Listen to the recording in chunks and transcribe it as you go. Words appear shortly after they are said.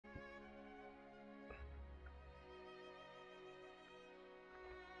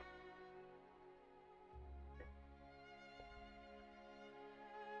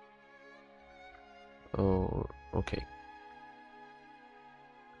Oh, okay.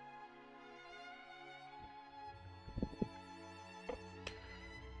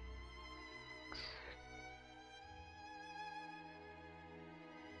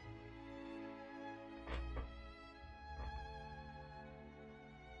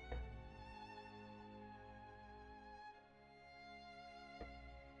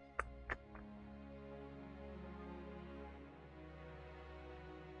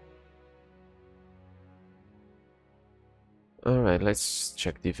 Alright, let's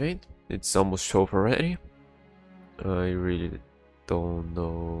check the event. It's almost over already. I really don't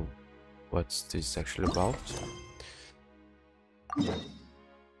know what's this actually about.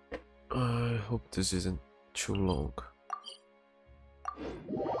 I hope this isn't too long.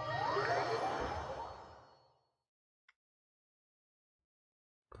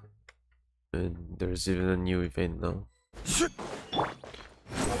 And there's even a new event now.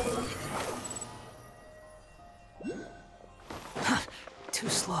 Too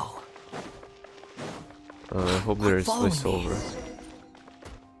slow. I hope there's voiceover.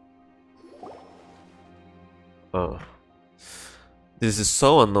 Oh, this is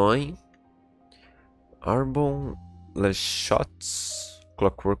so annoying. Arbon Les Shots,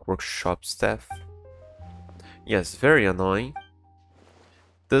 Clockwork Workshop staff. Yes, very annoying.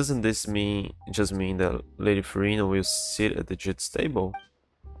 Doesn't this just mean that Lady Farina will sit at the judge's table?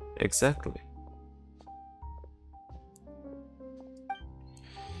 Exactly.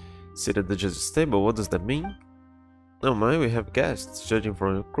 Sit at the judge's table, what does that mean? Oh my, we have guests. Judging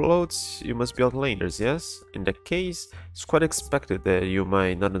from your clothes, you must be outlanders, yes? In that case, it's quite expected that you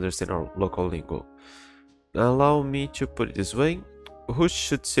might not understand our local lingo. Allow me to put it this way. Who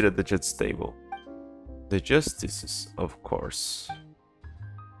should sit at the judge's table? The justices, of course.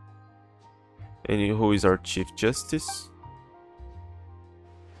 And who is our Chief Justice?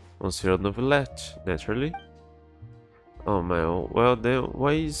 Monsieur Novelette, naturally. Oh my, well then,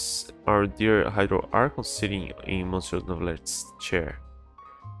 why is our dear Hydro Archon sitting in Monsieur Novelette's chair?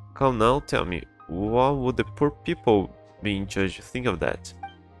 Come now, tell me, what would the poor people being judged think of that?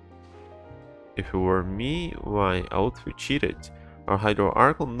 If it were me, why, I would feel cheated. Our Hydro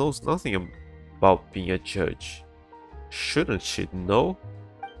Archon knows nothing about being a judge. Shouldn't she know?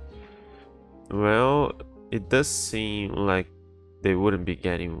 Well, it does seem like they wouldn't be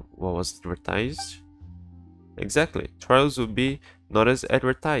getting what was advertised. Exactly, trials would be not as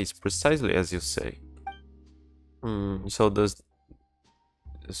advertised, precisely as you say. So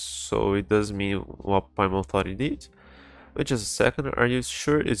it does mean what Paimon thought it did? Wait just a second, are you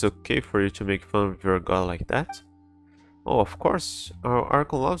sure it's okay for you to make fun of your god like that? Oh, of course, our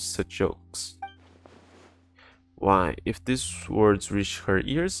Archon loves such jokes. Why, if these words reached her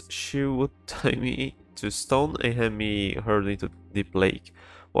ears, she would tie me to stone and have me hurled into the deep lake,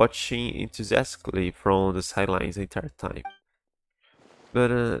 watching enthusiastically from the sidelines the entire time.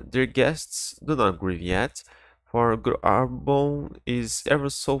 But dear guests, do not grieve yet, for good Arbon is ever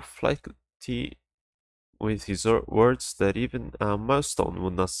so flighty with his words that even a milestone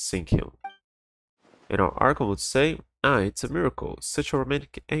would not sink him. And our Archon would say, "Ah, it's a miracle, such a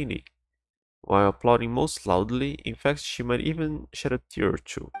romantic ending," while applauding most loudly. In fact, she might even shed a tear or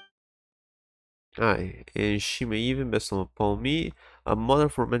two. Aye, and she may even bestow upon me a Mother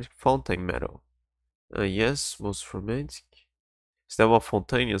of Romantic Fountain medal. Yes, most romantic. Is that what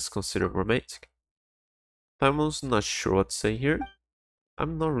Fontaine is considered romantic? Simon's not sure what to say here.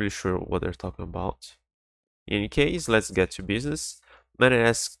 I'm not really sure what they're talking about. In any case, let's get to business. May I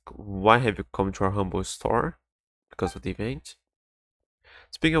ask, why have you come to our humble store? Because of the event?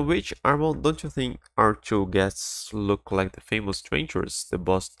 Speaking of which, Armand, don't you think our two guests look like the famous strangers the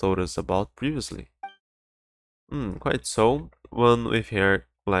boss told us about previously? Quite so. One with hair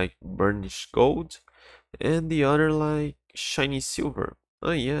like burnished gold, and the other like shiny silver.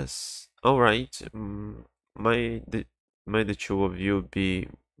 Oh yes. Alright. Might the two of you be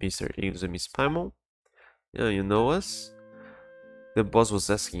Mr. Iggs and Miss Paimon? Yeah, you know us? The boss was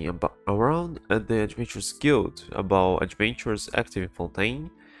asking about around at the Adventurers Guild about adventurers active in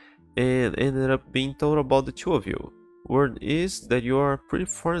Fontaine, and ended up being told about the two of you. Word is that you are a pretty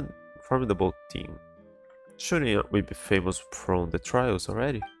formidable team. Shouldn't we be famous from the trials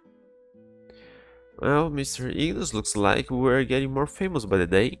already? Well, Mr. Ignis, looks like we're getting more famous by the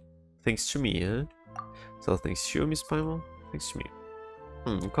day. Thanks to me, huh? So thanks to you, Miss Paimon. Thanks to me.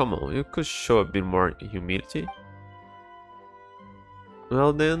 Come on, you could show a bit more humility.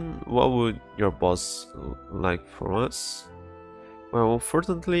 Well then, what would your boss like from us? Well,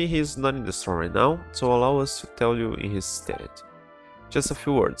 unfortunately, he's not in the store right now, so allow us to tell you in his stead. Just a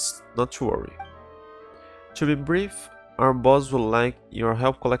few words, not to worry. To be brief, Our boss would like your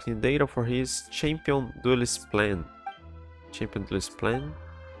help collecting data for his Champion Duelist plan. Champion Duelist plan?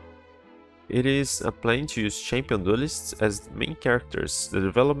 It is a plan to use Champion Duelists as the main characters, the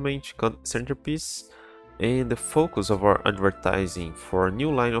development centerpiece, and the focus of our advertising for a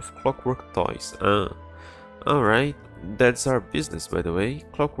new line of Clockwork toys. Alright, that's our business by the way,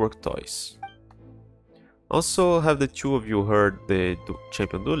 Clockwork toys. Also, have the two of you heard the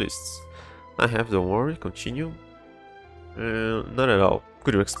Champion Duelists? I have, don't worry, continue. Not at all.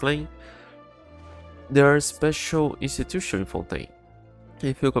 Could you explain? They are a special institution in Fontaine.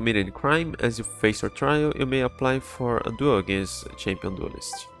 If you commit any crime as you face your trial, you may apply for a duel against a champion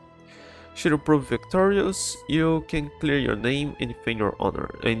duelist. Should you prove victorious, you can clear your name and defend your honor,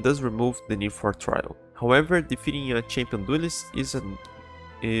 and thus remove the need for a trial. However, defeating a champion duelist is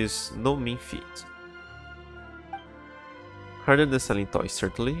no mean feat. Harder than selling toys,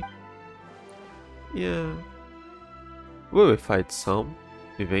 certainly. Yeah. We will fight some,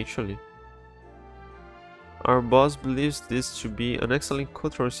 eventually. Our boss believes this to be an excellent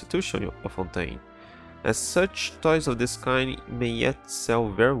cultural institution of Fontaine. As such, toys of this kind may yet sell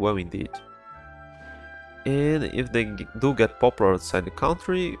very well indeed. And if they do get popular outside the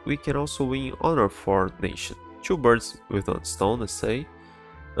country, we can also win honor for our nation. Two birds with one stone, I say.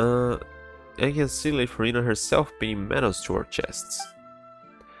 I can see Lady Farina herself pinning medals to our chests.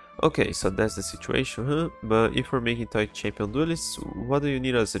 Okay, so that's the situation, huh? But if we're making toy champion duelists, what do you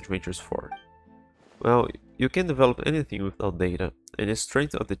need us adventurers for? Well, you can develop anything without data, and the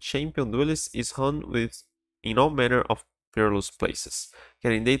strength of the champion duelist is honed in all manner of perilous places.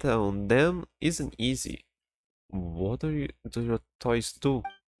 Getting data on them isn't easy. What do your toys do?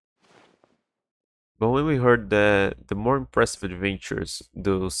 But when we heard that the more impressive adventures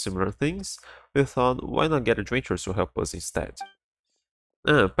do similar things, we thought, why not get adventurers to help us instead?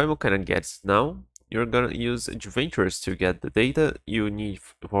 Paimon kinda gets it now. You're gonna use adventurers to get the data you need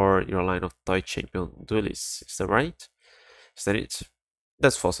for your line of toy champion duelists, is that right? Is that it?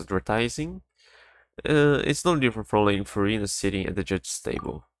 That's false advertising. It's no different from Lady Farina sitting at the judge's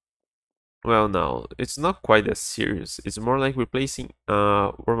table. Well now, it's not quite as serious. It's more like replacing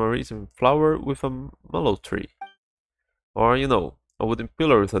a wormarism flower with a mallow tree. Or, you know, a wooden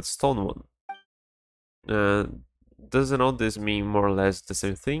pillar with a stone one. Doesn't all this mean more or less the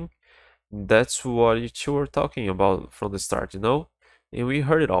same thing? That's what you two were talking about from the start, you know? And we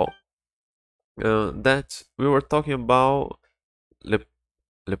heard it all. That we were talking about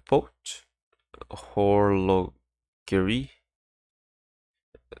Lepote, Horlogerie,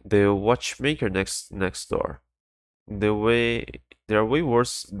 the watchmaker next door. They're way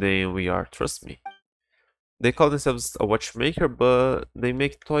worse than we are, trust me. They call themselves a watchmaker, but they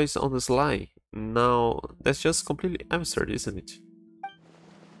make toys on the sly. Now, that's just completely absurd, isn't it?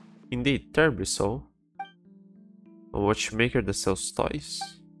 Indeed, terribly so. A watchmaker that sells toys?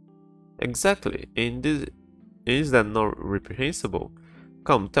 Exactly, and is that not reprehensible?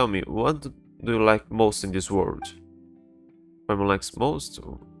 Come, tell me, what do you like most in this world? Paimon likes most?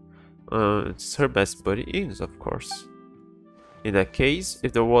 It's her best buddy, Ignis, of course. In that case,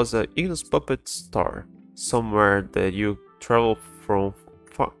 if there was a Ignis puppet store somewhere that you travel from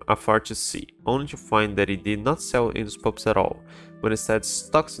afar to see, only to find that it did not sell Ignis puppets at all, but instead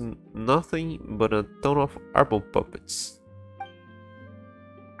stocks nothing but a ton of arbol puppets,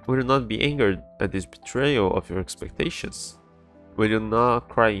 would you not be angered at this betrayal of your expectations? Will you not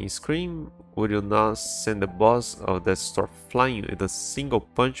cry and scream? Would you not send the boss of that store flying with a single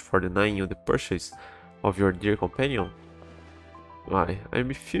punch for denying you the purchase of your dear companion? Why, I'd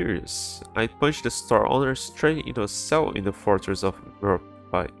be furious. I'd punch the store owner straight into a cell in the fortress of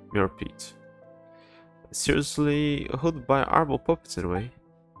Mirrorpit. Seriously, who'd buy arbol puppets anyway?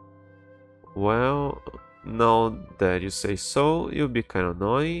 Well, now that you say so, you'll be kinda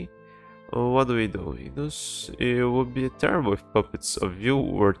annoying. What do we do? It would be terrible if puppets of you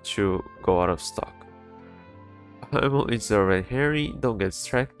were to go out of stock. It's a red herring, don't get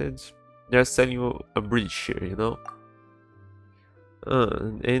distracted. They're selling you a bridge here, you know?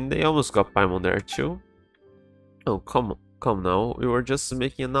 And they almost got Paimon there too. Oh, come now, we were just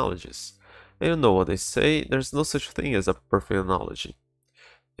making analogies. And you know what they say, there's no such thing as a perfect analogy.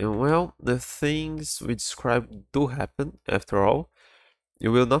 And well, the things we described do happen, after all.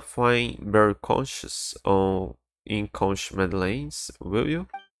 You will not find very conscious in conch Madeleines, will you?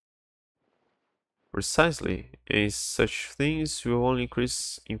 Precisely, and such things will only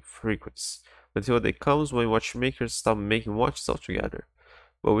increase in frequency, until the day comes when watchmakers stop making watches altogether.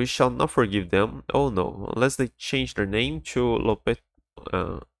 But we shall not forgive them, oh no, unless they change their name to Lepote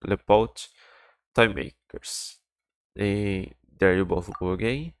Tidemarks. And there you both go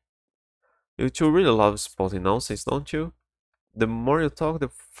again. You two really love spouting nonsense, don't you? The more you talk, the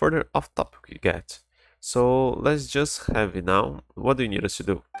further off topic you get. So let's just have it now. What do you need us to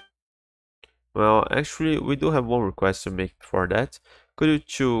do? Well, actually, we do have one request to make before that. Could you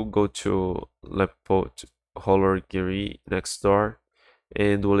two go to Lepot Holorgiri next door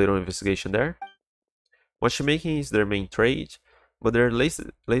and do a little investigation there? Watchmaking is their main trade, but their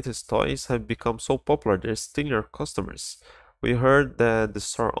latest toys have become so popular they're stealing our customers. We heard that the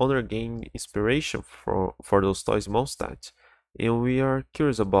store owner gained inspiration for those toys Mondstadt, and we are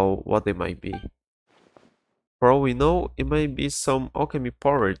curious about what they might be. For all we know, it might be some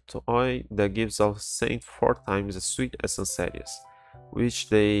alchemy-powered toy that gives off scent 4 times as sweet as Sanserius, which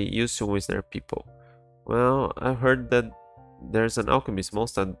they use to win their people. Well, I've heard that there's an alchemist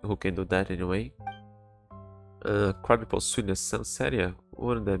monster who can do that anyway. Quadruple sweetness Sanseria,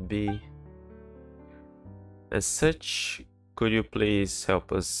 wouldn't that be? As such, could you please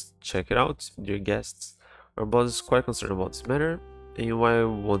help us check it out, dear guests? Our boss is quite concerned about this matter, and why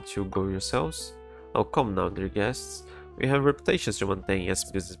won't you go yourselves? Oh, come now, dear guests. We have reputations to maintain as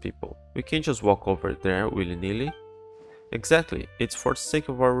business people. We can't just walk over there willy-nilly. Exactly, it's for the sake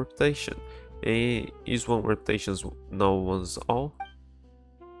of our reputation. And is one reputation's no one's all?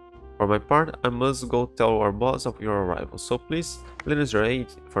 For my part, I must go tell our boss of your arrival, so please lend us your aid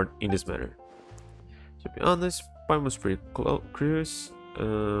in this matter. To be honest, I was pretty curious.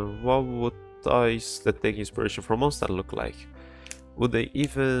 What would toys that take inspiration from Mondstadt look like? Would they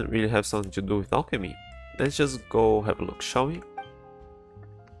even really have something to do with alchemy? Let's just go have a look, shall we?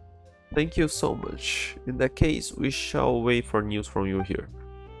 Thank you so much. In that case, we shall wait for news from you here.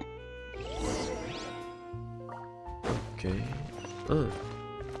 Okay.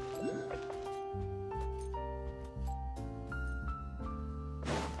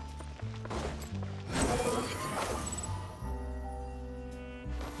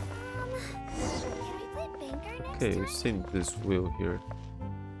 Okay, we've seen this wheel here.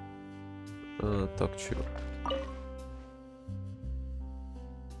 Talk to you.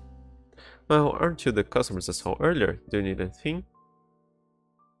 Well, aren't you the customers I saw earlier? Do you need anything?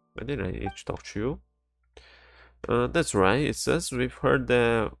 I didn't need to talk to you. That's right, it says we've heard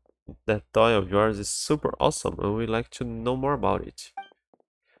that that toy of yours is super awesome and we'd like to know more about it.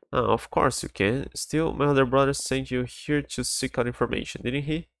 Of course you can. Still, my other brother sent you here to seek out information, didn't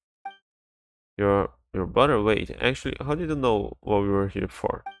he? Your brother? Wait, actually, how did you know what we were here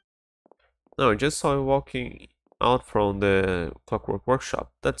for? No, I just saw you walking out from the Clockwork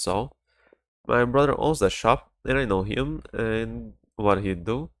Workshop, that's all. My brother owns that shop, and I know him and what he'd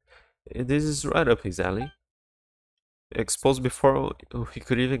do. This is right up his alley. Exposed before he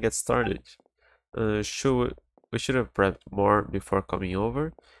could even get started. We should have prepped more before coming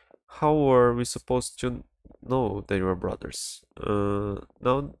over. How were we supposed to know that you were brothers?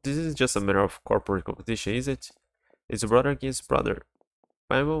 No, this is just a matter of corporate competition, is it? It's brother against brother.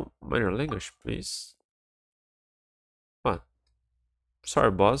 Bible, minor language, please. What?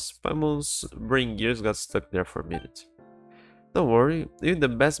 Sorry, boss. Paimon's brain gears got stuck there for a minute. Don't worry, even the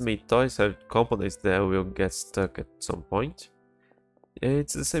best made toys have components that will get stuck at some point.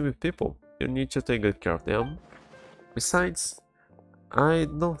 It's the same with people. You need to take good care of them. Besides, I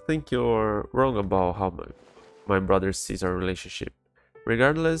don't think you're wrong about how my brother sees our relationship.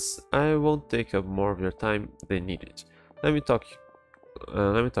 Regardless, I won't take up more of your time than needed. Let me talk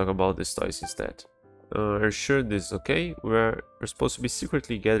about these toys instead. Are you sure this is okay? We're supposed to be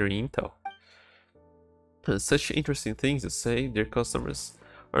secretly gathering intel. Such interesting things to say, dear customers.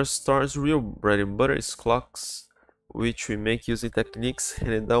 Our store's real bread and butter is clocks, which we make using techniques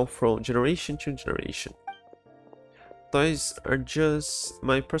handed down from generation to generation. Toys are just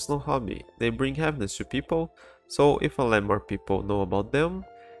my personal hobby. They bring happiness to people, so if I let more people know about them,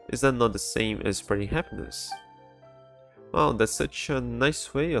 is that not the same as spreading happiness? Wow, that's such a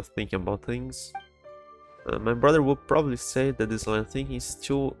nice way of thinking about things. My brother would probably say that this line of thinking is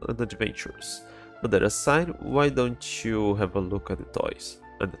still unadventurous. But that aside, why don't you have a look at the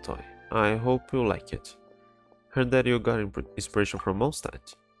toy? I hope you like it. Heard that you got inspiration from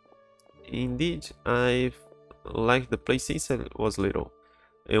Mondstadt. Indeed, I've liked the place since I was little.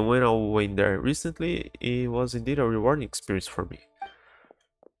 And when I went there recently, it was indeed a rewarding experience for me.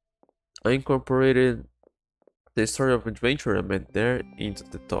 I incorporated the story of adventure I met there into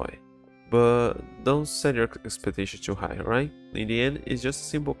the toy. But don't set your expectations too high, right? In the end, it's just a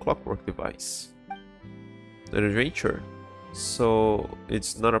simple clockwork device. An adventure? So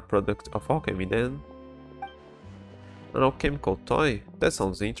it's not a product of alchemy then? An alchemical toy? That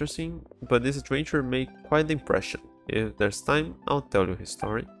sounds interesting, but this adventure made quite the impression. If there's time, I'll tell you his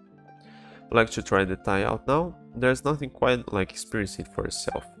story. Like to try the tie out now? There's nothing quite like experiencing it for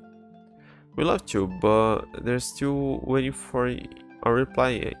yourself. We love to, but they're still waiting for a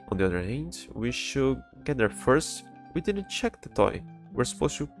reply. On the other hand, we should get there first. We didn't check the toy. We're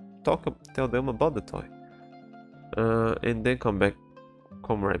supposed to tell them about the toy. And then come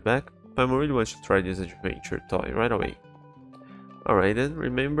right back. Paimon really wants to try this adventure toy right away. Alright then,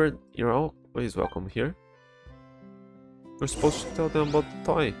 remember, you're always welcome here. We're supposed to tell them about the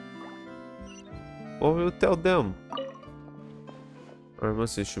toy. What will you tell them? Our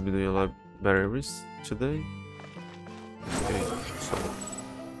Mercy should be doing a lot better risk today. Okay, so...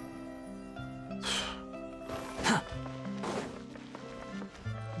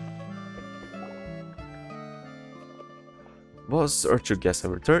 Boss, our two guests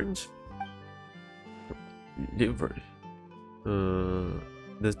have returned. Delivery.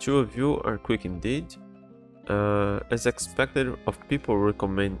 The two of you are quick indeed. As expected of people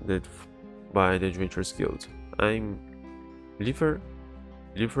recommended by the Adventurers Guild. I'm Liver,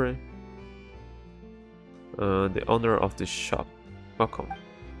 the owner of the shop. Welcome.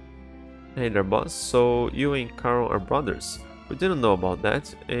 Hey there, boss. So you and Carl are brothers. We didn't know about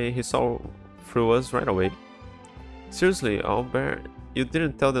that, and he saw through us right away. Seriously, Albert, you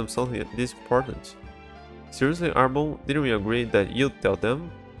didn't tell them something this important. Seriously, Arbon, didn't we agree that you'd tell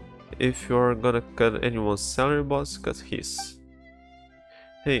them? If you're gonna cut anyone's salary, boss, cut his.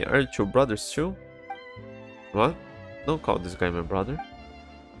 Hey, are you two brothers too? What? Don't call this guy my brother.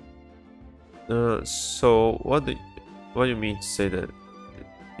 So what do you mean to say that?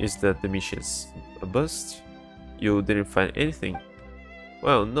 Is that the mission's a bust? You didn't find anything?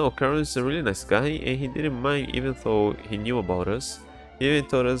 Well, no, Carol is a really nice guy and he didn't mind even though he knew about us. He even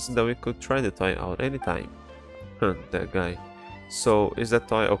told us that we could try the toy out anytime. Huh, that guy. So, is that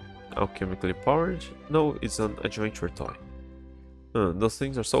toy alchemically powered? No, it's an adventure toy. Those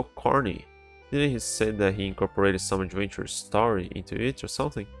things are so corny. Didn't he say that he incorporated some adventure story into it or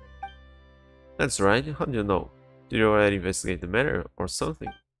something? That's right, how do you know? Did you already investigate the matter or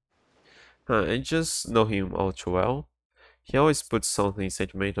something? I just know him all too well. He always puts something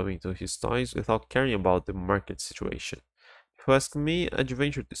sentimental into his toys without caring about the market situation. If you ask me,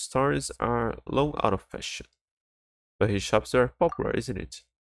 adventure stories are long out of fashion. But his shops are popular, isn't it?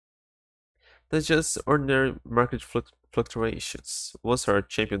 That's just ordinary market fluctuations. Once our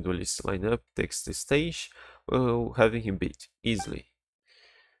champion duelist lineup takes the stage, we'll have him beat easily.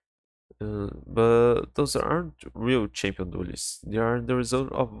 But those aren't real champion duelists. They are the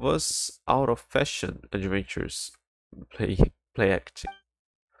result of us out of fashion adventures play acting.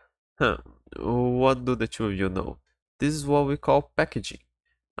 Huh. What do the two of you know? This is what we call packaging.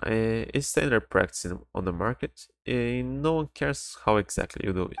 It's standard practice on the market, and no one cares how exactly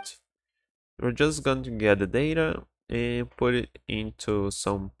you do it. We're just going to get the data and put it into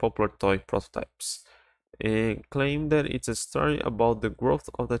some popular toy prototypes and claim that it's a story about the growth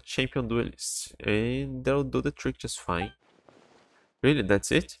of the champion duelist, and they'll do the trick just fine. Really,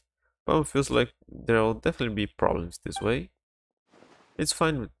 that's it? Well, it feels like there'll definitely be problems this way. It's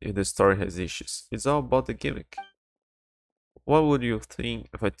fine if the story has issues, it's all about the gimmick. What would you think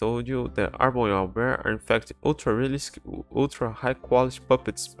if I told you that Arbor and Albert are in fact ultra-realistic, ultra-high-quality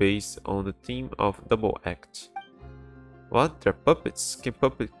puppets based on the theme of Double Act? What? They're puppets? Can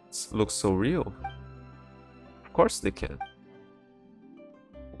puppets look so real? Of course they can.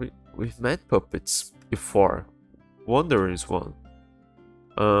 We've met puppets before. Wonder is one.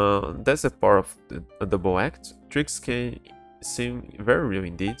 That's a part of a double act. Tricks can seem very real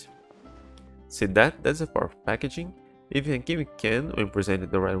indeed. See that? That's a part of packaging. Even a gimmick can, when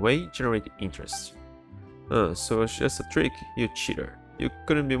presented the right way, generate interest. So it's just a trick, you cheater. You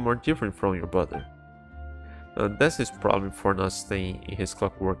couldn't be more different from your brother. That's his problem for not staying in his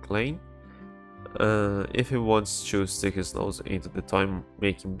clockwork lane. If he wants to stick his nose into the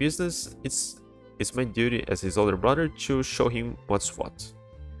toy-making business, it's my duty as his older brother to show him what's what.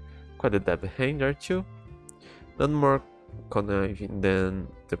 Quite a dab hand, aren't you? None more conniving than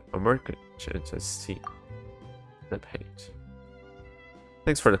a merchant, I see. That hand.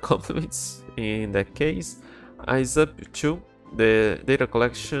 Thanks for the compliments. In that case, eyes up too. The data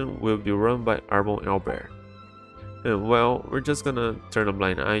collection will be run by Arbon and Albert. Well, we're just gonna turn a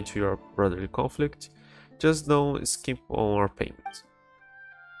blind eye to your brotherly conflict. Just don't skimp on our payment.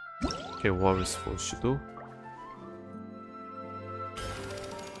 Okay, what are we supposed to do?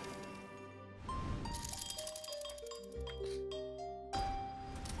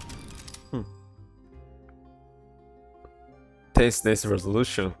 Taste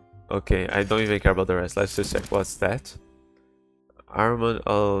resolution. Okay, I don't even care about the rest. Let's just check what's that. Armand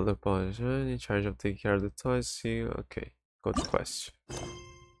all the boys in charge of taking care of the toys here. Okay, go to quest.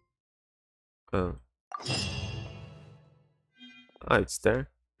 Ah, it's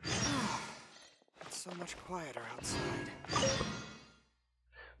there. so much quieter outside.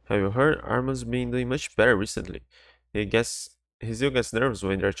 Have you heard? Arman's been doing much better recently. He still gets nervous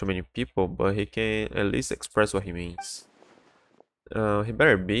when there are too many people, but he can at least express what he means. He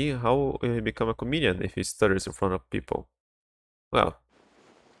better be. How will he become a comedian if he stutters in front of people? Well,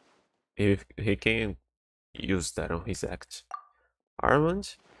 if he can use that on his act.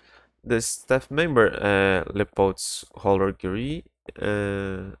 Armand, the staff member at Leopold's Hollergerie,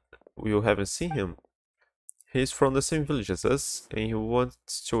 you haven't seen him. He's from the same village as us, and he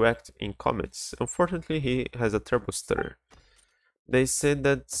wants to act in comedies. Unfortunately, he has a terrible stutter. They said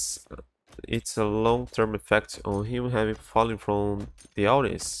that it's a long-term effect on him having fallen from the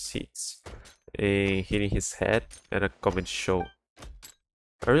audience seats and hitting his head at a comedy show.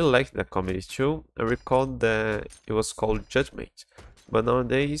 I really liked that comedy too. I recall that it was called Judgment, but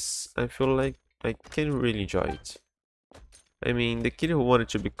nowadays I feel like I can't really enjoy it. I mean, the kid who wanted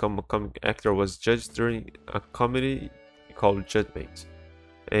to become a comic actor was judged during a comedy called Judgment,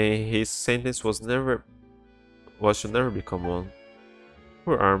 and his sentence was to never become one.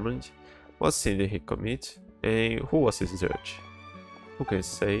 Poor Armand. What sin did he commit? And who was his judge? Who can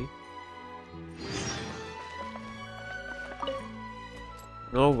say?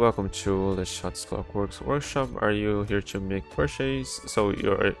 Oh, welcome to the Shots Clockworks workshop. Are you here to make purchase? So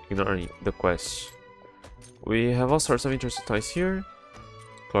you're ignoring the quest. We have all sorts of interesting toys here.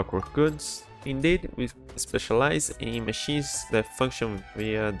 Clockwork goods. Indeed, we specialize in machines that function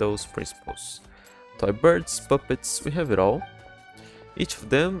via those principles. Toy birds, puppets, we have it all. Each of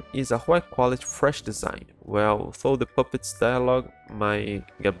them is a high-quality, fresh design, well, though the puppet's dialogue might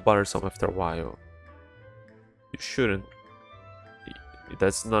get bothersome after a while. You shouldn't.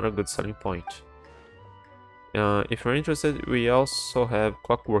 That's not a good selling point. If you're interested, we also have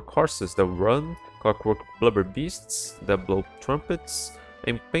clockwork horses that run, clockwork blubber beasts that blow trumpets,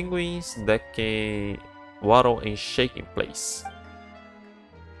 and penguins that can waddle and shake in place.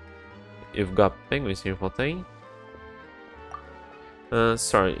 You've got penguins here, Fontaine?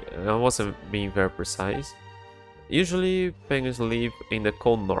 Sorry, I wasn't being very precise. Usually, penguins live in the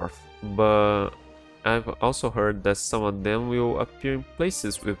cold north, but I've also heard that some of them will appear in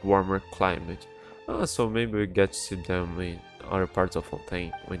places with warmer climate. So maybe we get to see them in other parts of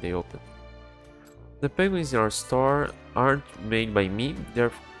Fontaine when they open. The penguins in our store aren't made by me,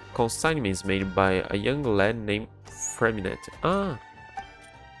 they're consignments made by a young lad named Freminet.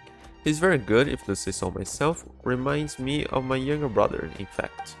 He's very good, if I say so myself, reminds me of my younger brother, in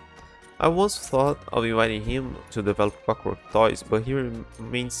fact. I once thought of inviting him to develop clockwork toys, but he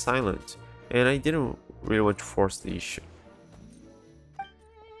remained silent, and I didn't really want to force the issue.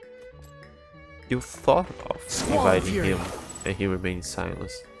 You thought of inviting him, and he remained silent.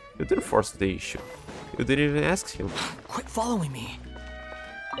 You didn't force the issue. You didn't even ask him. Quit following me.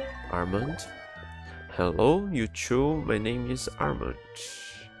 Armand? Hello, you two. My name is Armand.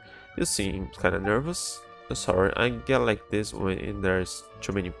 You seem kinda nervous. Sorry, I get like this when there's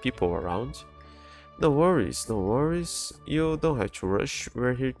too many people around. No worries, no worries. You don't have to rush.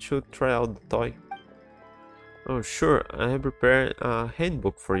 We're here to try out the toy. Oh, sure. I have prepared a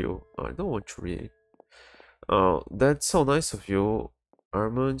handbook for you. I don't want to read it. Oh, that's so nice of you,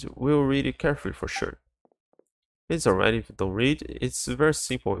 Armand. We'll read it carefully for sure. It's alright if you don't read. It's very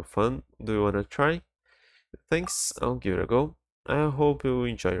simple and fun. Do you wanna try? Thanks, I'll give it a go. I hope you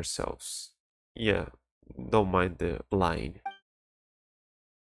enjoy yourselves. Yeah, don't mind the line.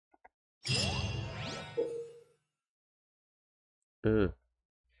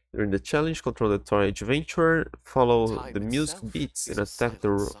 During the challenge, control the toy adventurer, follow the music beats and attack at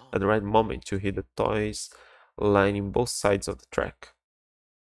the right moment to hit the toys lining both sides of the track.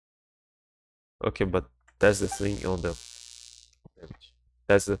 Okay, but that's the thing on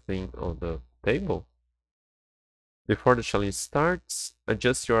the table. Before the challenge starts,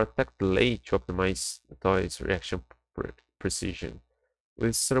 adjust your attack delay to optimize the toy's reaction precision.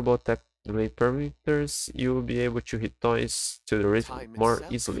 With suitable attack delay parameters, you will be able to hit toys to the rhythm more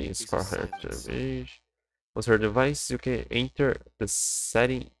easily and score higher damage. On your device, you can enter the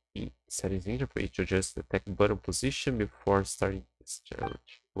settings interface to adjust the attack button position before starting this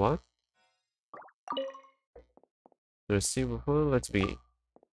challenge. What? Let's begin.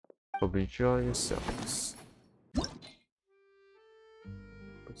 Hope you enjoy yourselves.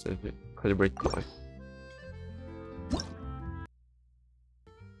 Calibrate toy.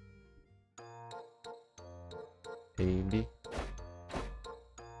 Maybe.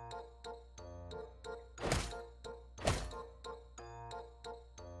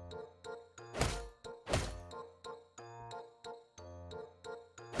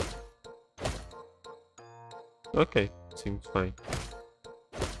 Okay, seems fine.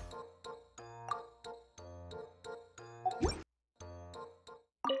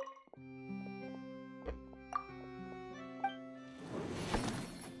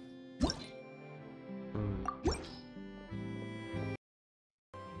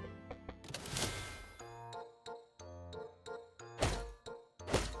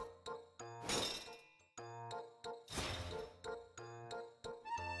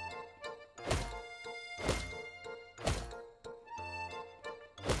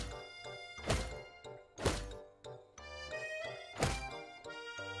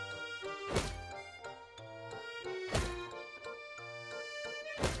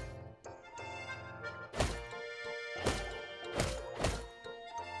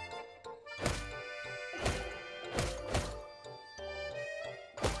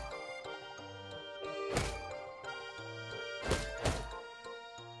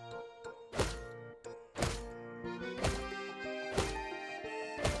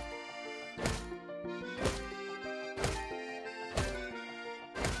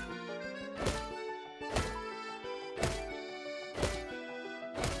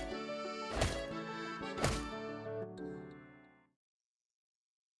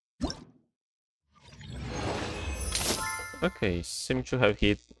 Okay, seem to have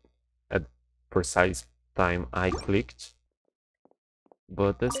hit at precise time I clicked,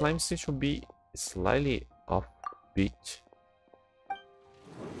 but the slime seems to be slightly off beat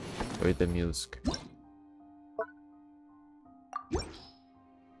with the music.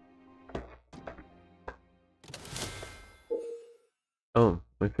 Oh,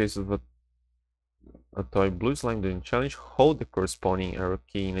 my face is a toy blue slime during challenge. Hold the corresponding arrow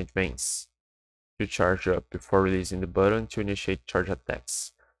key in advance to charge up before releasing the button to initiate charge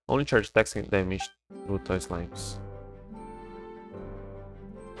attacks. Only charge attacks can damage blue toy slimes.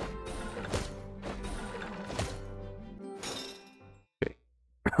 Okay.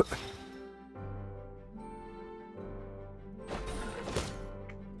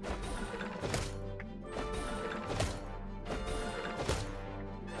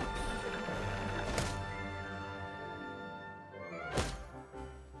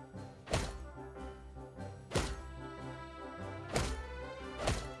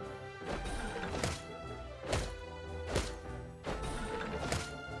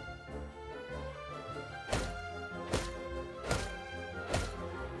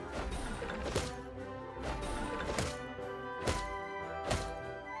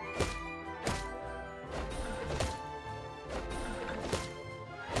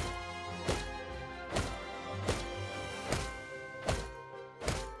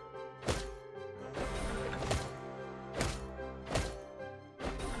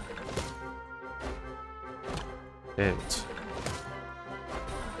 And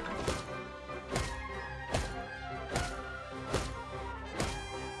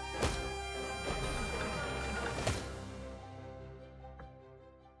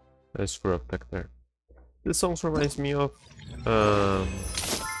let's screw up back there. This song reminds me of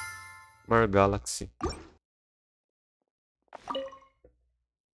Mario Galaxy.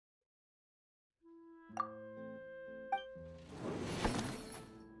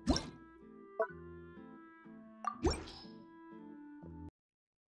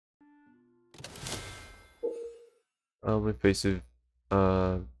 We face with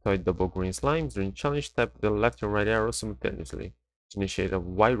toy double green slimes. During challenge, tap the left and right arrow simultaneously to initiate a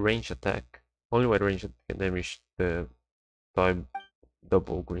wide range attack. Only wide range attack can damage the toy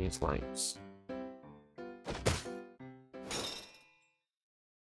double green slimes.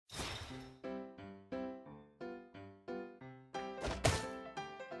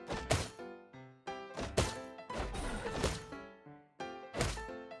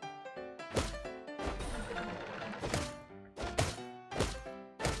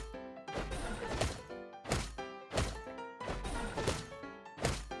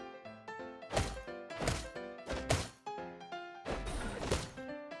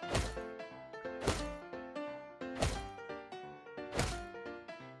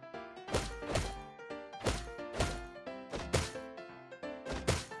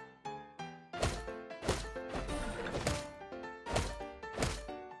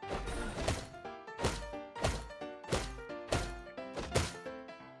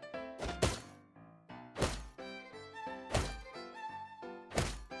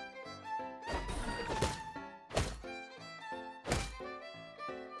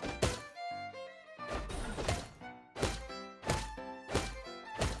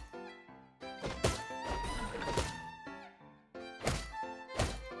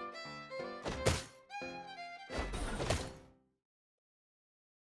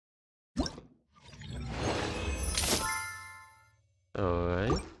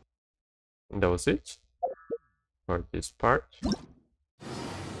 Alright, that was it for this part.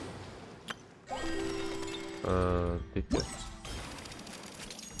 Ticket.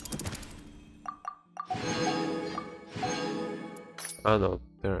 Oh no,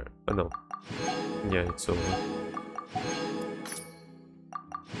 there. Oh no. Yeah, it's over.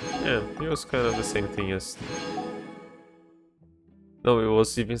 Yeah, it was kind of the same thing as. No, it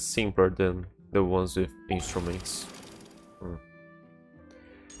was even simpler than the ones with instruments.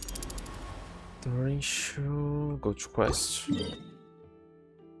 During show, go to quest.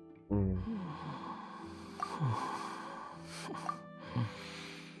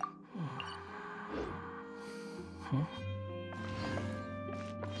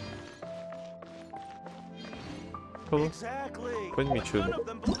 Come on, Exactly. point me to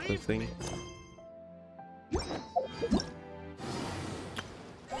the thing.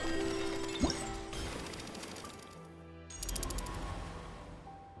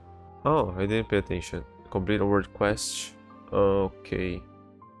 Oh, I didn't pay attention. Complete a world quest. Okay.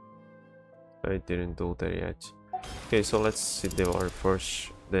 I didn't do that yet. Okay, so let's see the order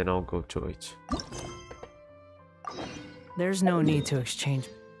first, then I'll go to it. There's no need to exchange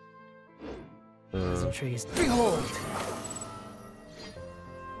Uh, trees. Behold!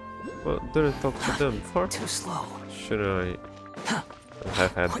 Well, didn't talk to them before? Too slow. Shouldn't I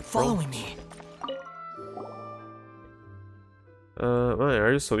have had the Quit following prompt? me. Man,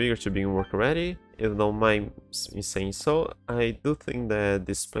 are you so eager to begin work already? If you don't mind me saying so, I do think that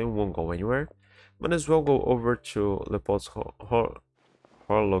this plan won't go anywhere. Might as well go over to Leopold's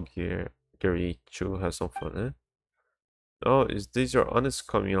horologery to have some fun, eh? Oh, is this your honest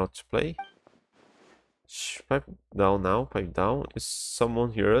coming out to play? Shh, pipe down now, pipe down. If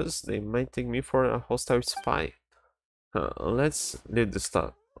someone hears us, they might take me for a hostile spy. Let's leave the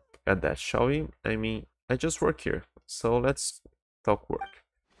stuff at that, shall we? I mean, I just work here, so let's talk work.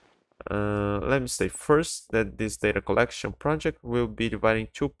 Let me say first that this data collection project will be divided in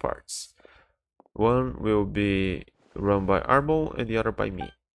two parts. One will be run by Arbol and the other by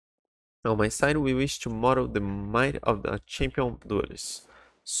me. On my side, we wish to model the might of the champion duelist,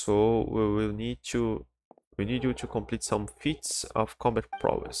 so we need you to complete some feats of combat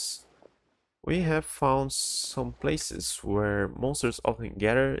prowess. We have found some places where monsters often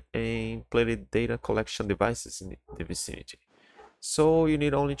gather and play data collection devices in the vicinity. So you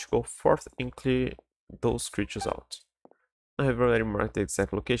need only to go forth and clear those creatures out. I have already marked the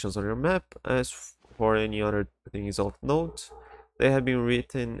exact locations on your map. As for any other things of note, they have been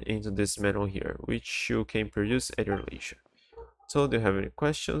written into this manual here, which you can peruse at your leisure. So do you have any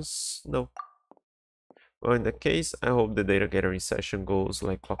questions? No? Well, in that case, I hope the data gathering session goes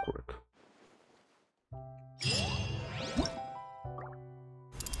like clockwork.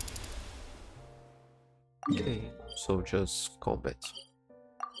 Okay, so just combat.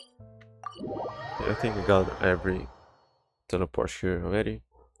 I think I got every teleport here already,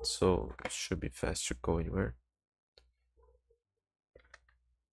 so it should be fast to go anywhere.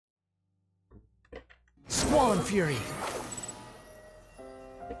 Squall and Fury.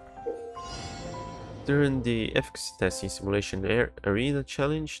 During the efficacy testing simulation arena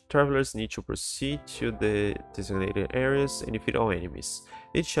challenge, travelers need to proceed to the designated areas and defeat all enemies.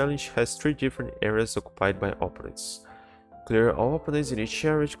 Each challenge has 3 different areas occupied by opponents. Clear all opponents in each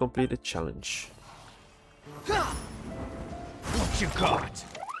area to complete the challenge. What you got?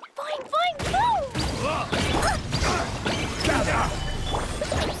 Fine, move! Gather!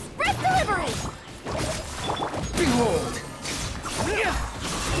 Express delivery! Behold!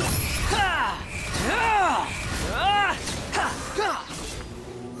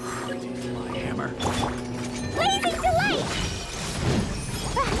 My hammer. Blazing delay!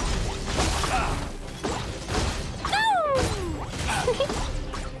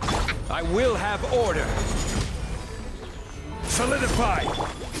 I will have order. Solidify.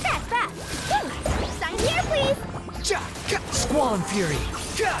 Fast! Sign here, please! Squall and Fury.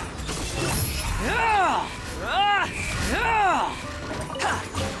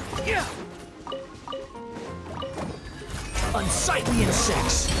 Unsightly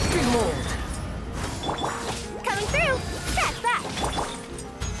insects. Behold. Coming through! Fast!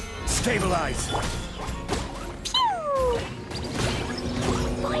 Stabilize. Pew!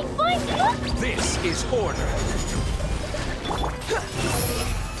 Fine, look! This is order.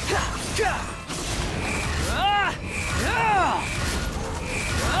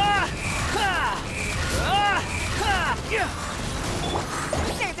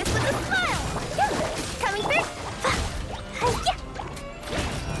 Service with a smile! Coming through!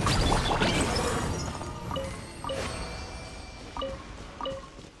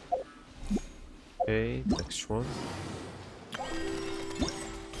 Okay, next one.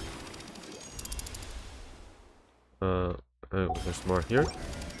 Oh, there's more here.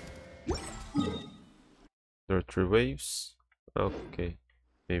 There are 3 waves. Okay,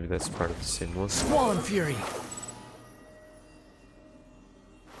 maybe that's part of the same one. Squall and Fury.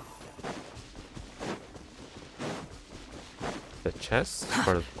 The chest,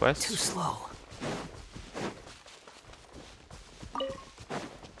 part of the quest. Too slow.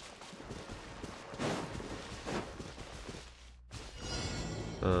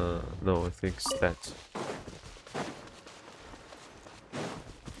 No, I think it's that.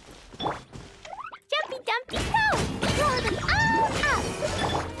 Jumpy Dumpty go! Roll them all up!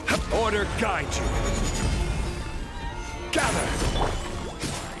 Order guide you. Gather.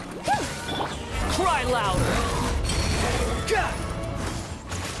 Cry louder.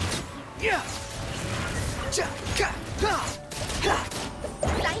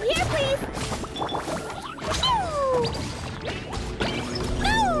 Sign here, please! Pew!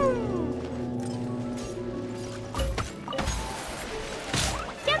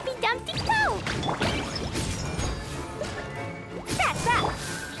 Jumpy Dumpty go! Fast!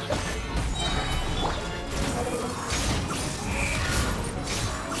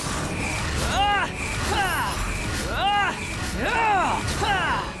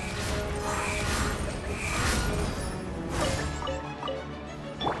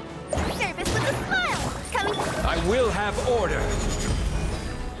 will have order.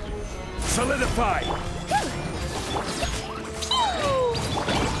 Solidify.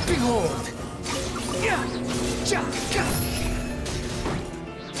 Behold.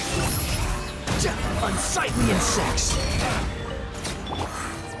 Unsightly insects.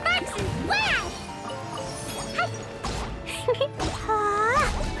 Sparks and flash!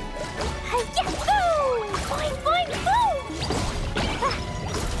 Boing, boing, boom!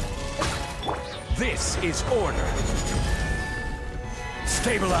 This is order.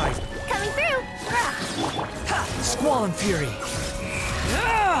 Stabilize. Coming through! Squall and Fury.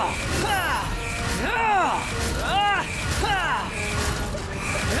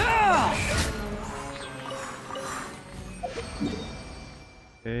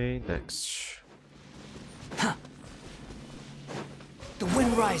 Okay, next. The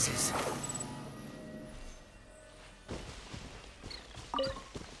wind rises.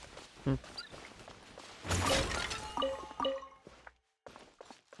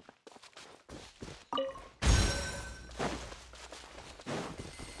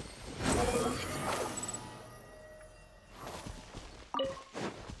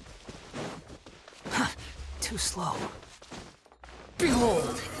 Too slow.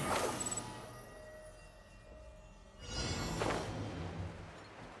 Behold!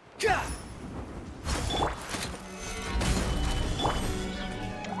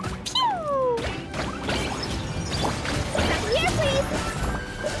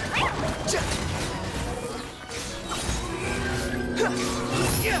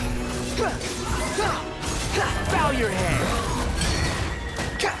 Bow your head!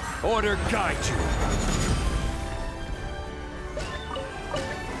 Order guide you!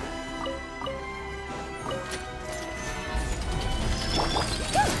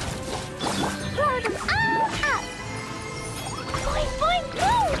 Blow them all up! Boing, boing,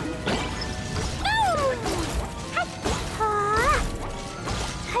 boom! Boom!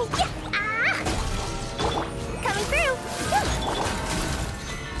 Coming through!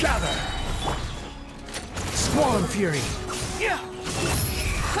 Gather! Squall and Fury!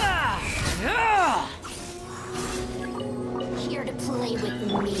 Here to play with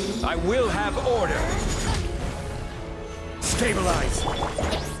me. I will have order! Stabilize!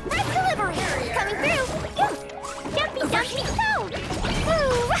 Express delivery! Coming through! Dumpy, dumpy, go!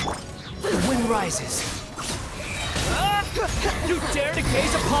 The wind rises. You dare to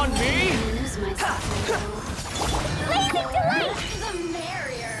gaze upon me? Blazing delight! The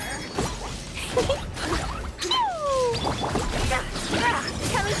merrier.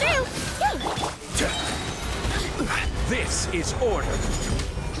 Coming through! This is order.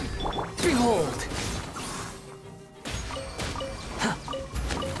 Behold!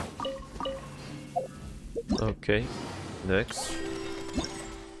 Okay, next.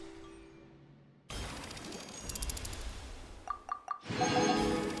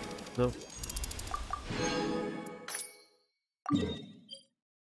 No.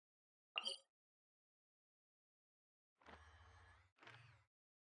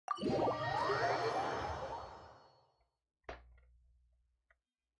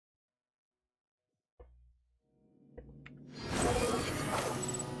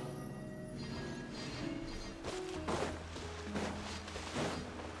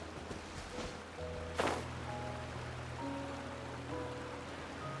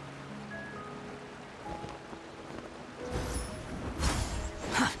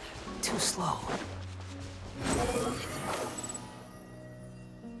 Too slow.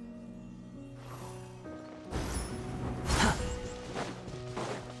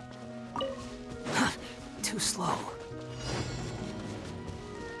 Too slow.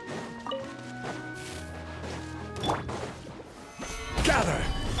 Gather!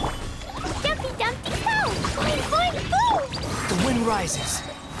 Dumpy, dumpy, go! Boing, boing, boom! The wind rises.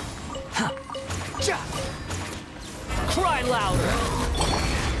 Cry louder!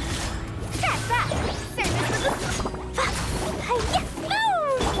 That's that! Service with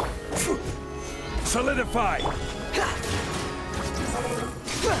a... Solidify!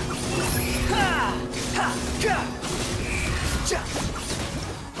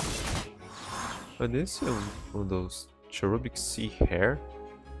 And this is one of those cherubic sea hare.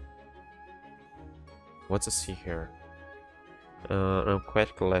 What's a sea hare? An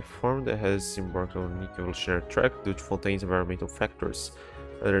aquatic life form that has embarked on a unique evolutionary track due to Fontaine's environmental factors.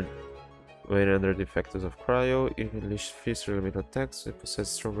 When under the effects of cryo, it unleashes fierce elemental attacks and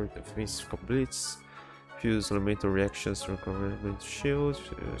possesses stronger defensive capabilities. Fuse elemental reactions to recover elemental shields. I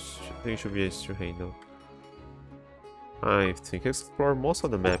think it should be easy to handle. I think I explored most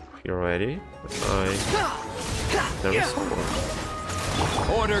of the map here already. I never saw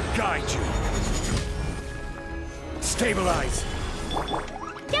one. Order guide you! Stabilize.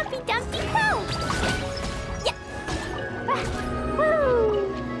 Jumpy Dumpty Go! Yeah!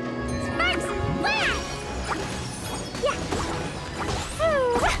 Woo! Sparks! Flash! Yeah! Woo!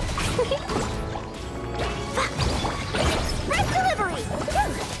 Express delivery!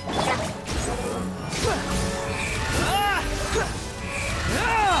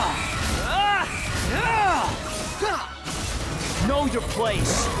 Know your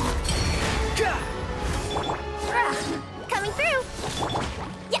place. Coming through!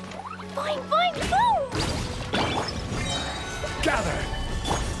 Yeah! Boing, boing, boom! Gather.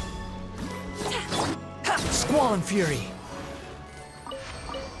 Squall Fury.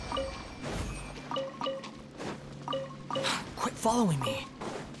 Quit following me.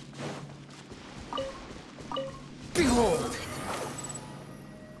 Behold.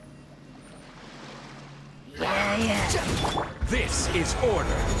 This is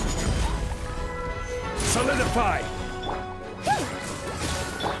order. Solidify.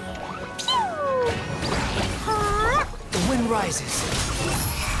 The wind rises.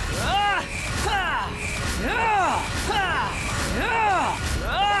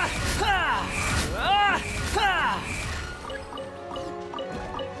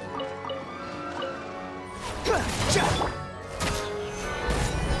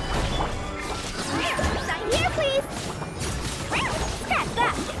 Sign here, please! Scratch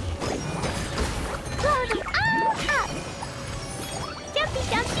that! Blow them all up! Jumpy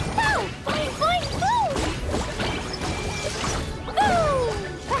Dumpty Go! Boing, boing, boom! Boom!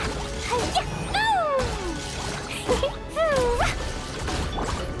 Yeah, boom!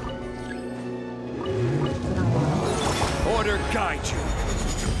 Order guide you.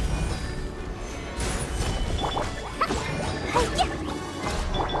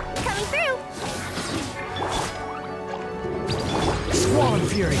 Coming through! Squall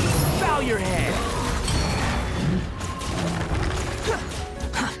Fury. Bow your head.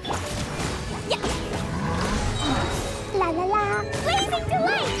 La la la! Blazing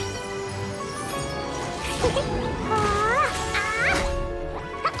delight!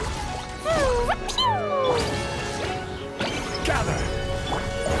 Gather.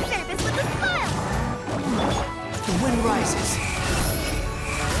 Service with a smile! The wind rises.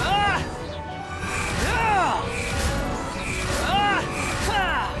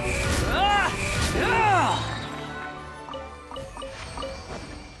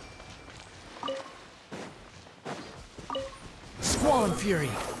 Squall Fury.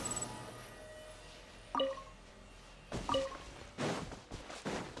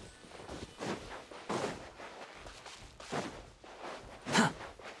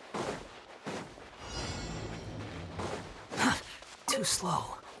 Too slow.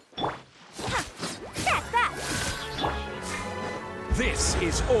 That's that! This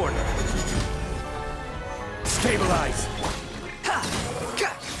is order. Stabilize.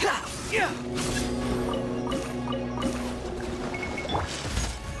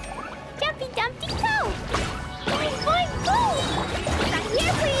 Jumpy Dumpty Go! Boing, boing, boom! Sign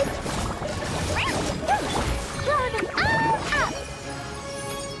here, please! Blow them all up!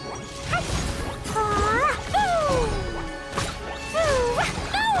 Boom! Boom!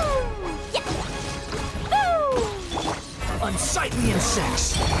 Boom! Yeah! Boom! Unsightly insects.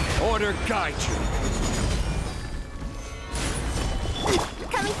 Order guide you.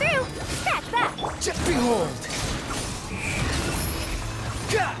 Coming through! Scratch that! Behold.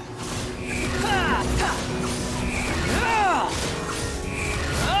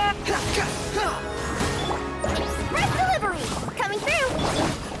 Express delivery! Coming through!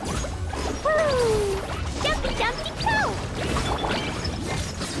 Woo! Jumpy Dumpty Go!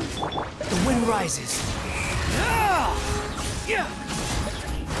 The wind rises. Hi-ya!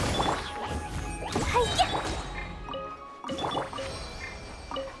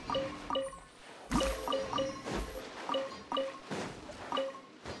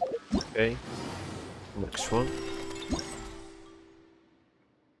 Okay. Next one.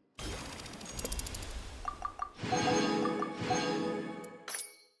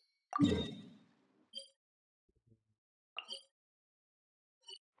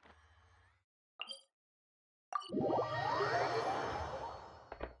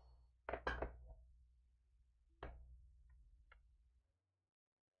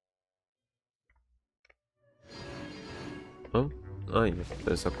 Oh, yeah,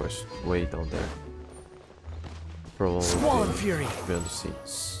 there's a question way down there. Probably Squall Fury. behind the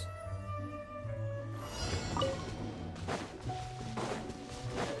scenes.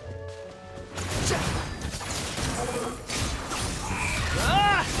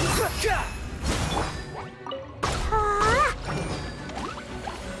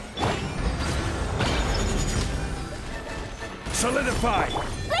 Solidify!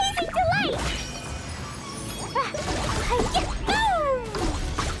 Blazing delight! Boom!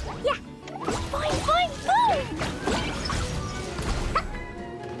 Yeah! Boing, boing, boom!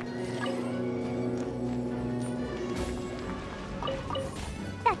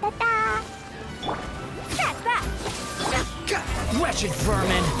 Da da da! That's that! Wretched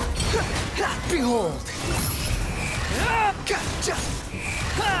vermin! Behold!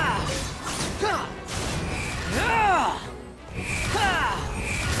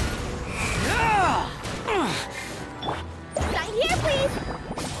 Sign here, please!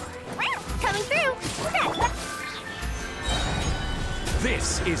 Coming through! That's that!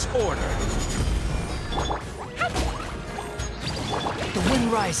 This is order! The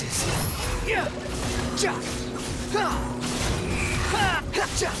wind rises!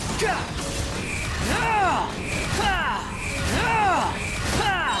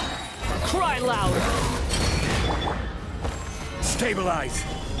 Cry louder! Stabilize!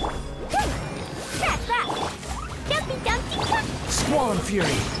 That's that! Dumpty Dumpty Duck! Squall and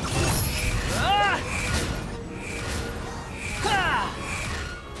Fury!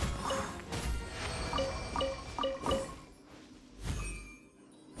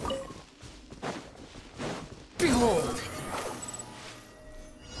 Behold!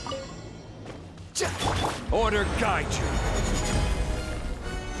 Order guide you!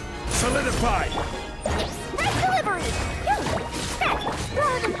 Solidify! Express delivery! Set!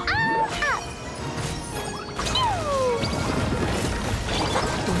 Blow them all up!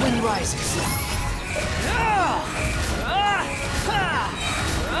 The wind rises!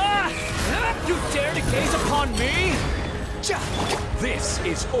 You dare to gaze upon me? This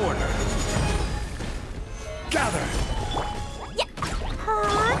is order! Gather!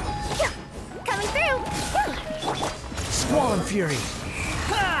 Coming through! Squall and Fury!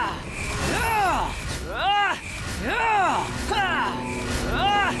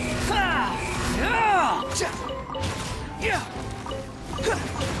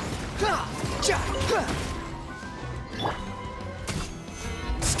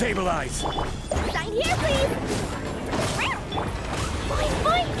 Stabilize! Sign here, please! Boing,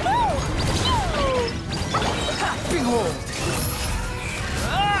 boing, boom! Behold!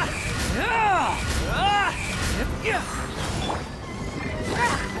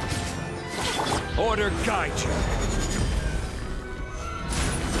 Order guide you!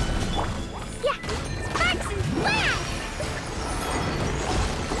 Yeah! Sparks and flash!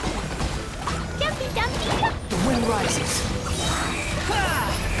 Dumpty Dumpty Duck! The wind rises!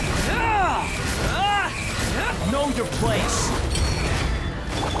 Know your place!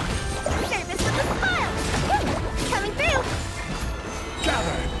 Service with a smile! Coming through!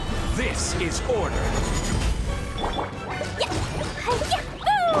 Gather! This is order! Yeah!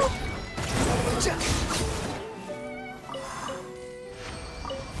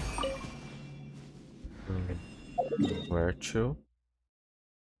 Boom! Where to?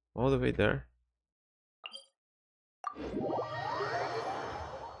 All the way there.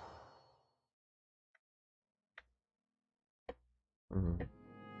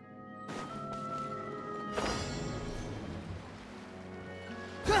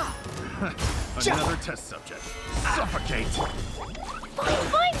 Another test subject. Suffocate! Boing,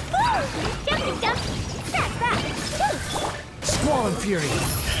 boing, boom! Dumpty Dumpty! That's that! Squall and Fury!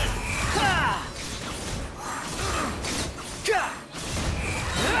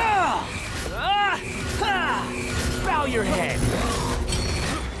 Bow your head!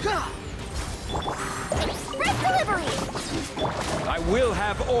 Express delivery! I will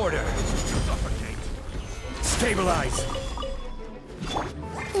have order! Suffocate! Stabilize!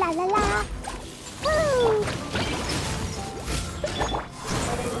 La la la! Woo!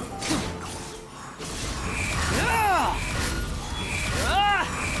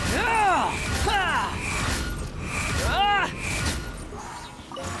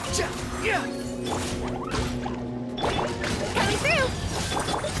 Coming through!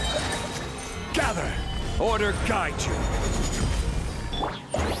 Gather! Order guide you!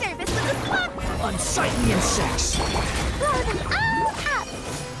 Service with a swap! Unsightly insects! Blow them all up!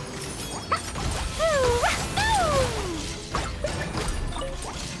 Boom!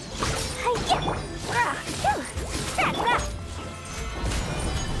 That's that!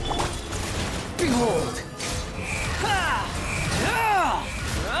 Behold!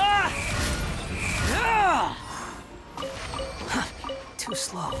 Too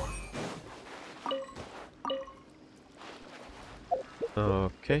slow.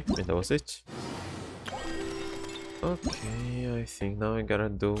 Okay, and that was it. Okay, I think now I gotta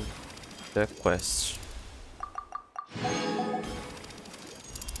do the quest.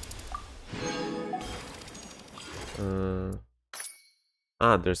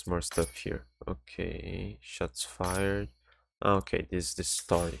 Ah, there's more stuff here. Okay, shots fired. Okay, this is the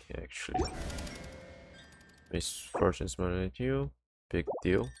story actually. Misfortunes murdered at you. Big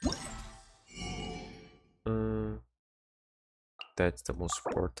deal. Uh, that's the most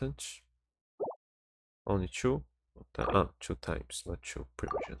important. Only two? Two times, not two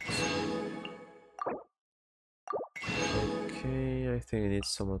provisions. Okay, I think I need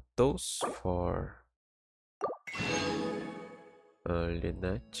some of those for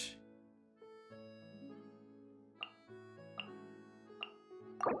Lynette.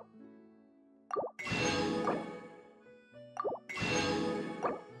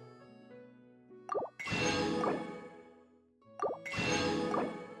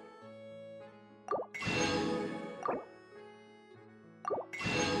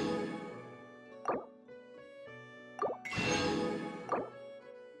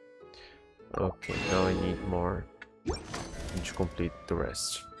 Okay, now I need more to complete the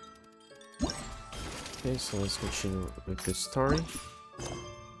rest. Okay, so let's continue with the story.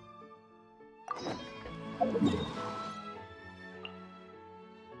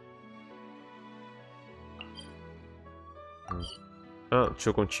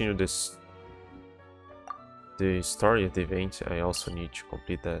 To continue the story of the event, I also need to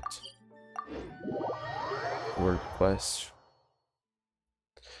complete that world quest.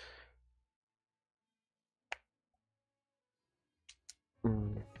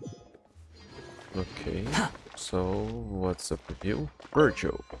 Okay, so what's up with you?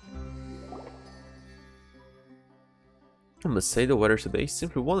 Virgil. I must say the weather today is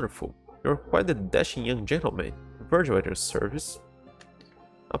simply wonderful. You're quite a dashing young gentleman. Virgil at your service.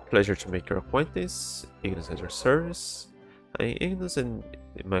 A pleasure to make your acquaintance. Ignis at your service. I am Ignis and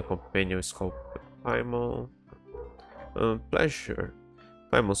my companion is called Paimon. Pleasure.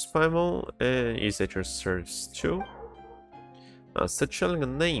 Paimon's Paimon and is at your service too. Such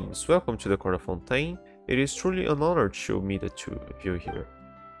elegant names. Welcome to the court of Fontaine. It is truly an honor to meet the two of you here.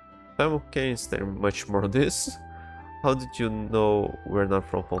 Paimon can't stand much more of this. How did you know we're not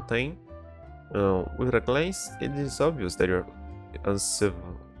from Fontaine? With a glance, it is obvious that you're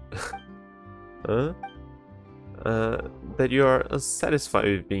uncivil. That you are unsatisfied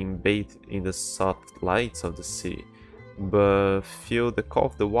with being bathed in the soft lights of the city, but feel the call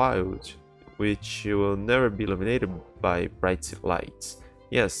of the wild, which will never be illuminated by bright city lights.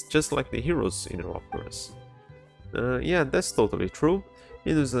 Yes, just like the heroes in our operas. Yeah, that's totally true.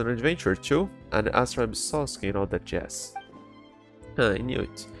 It was an adventure too, and Astra Bisowski and all that jazz. I knew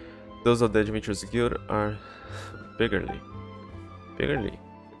it. Those of the Adventurers Guild are beggarly.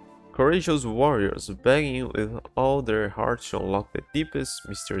 Courageous warriors begging with all their hearts to unlock the deepest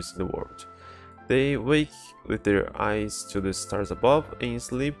mysteries in the world. They wake with their eyes to the stars above and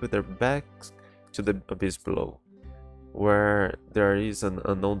sleep with their backs to the abyss below. Where there is an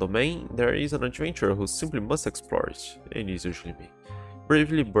unknown domain, there is an adventurer who simply must explore it, and it is usually me,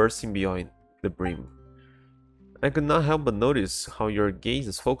 bravely bursting beyond the brim. I could not help but notice how your gaze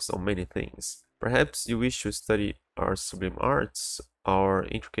is focused on many things. Perhaps you wish to study our sublime arts, our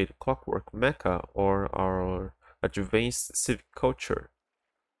intricate clockwork mecha, or our advanced civic culture.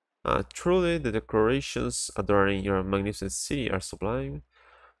 Truly, the decorations adorning your magnificent city are sublime.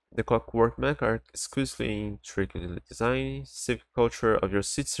 The clockwork mecha are exquisitely intricately designed. Civic culture of your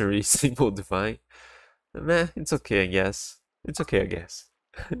citizenry is simple divine. Meh, it's okay, I guess.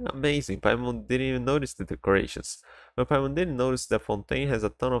 Amazing, Paimon didn't even notice the decorations. But Paimon didn't notice that Fontaine has a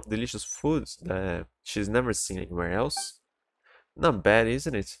ton of delicious foods that she's never seen anywhere else. Not bad,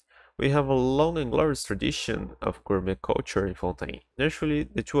 isn't it? We have a long and glorious tradition of gourmet culture in Fontaine. Naturally,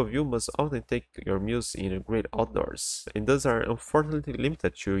 the two of you must often take your meals in the great outdoors, and thus are unfortunately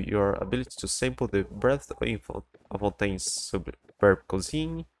limited to your ability to sample the breadth of Fontaine's superb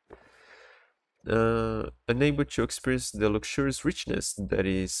cuisine, unable to experience the luxurious richness that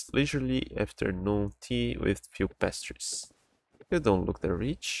is leisurely afternoon tea with few pastries. You don't look that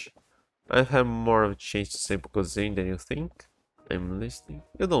rich. I've had more of a chance to sample cuisine than you think. I'm listening.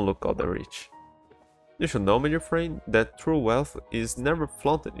 You don't look all that rich. You should know, my dear friend, that true wealth is never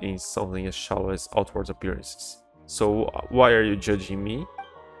flaunted in something as shallow as outward appearances. So why are you judging me?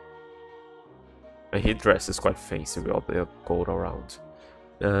 And he dresses quite fancy with all the gold around.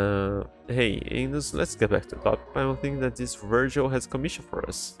 Hey, Ignis, let's get back to the topic. I don't think that this Virgil has commission for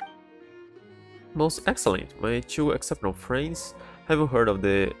us. Most excellent, my two exceptional friends. Have you heard of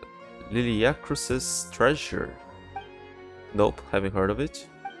the Liliacrus's treasure? Nope, haven't heard of it.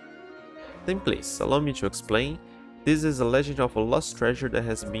 Then please, allow me to explain. This is a legend of a lost treasure that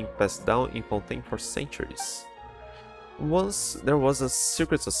has been passed down in Fontaine for centuries. Once there was a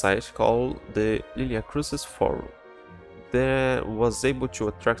secret society called the Liliacrus's Forum. that was able to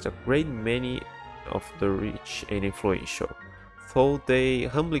attract a great many of the rich and influential. Though they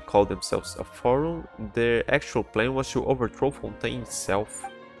humbly called themselves a forum, their actual plan was to overthrow Fontaine itself.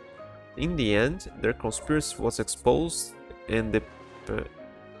 In the end, their conspiracy was exposed, and the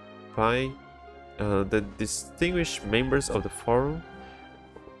distinguished members of the forum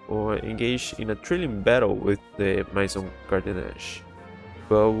were engaged in a thrilling battle with the Maison Gardenage,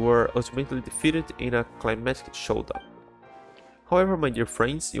 but were ultimately defeated in a climactic showdown. However, my dear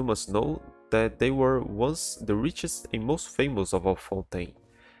friends, you must know that they were once the richest and most famous of all Fontaine,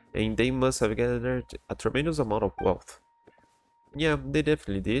 and they must have gathered a tremendous amount of wealth. Yeah, they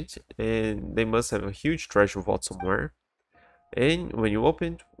definitely did, and they must have a huge treasure vault somewhere. And when you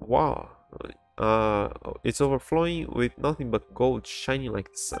open it, wow, it's overflowing with nothing but gold shining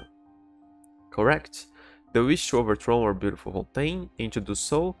like the sun. Correct. They wish to overthrow our beautiful Fontaine, and to do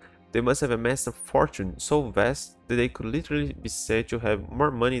so, they must have amassed a fortune so vast that they could literally be said to have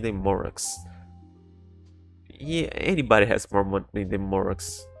more money than Morax. Yeah, anybody has more money than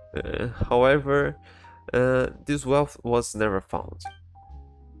Morax. However, this wealth was never found.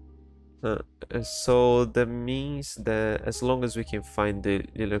 So that means that as long as we can find the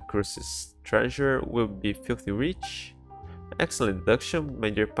Lila Crucis treasure, we'll be filthy rich. Excellent deduction, my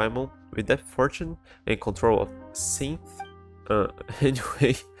dear Paimon. With that fortune and control of synth.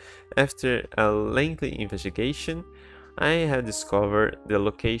 Anyway, after a lengthy investigation, I have discovered the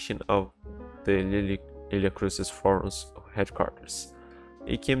location of the Lilia Crucis Forum's headquarters.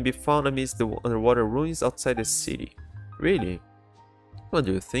 It can be found amidst the underwater ruins outside the city. Really? What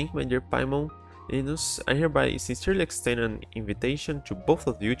do you think, my dear Paimon? Inus, I hereby sincerely extend an invitation to both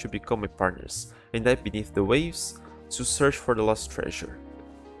of you to become my partners, and dive beneath the waves to search for the lost treasure.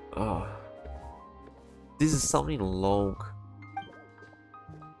 This is sounding long.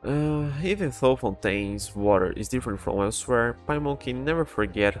 Even though Fontaine's water is different from elsewhere, Paimon can never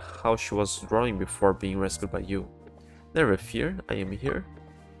forget how she was drawing before being rescued by you. Never fear, I am here.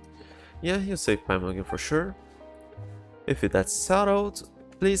 Yeah, you saved Paimon again for sure. If that's settled,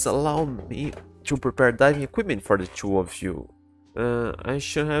 please allow me to prepare diving equipment for the two of you. I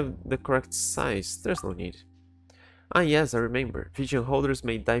should have the correct size, there's no need. Ah yes, I remember, vision holders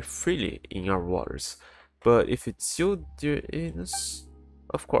may dive freely in our waters, but if it's you, dear Inus,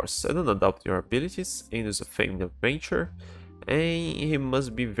 of course, I do not doubt your abilities. Inus is a famed adventurer, and he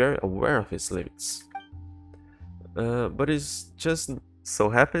must be very aware of his limits. But it just so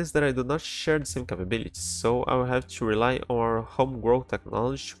happens that I do not share the same capabilities, so I will have to rely on our homegrown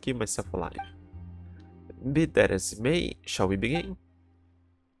technology to keep myself alive. Be that as it may, shall we begin?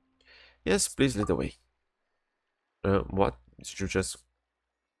 Yes, please lead the way. What? Did you just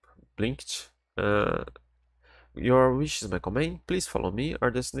blinked? Your wish is my command. Please follow me. Our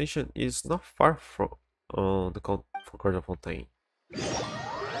destination is not far from the Court of Fontaine.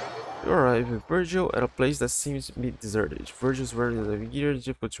 You arrive with Virgil at a place that seems to be deserted. Virgil's wearing the gear,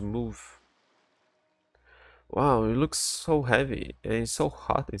 difficult to move. Wow, it looks so heavy and so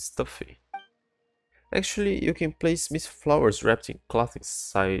hot and stuffy. Actually, you can place mist flowers wrapped in cloth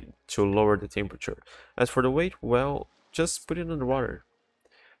inside to lower the temperature. As for the weight, well, just put it under water.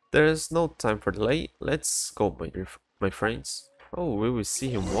 There's no time for delay. Let's go, my friends. Oh, we will see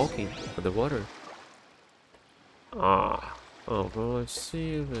him walking on the water. Oh, well, let's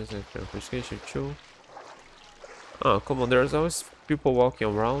see. There's a confiscation too. Oh, come on, there's always people walking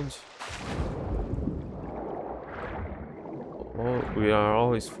around. Oh, we are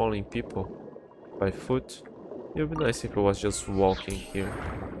always following people by foot. It would be nice if it was just walking here.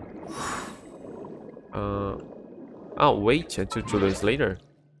 I'll wait until 2 days later.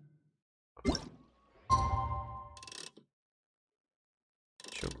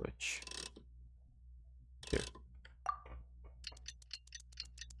 Too much. Here.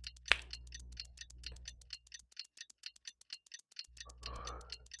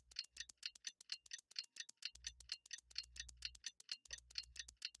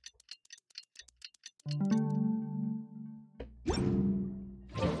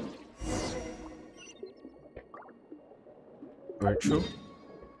 Virtue?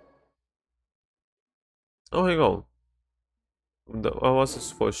 Oh, hang on. I wasn't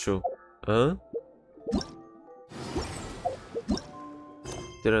supposed to. Huh?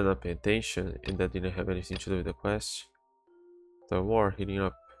 Did I not pay attention and that didn't have anything to do with the quest? The war heating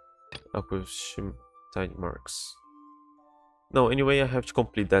up with Tidemarks. No, anyway, I have to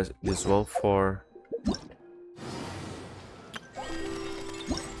complete this one for...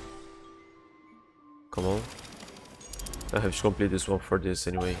 Come on. I have to complete this one for this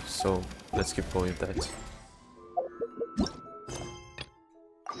anyway, so let's keep going with that.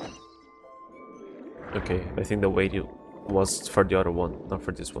 Okay, I think the weight was for the other one, not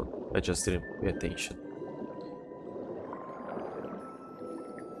for this one. I just didn't pay attention.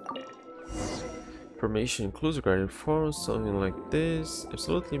 Information includes regarding forums, something like this.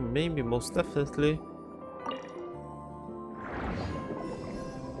 Absolutely, maybe, most definitely.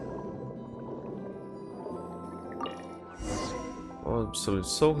 Oh, absolute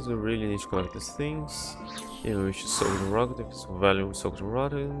soaks, we really need to collect these things. Even we should soak in rock, there's some value in soaked in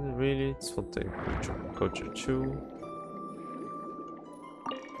rotten, really. It's fountain culture too.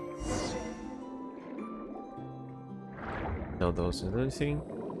 Now there wasn't anything.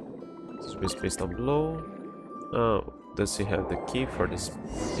 There's space down below. Oh, does he have the key for this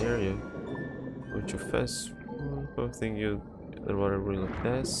area? Going too fast. I think you the water ruin like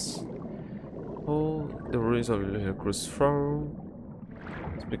this. Oh, the ruins of the cruise farm.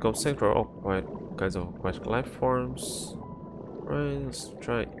 It's become central all quite kinds of aquatic life forms. Right, let's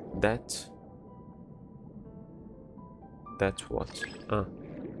try that. That's what? Ah.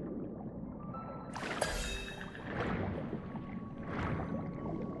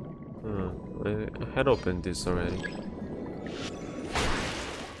 I had opened this already.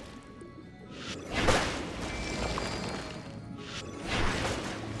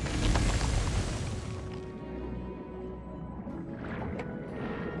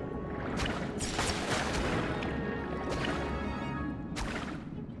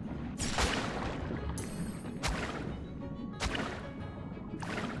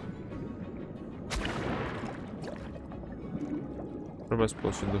 What am I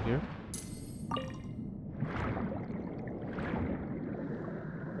supposed to do here?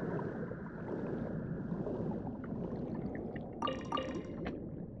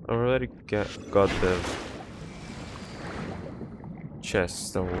 I already got the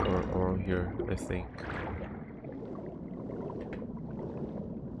chests that were around here, I think.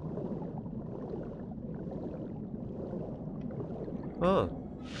 Oh,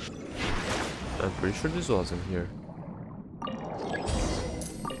 I'm pretty sure this wasn't here.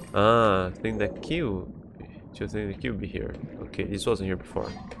 Ah, I think the queue. Do you think the queue be here? Okay, this wasn't here before.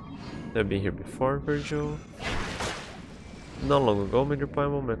 They've been here before, Virgil. Not long ago, Major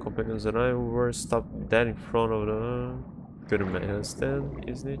Paimon, my companions and I were stopped dead in front of the... Couldn't understand,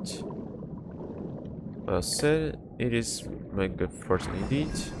 isn't it? Well said, it is my good fortune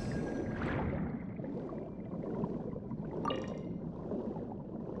indeed.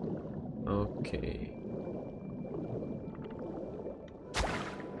 Okay.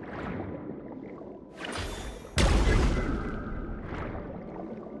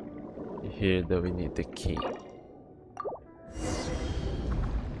 Here that we need the key.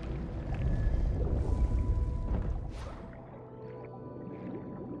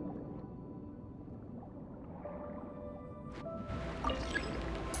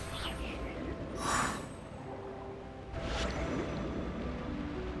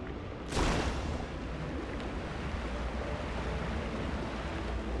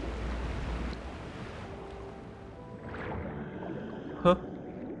 Huh?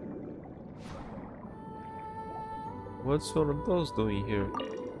 What's one of those doing here?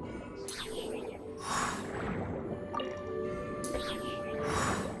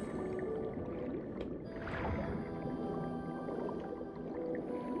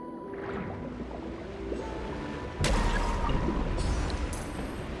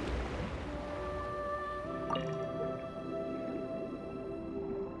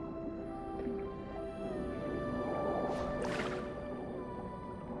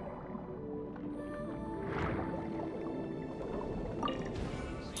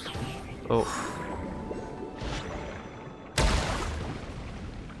 Oh.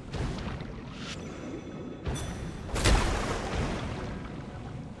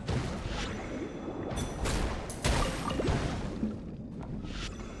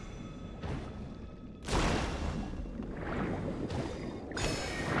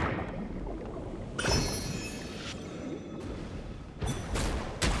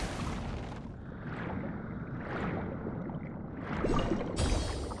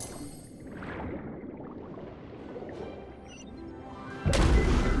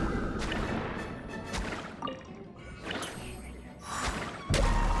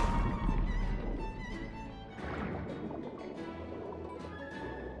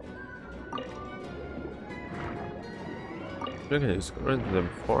 Okay, just run to them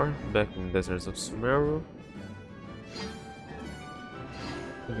before, back in the deserts of Sumeru.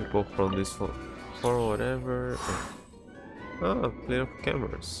 People from this one or whatever. Ah, plenty of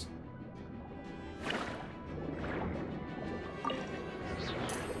cameras.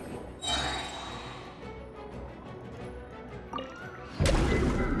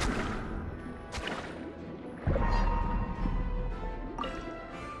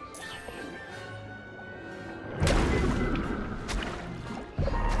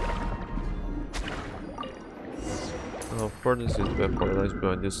 important is to paradise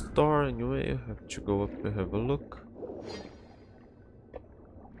behind this door. Anyway, I have to go up and have a look.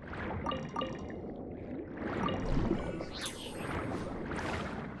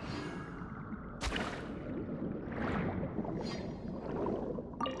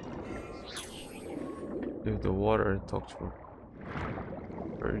 Leave the water and talk to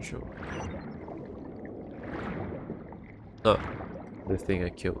Virgil. Ah, the thing I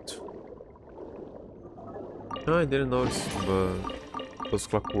killed. No, I didn't notice, but those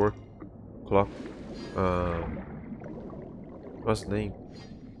clock. Uh, what's the name?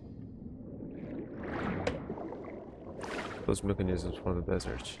 Those mechanisms from the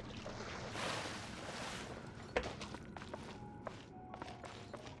desert.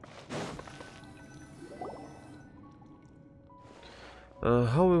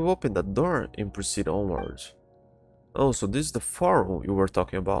 How we open that door and proceed onwards. Oh, so this is the forum you were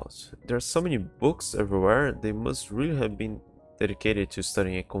talking about. There are so many books everywhere, they must really have been dedicated to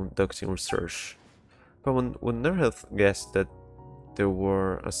studying and conducting research. But one would never have guessed that there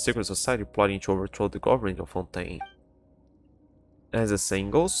were a secret society plotting to overthrow the government of Fontaine. As the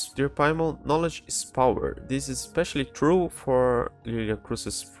saying goes, dear Paimon, knowledge is power. This is especially true for Lilia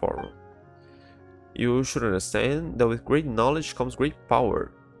Cruz's forum. You should understand that with great knowledge comes great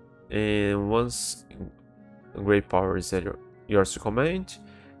power, and once great power is at yours to command,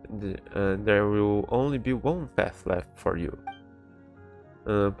 there will only be one path left for you.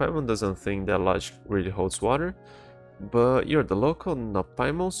 Paimon doesn't think that logic really holds water, but you're the local, not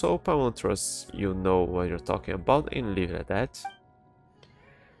Paimon, so Paimon trusts you know what you're talking about and leave it at that.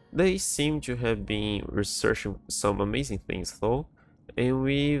 They seem to have been researching some amazing things though, and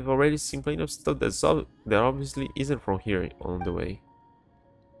we've already seen plenty of stuff that obviously isn't from here on the way.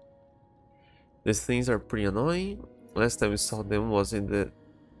 These things are pretty annoying. Last time we saw them was in the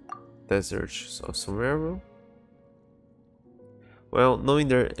deserts of Sumeru. Well, knowing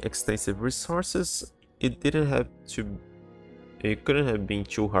their extensive resources, it couldn't have been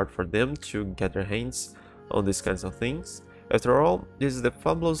too hard for them to get their hands on these kinds of things. After all, this is the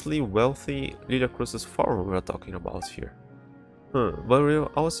fabulously wealthy Lilia Cruz's forum we are talking about here. But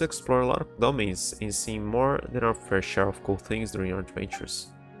we'll also explore a lot of domains and see more than our fair share of cool things during our adventures.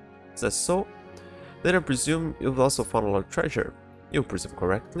 Is that so? Then I presume you've also found a lot of treasure. You presume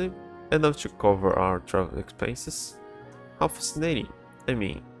correctly, enough to cover our travel expenses. How fascinating. I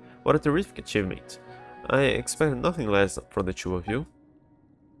mean, what a terrific achievement. I expected nothing less from the two of you.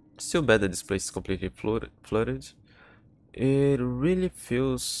 Still bad that this place is completely flooded. It really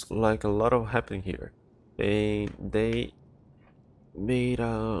feels like a lot of happening here, and they made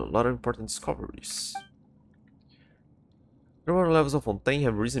a lot of important discoveries. The water levels of Fontaine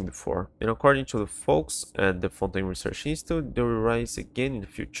have risen before, and according to the folks at the Fontaine Research Institute, they will rise again in the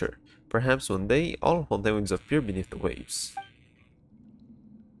future. Perhaps one day, all of Fontaine will disappear beneath the waves.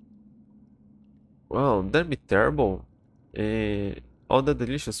 Wow, that'd be terrible. All the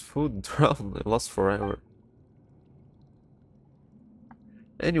delicious food drowned and lost forever.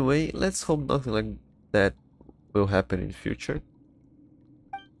 Anyway, let's hope nothing like that will happen in the future.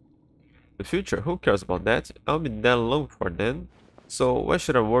 The future? Who cares about that? I'll be dead long before then. So why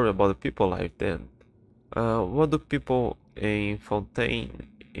should I worry about the people alive then? What do people in Fontaine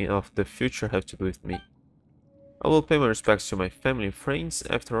of the future have to do with me? I will pay my respects to my family and friends.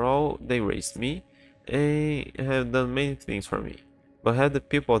 After all, they raised me and have done many things for me. But have the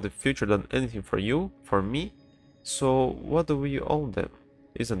people of the future done anything for you, for me? So what do we owe them?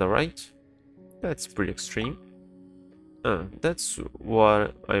 Isn't that right? That's pretty extreme. That's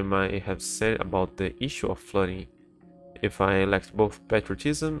what I might have said about the issue of flooding, if I lacked both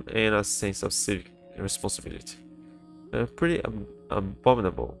patriotism and a sense of civic responsibility. Pretty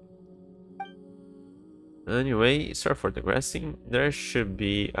abominable. Anyway, sorry for digressing, there should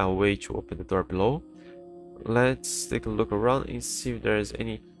be a way to open the door below. Let's take a look around and see if there's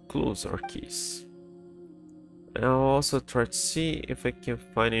any clues or keys. I'll also try to see if I can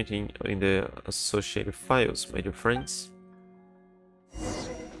find anything in the associated files, my dear friends.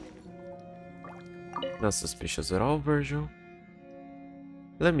 Not suspicious at all, Virgil.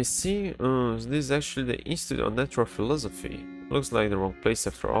 Let me see, this is actually the Institute of Natural Philosophy. Looks like the wrong place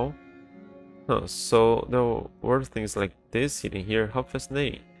after all. Huh, so there were things like this hidden here, how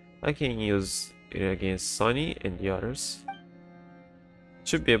fascinating. I can use it against Sonny and the others.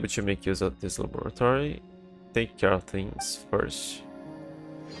 Should be able to make use of this laboratory. Take care of things first.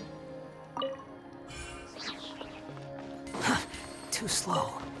 Too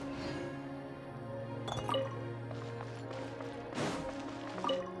slow.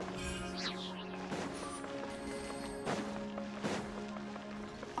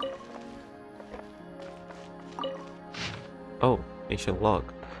 ancient log.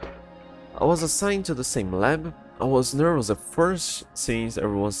 I was assigned to the same lab. I was nervous at first, since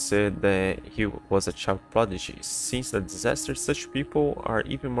everyone said that he was a child prodigy. Since the disaster, such people are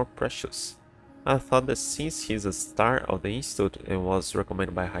even more precious. I thought that since he's a star of the institute and was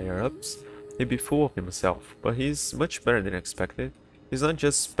recommended by higher-ups, he'd be full of himself, but he's much better than expected. He's not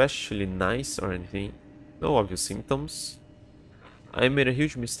just especially nice or anything, no obvious symptoms. I made a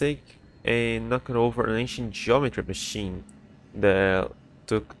huge mistake and knocked over an ancient geometry machine that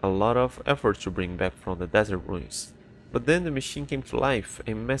took a lot of effort to bring back from the desert ruins. But then the machine came to life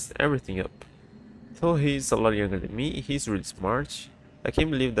and messed everything up. Though he's a lot younger than me, he's really smart. I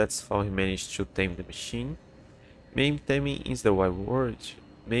can't believe that's how he managed to tame the machine. Maybe taming is the right word.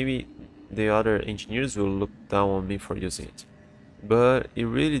 Maybe the other engineers will look down on me for using it. But it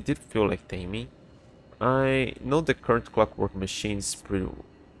really did feel like taming. I know the current clockwork machines pretty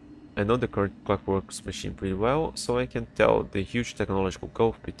well, so I can tell the huge technological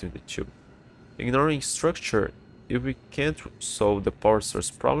gulf between the two. Ignoring structure, if we can't solve the power source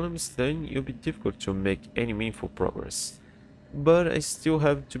problems, then it'll be difficult to make any meaningful progress. But I still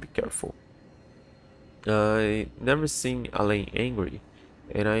have to be careful. I never seen Alain angry,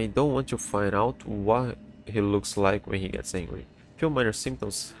 and I don't want to find out what he looks like when he gets angry. Few minor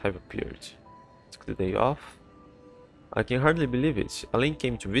symptoms have appeared. Took the day off. I can hardly believe it. Alain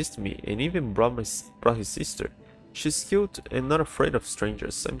came to visit me and even brought his sister. She's cute and not afraid of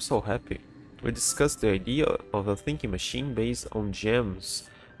strangers. I'm so happy. We discussed the idea of a thinking machine based on gems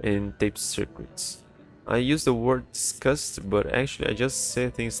and tape circuits. I use the word discussed, but actually I just say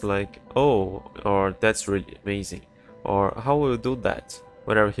things like, oh, or that's really amazing, or how will you do that,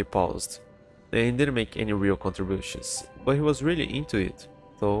 whenever he paused. And he didn't make any real contributions, but he was really into it,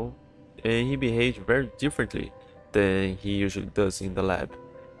 though, and he behaved very differently than he usually does in the lab.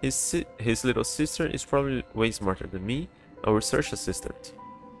 His little sister is probably way smarter than me, a research assistant.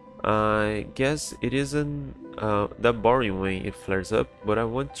 I guess it isn't that boring when it flares up, but I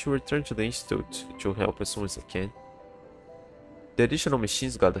want to return to the institute to help as soon as I can. The additional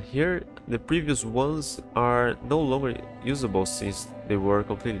machines got here, the previous ones are no longer usable since they were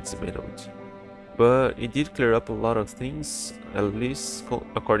completely dismantled. But it did clear up a lot of things, at least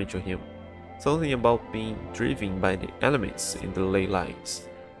according to him. Something about being driven by the elements in the ley lines.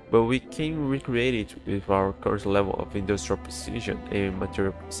 But we can recreate it with our current level of industrial precision and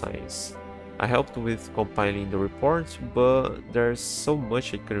material science. I helped with compiling the report, but there's so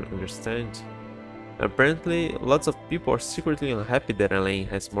much I couldn't understand. Apparently, lots of people are secretly unhappy that Alain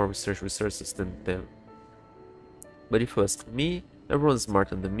has more research resources than them. But if you ask me, everyone's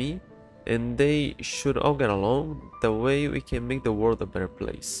smarter than me, and they should all get along. That way we can make the world a better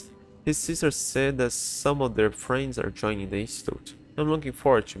place. His sister said that some of their friends are joining the institute. I'm looking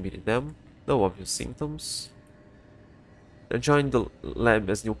forward to meeting them. No obvious symptoms. They joined the lab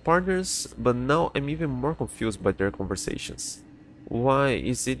as new partners, but now I'm even more confused by their conversations. Why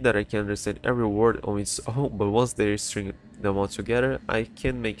is it that I can understand every word on its own, but once they string them all together, I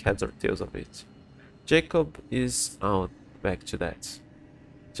can't make heads or tails of it? Jacob is out. Back to that.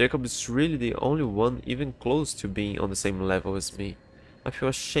 Jacob is really the only one even close to being on the same level as me. I feel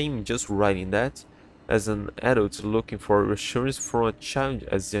ashamed just writing that, as an adult looking for reassurance from a child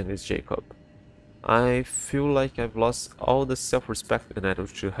as young as Jacob. I feel like I've lost all the self-respect an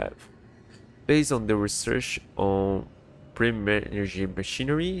adult should have. Based on the research on primary energy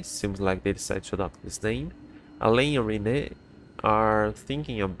machinery, seems like they decided to adopt this name. Alain and René are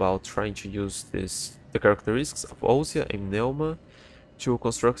thinking about trying to use the characteristics of Ossia and Neuma to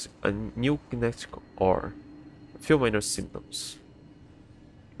construct a new kinetic ore. A few minor symptoms.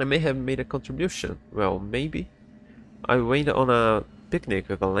 I may have made a contribution. Well, maybe. I went on a picnic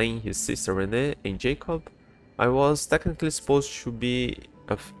with Alain, his sister René, and Jacob. It was technically supposed to be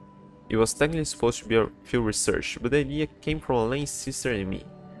a field research, but the idea came from Alain's sister and me.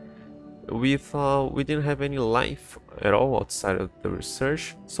 We thought we didn't have any life at all outside of the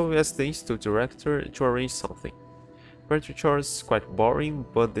research, so we asked the institute director to arrange something. Literature is quite boring,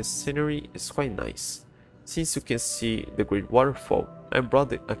 but the scenery is quite nice. Since you can see the great waterfall, I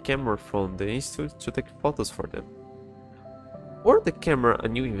brought a camera from the institute to take photos for them. Or the camera a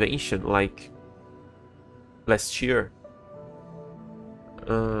new invention like last year?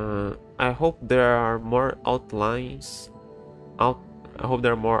 I hope there are more outings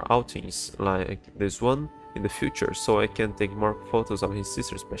like this one in the future, so I can take more photos of his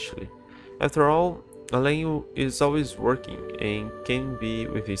sister especially. After all, Alain is always working and can be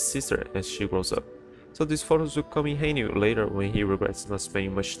with his sister as she grows up, so these photos will come in handy later when he regrets not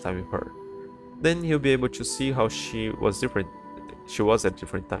spending much time with her. Then he'll be able to see how she was at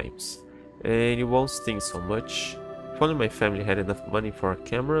different times, and it won't sting so much. If only my family had enough money for a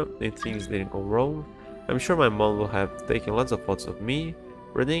camera and things didn't go wrong, I'm sure my mom would have taken lots of photos of me,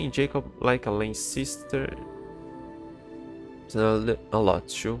 Renee and Jacob like Elaine's sister a lot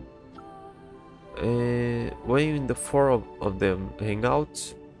too. When the four of them hang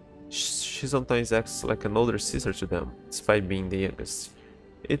out, she sometimes acts like an older sister to them, despite being the youngest.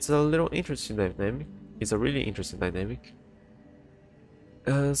 It's a little interesting dynamic. It's a really interesting dynamic.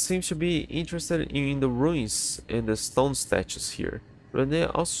 Seems to be interested in the ruins and the stone statues here. Renee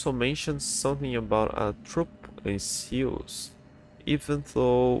also mentioned something about a troop and seals. Even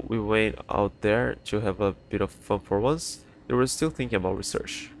though we went out there to have a bit of fun for once, they were still thinking about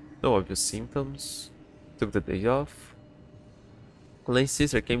research. No obvious symptoms. Took the day off. Elaine's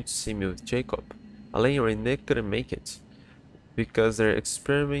sister came to see me with Jacob. Elaine and Renee couldn't make it because their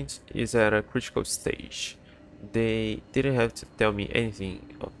experiment is at a critical stage. They didn't have to tell me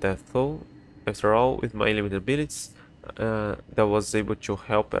anything of that though. After all, with my limited abilities, that was able to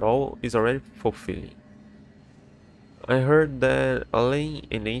help at all is already fulfilling. I heard that Elaine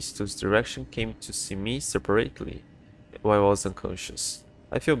and the Institute's direction came to see me separately while I was unconscious.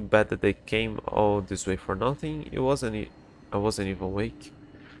 I feel bad that they came all this way for nothing. I wasn't even awake.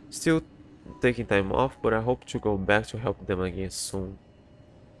 Still taking time off, but I hope to go back to help them again soon.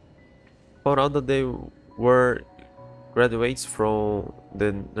 Found out that they were graduates from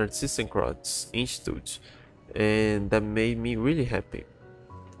the Narcissenkrotz Institute, and that made me really happy.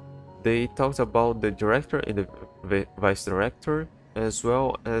 They talked about the director and the vice director, as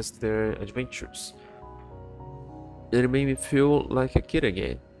well as their adventures. It made me feel like a kid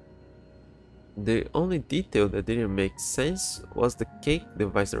again. The only detail that didn't make sense was the cake the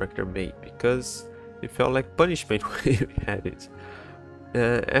vice director made, because it felt like punishment when we had it.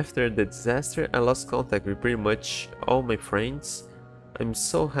 After the disaster, I lost contact with pretty much all my friends. I'm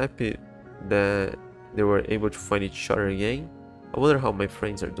so happy that they were able to find each other again. I wonder how my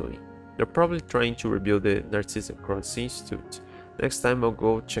friends are doing. They're probably trying to rebuild the Narcissenkrotz Institute. Next time I'll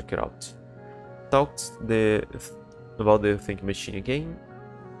go check it out. Talked about the thinking machine again.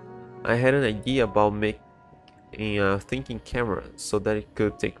 I had an idea about making a thinking camera so that it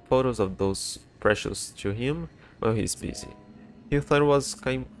could take photos of those precious to him while he's busy. He thought it was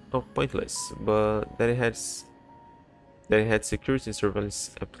kind of pointless, but that it had security and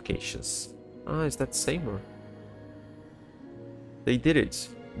surveillance applications. Ah, is that Seymour? They did it.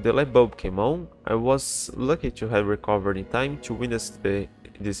 The light bulb came on. I was lucky to have recovered in time to witness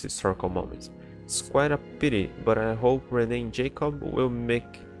this historical moment. It's quite a pity, but I hope Renee and Jacob will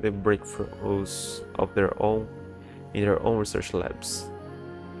make the breakthroughs of their own in their own research labs,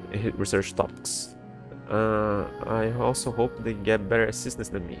 research topics. I also hope they get better assistance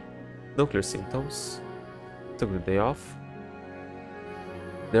than me. No clear symptoms. Took the day off.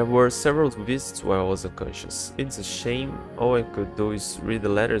 There were several visits while I was unconscious. It's a shame. All I could do is read the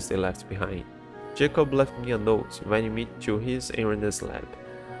letters they left behind. Jacob left me a note inviting me to his and Renee's lab.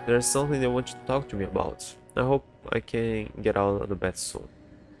 There's something they want to talk to me about. I hope I can get out of the bed soon.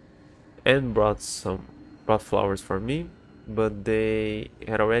 Anne brought flowers for me, but they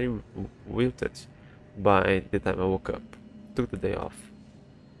had already wilted by the time I woke up. Took the day off.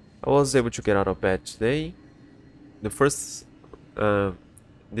 I was able to get out of bed today. This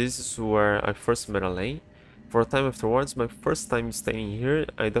is where I first met Elaine. For a time afterwards, my first time staying here,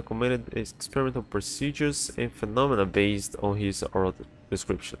 I documented experimental procedures and phenomena based on his oral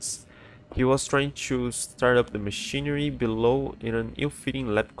descriptions. He was trying to start up the machinery below in an ill-fitting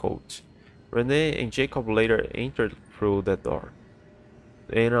lab coat. Renee and Jacob later entered through that door,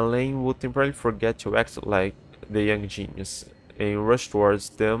 and Elaine would temporarily forget to act like the young genius and rush towards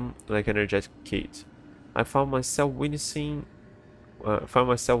them like an energetic kid. I found myself witness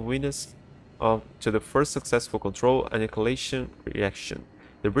to the first successful control annihilation reaction.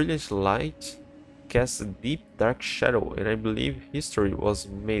 The brilliant light cast a deep dark shadow, and I believe history was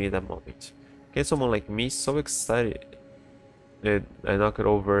made in that moment. Can someone like me, so excited that I knocked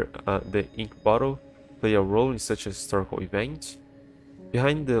over the ink bottle, play a role in such a historical event?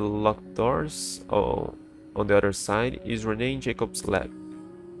 Behind the locked doors, on the other side, is Renee and Jacob's lab.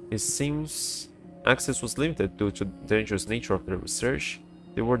 It seems access was limited due to the dangerous nature of the research.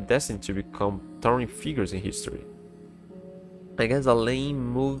 They were destined to become towering figures in history. I guess Alain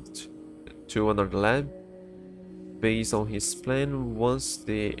moved to another lab. Based on his plan, once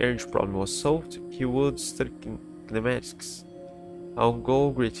the energy problem was solved, he would study kinematics. I'll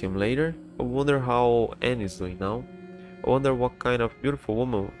go greet him later. I wonder how Anne is doing now. I wonder what kind of beautiful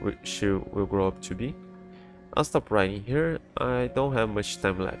woman she will grow up to be. I'll stop writing here. I don't have much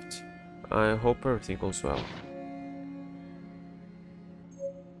time left. I hope everything goes well.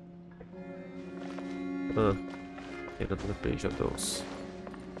 in another page of those.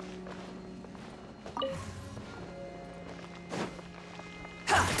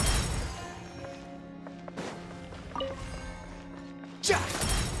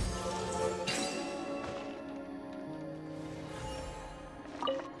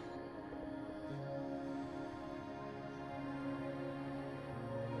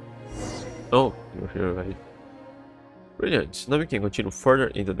 Oh, you're here already. Brilliant. Now we can continue further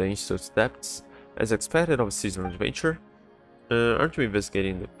into the Institute's depths. As expected of a seasonal adventure. Aren't we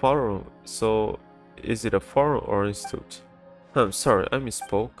investigating the forum? So, is it a forum or institute? I'm sorry, I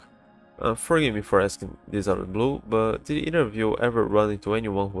misspoke. Forgive me for asking this out of the blue, but did either of you ever run into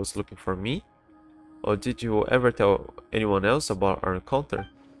anyone who was looking for me? Or did you ever tell anyone else about our encounter?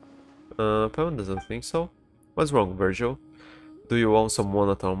 Paimon doesn't think so. What's wrong, Virgil? Do you own someone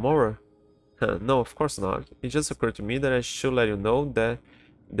at Almora? No, of course not. It just occurred to me that I should let you know that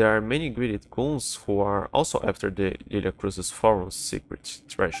there are many greedy goons who are also after the Lilia Cruz's forum's secret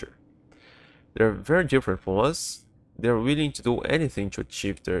treasure. They're very different from us. They're willing to do anything to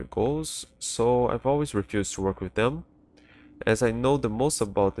achieve their goals, so I've always refused to work with them. As I know the most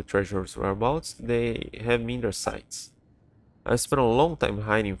about the treasure's whereabouts, they have me in their sights. I've spent a long time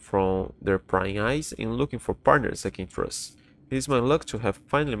hiding from their prying eyes and looking for partners I can trust. It is my luck to have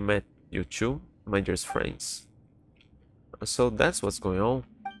finally met you two, my dearest friends. So that's what's going on.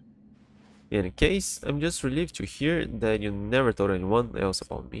 In any case, I'm just relieved to hear that you never told anyone else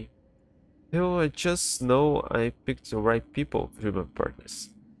about me. I just know I picked the right people to be my partners.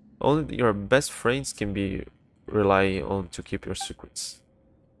 Only your best friends can be relied on to keep your secrets.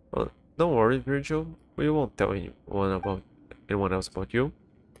 Well, don't worry, Virgil. We won't tell anyone else about you.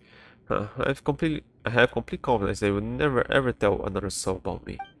 I have complete confidence they will never ever tell another soul about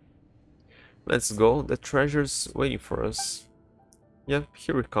me. Let's go. The treasure's waiting for us. Yeah,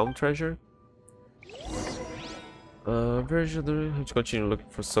 here we come, treasure. Virgil, do you have to continue looking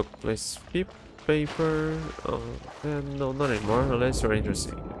for soaked place paper? No, not anymore, unless you're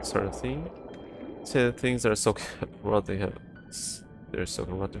interested in that sort of thing. Say the things that are soaking what they have. They're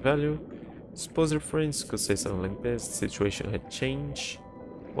soaking what the value. Suppose your friends could say something like this. The situation had changed.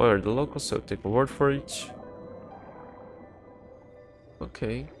 Why are the locals, so take a word for it.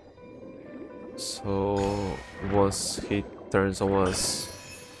 Okay. So once he turns on us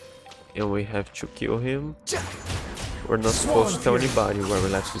and we have to kill him, we're not supposed to tell anybody where we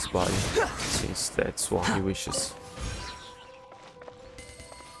left his body, since that's what he wishes.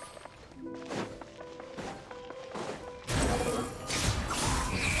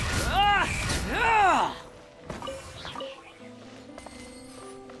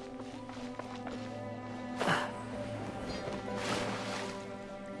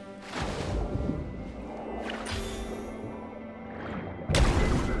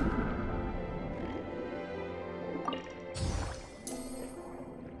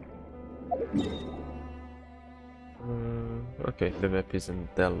 Okay, the map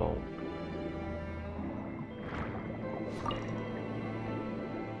isn't that long.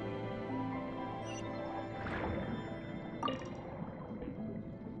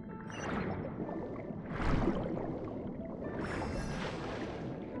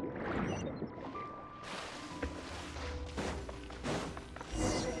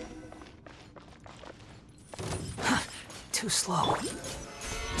 Too slow.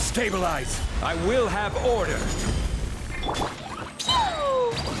 Stabilize! I will have order!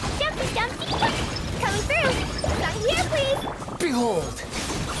 Jumpy Dumpty coming through! Not here, please! Behold!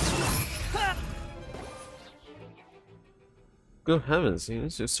 Good heavens, you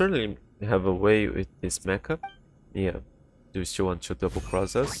certainly have a way with this mecha. Yeah, do you still want to double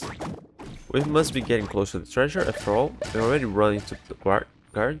cross us? We must be getting close to the treasure after all. We're already running to the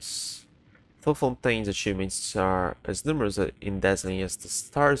guards. Though Fontaine's achievements are as numerous and dazzling as the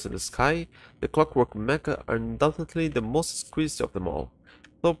stars in the sky, the Clockwork Mecha are undoubtedly the most exquisite of them all.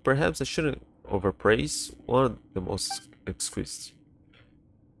 Though perhaps I shouldn't overpraise one of the most exquisite.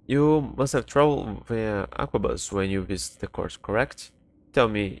 You must have traveled via Aquabus when you visited the court, correct? Tell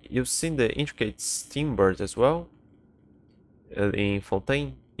me, you've seen the intricate steam birds as well? In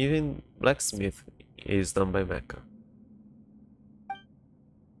Fontaine, even blacksmith is done by Mecha.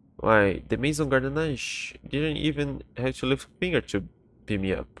 Why, the Maison Gardenage didn't even have to lift a finger to beam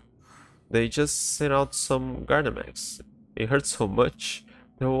me up. They just sent out some Gardemax. It hurt so much,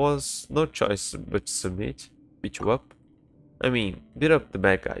 there was no choice but to submit, beat you up. I mean, beat up the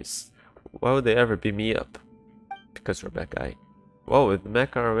bad guys. Why would they ever beat me up? Because you're a bad guy. Well, with the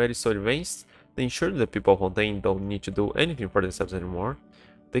mecha already so advanced, then surely the people of Fontaine don't need to do anything for themselves anymore.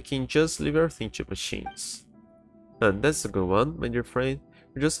 They can just leave everything to machines. And that's a good one, my dear friend.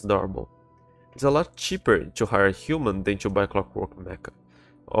 You're just adorable. It's a lot cheaper to hire a human than to buy clockwork mecha.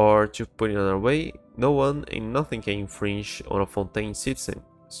 Or to put it another way, no one and nothing can infringe on a Fontaine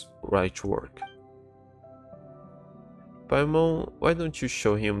citizen's right to work. Paimon, why don't you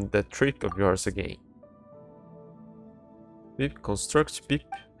show him that trick of yours again? Pip construct Pip?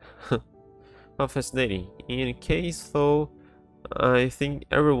 How fascinating. In any case, though, I think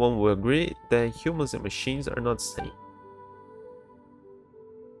everyone will agree that humans and machines are not the same.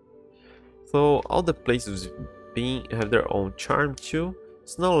 Though all the places being have their own charm too,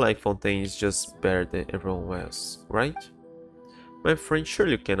 it's not like Fontaine is just better than everyone else, right? My friend,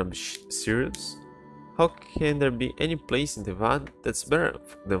 surely you cannot be serious. How can there be any place in the Valley that's better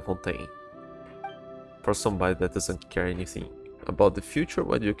than Fontaine? For somebody that doesn't care anything about the future,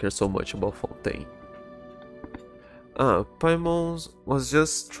 why do you care so much about Fontaine? Paimon was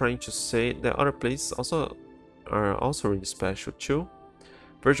just trying to say that other places are also really special too.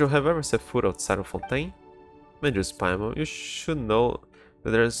 Virgil, have you ever set foot outside of Fontaine? Majors Paimon, you should know that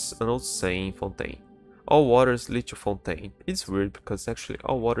there's an old saying in Fontaine. All waters lead to Fontaine. It's weird because actually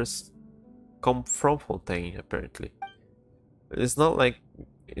all waters come from Fontaine apparently. It's not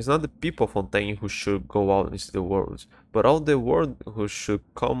the people of Fontaine who should go out into the world, but all the world who should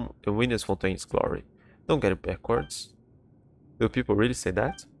come and witness Fontaine's glory. Don't get it backwards. Do people really say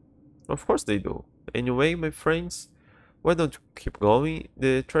that? Of course they do. Anyway, my friends, why don't you keep going?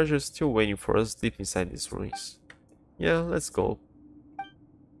 The treasure is still waiting for us deep inside these ruins. Yeah, let's go.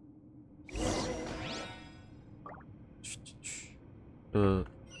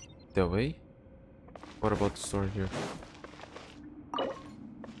 That way? What about the door here?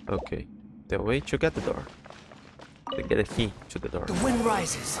 Okay, that way to get the door. To get a key to the door. The wind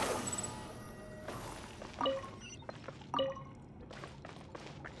rises.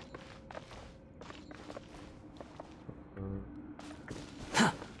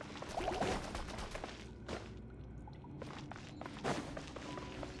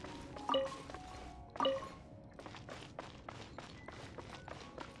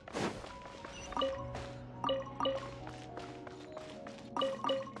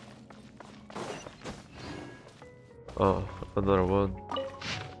 Oh, another one.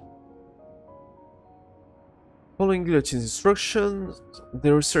 Following Guillotine's instructions,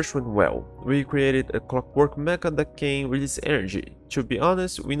 the research went well. We created a clockwork mecha that can release energy. To be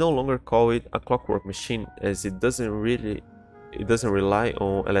honest, we no longer call it a clockwork machine as it doesn't rely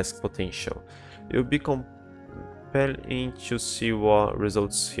on elastic potential. It will be compelling to see what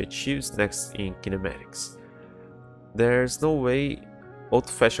results he achieves next in kinematics. There's no way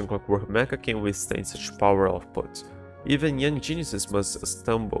old-fashioned clockwork mecha can withstand such power output. Even young geniuses must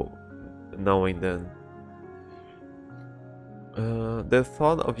stumble now and then. The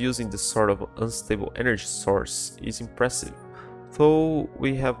thought of using this sort of unstable energy source is impressive, though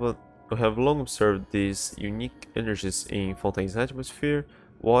we have long observed these unique energies in Fontaine's atmosphere,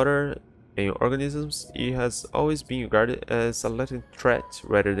 water, and organisms. It has always been regarded as a latent threat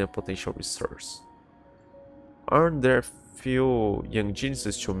rather than a potential resource. Aren't there few young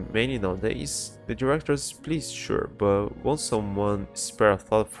geniuses too many nowadays? The director is pleased, sure, but won't someone spare a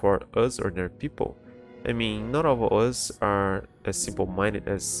thought for us ordinary people? I mean, not all of us are as simple-minded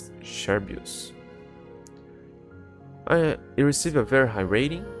as Sherbius. It received a very high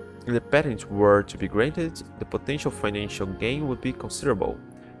rating. If the patent were to be granted, the potential financial gain would be considerable.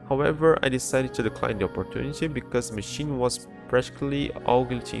 However, I decided to decline the opportunity because the machine was practically all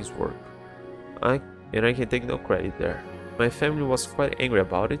Guillotine's work. And I can take no credit there. My family was quite angry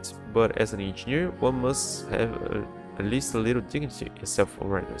about it, but as an engineer, one must have at least a little dignity and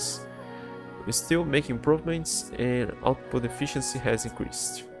self-awareness. We still make improvements and output efficiency has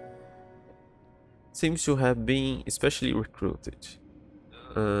increased. Seems to have been especially recruited.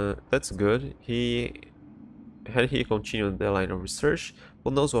 That's good. Had he continued the line of research, who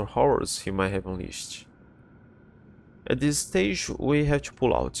knows what horrors he might have unleashed. At this stage, we have to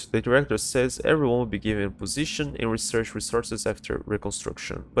pull out. The director says everyone will be given a position and research resources after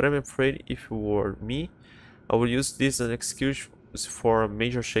reconstruction, but I'm afraid if it were me, I would use this as an excuse for a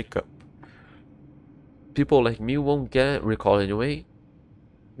major shakeup. People like me won't get recalled anyway.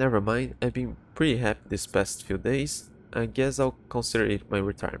 Never mind, I've been pretty happy these past few days. I guess I'll consider it my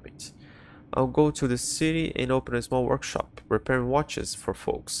retirement. I'll go to the city and open a small workshop, repairing watches for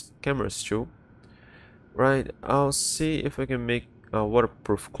folks, cameras too. Right, I'll see if I can make a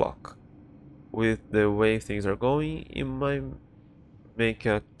waterproof clock. With the way things are going, it might make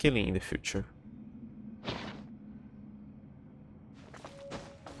a killing in the future.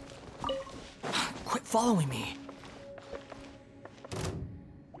 Quit following me.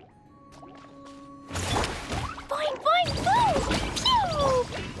 Boing, boing, boom! Pew!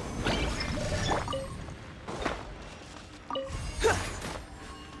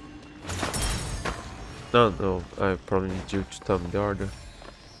 No, no, I probably need you to tell me the order.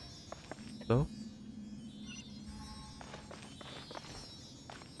 No?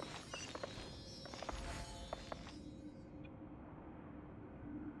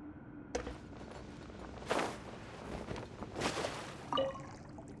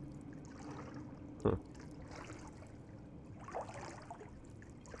 Huh.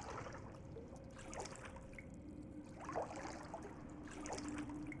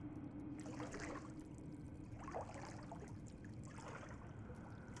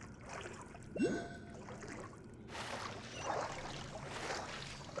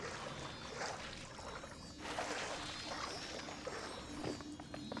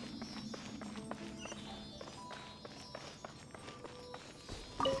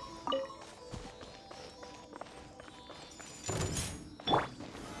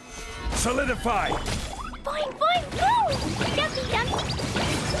 Solidify! Boing, boing, boom! Dumpty dumpty!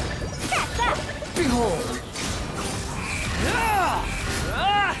 That's up! Behold!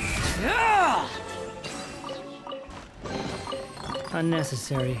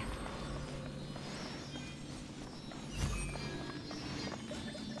 Unnecessary.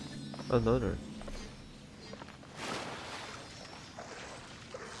 Another.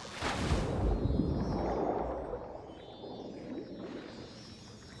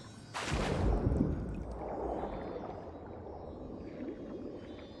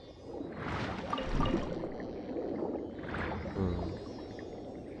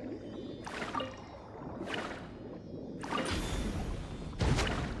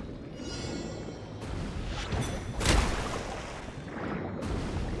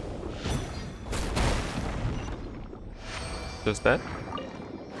 Just that?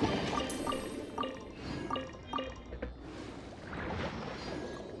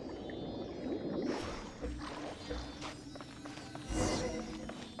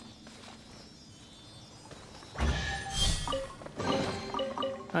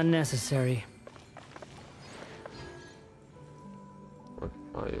 Unnecessary. What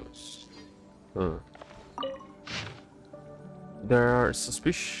files? Huh. There's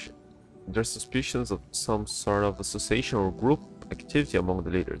suspicions of some sort of association or group activity among the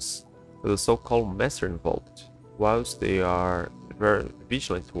leaders, with a so-called master involved. Whilst they are very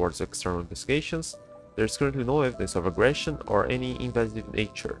vigilant towards external investigations, there's currently no evidence of aggression or any invasive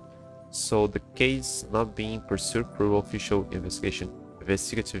nature, so the case not being pursued through official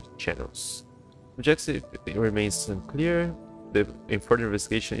investigative channels. Objective remains unclear, and further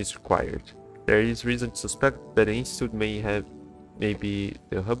investigation is required. There is reason to suspect that the Institute may be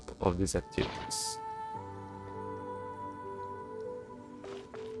the hub of these activities.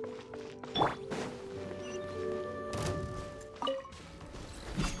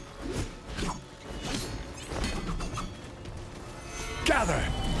 Gather!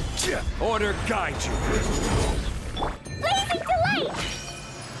 Order guide you! Blazing delight!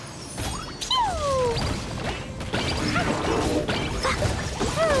 Pew!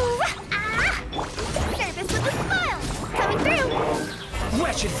 Service with a smile! Coming through!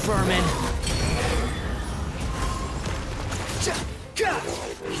 Wretched vermin!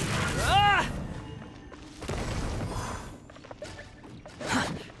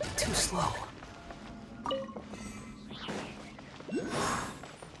 Too slow.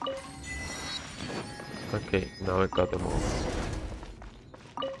 Okay, now I got them all.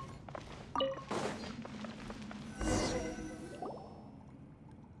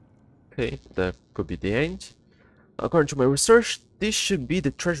 Okay, that could be the end. According to my research, this should be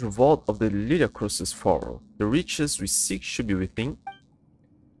the treasure vault of the Lilia Crucis Forum. The riches we seek should be within.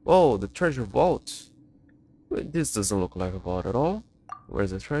 Oh, the treasure vault. Wait, this doesn't look like a vault at all.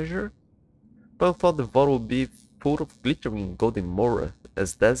 Where's the treasure? But I thought the vault would be full of glittering golden mora,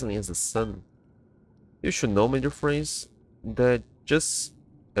 as dazzling as the sun. You should know, my dear friends, that just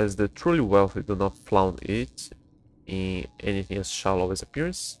as the truly wealthy do not flaunt it in anything as shallow as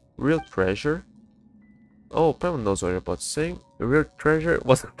appearance, real treasure... Oh, Paimon knows what you're about to say. The real treasure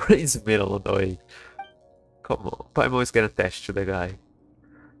was a praise made along the way. Come on, Paimon is getting attached to the guy.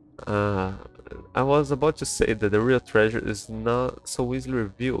 I was about to say that the real treasure is not so easily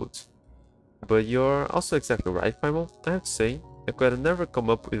revealed. But you're also exactly right, Paimon. I have to say, I could have never come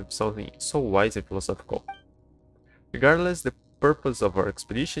up with something so wise and philosophical. Regardless, the purpose of our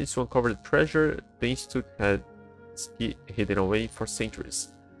expedition is to uncover the treasure the Institute had hidden away for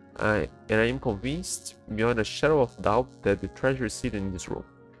centuries. And I am convinced, beyond a shadow of doubt, that the treasure is hidden in this room.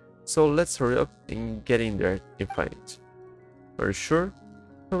 So let's hurry up and get in there and find it. Are you sure?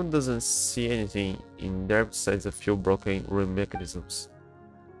 Someone doesn't see anything in there besides a few broken room mechanisms.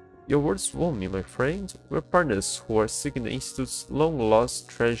 Your words won me, my friend. We're partners who are seeking the Institute's long-lost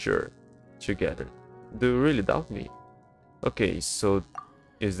treasure together. Do you really doubt me? Okay, so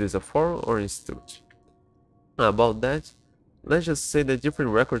is this a forum or institute? About that, let's just say that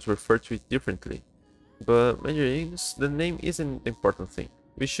different records refer to it differently. But Major Ignis, the name isn't the important thing.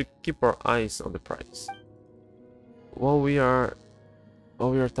 We should keep our eyes on the prize. What we are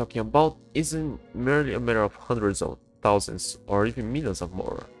talking about isn't merely a matter of hundreds of thousands or even millions of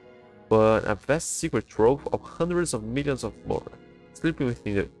more, but a vast secret trove of hundreds of millions of more sleeping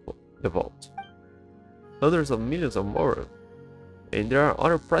within the vault. Hundreds of millions of more. And there are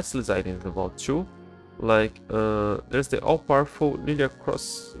other priceless items in the vault too, like there's the all-powerful Lilia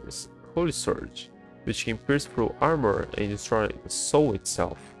Cross's Holy Sword, which can pierce through armor and destroy the soul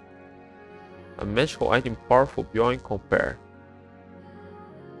itself. A magical item powerful beyond compare.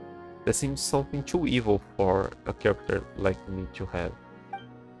 That seems something too evil for a character like me to have.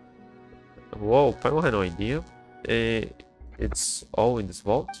 Whoa, Paimon had no idea. It's all in this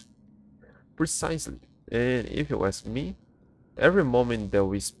vault? Precisely. And if you ask me, every moment that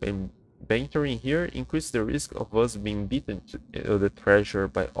we spend bantering here increases the risk of us being beaten to the treasure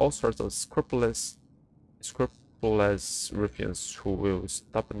by all sorts of scrupulous ruffians who will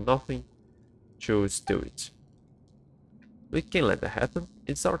stop at nothing to steal it. We can't let that happen.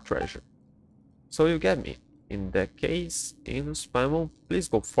 It's our treasure. So you get me. In that case, Inus, Paimon, please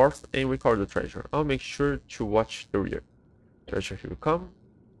go forth and record the treasure. I'll make sure to watch the rear. Treasure here come.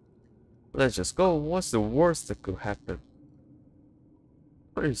 Let's just go. What's the worst that could happen?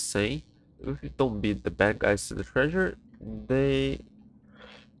 What are you saying? If you don't beat the bad guys to the treasure, they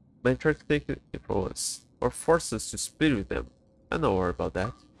might try to take it from us, or force us to split with them. I'm not worried about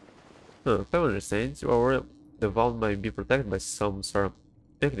that. Paimon understands. You are worried the vault might be protected by some sort of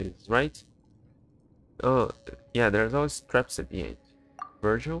mechanism, right? Oh, yeah, there's always traps at the end.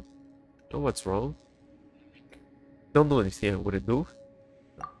 Virgil? Oh, what's wrong? Don't do anything I wouldn't do.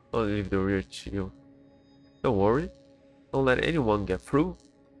 I'll leave the rear to you. Don't worry. Don't let anyone get through.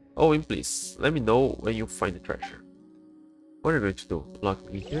 Oh, and please, let me know when you find the treasure. What are you going to do?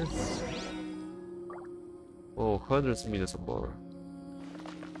 Lock me here? Oh, hundreds of millions of more.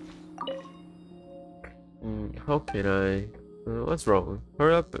 How can I... what's wrong?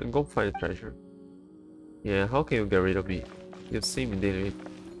 Hurry up and go find the treasure. Yeah, how can you get rid of me? You've seen me dealing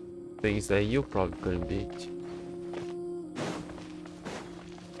with things that you probably couldn't beat.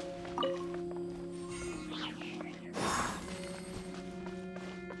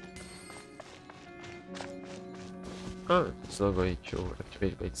 It's not going to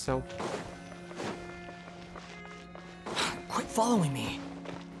activate by itself. Quit following me.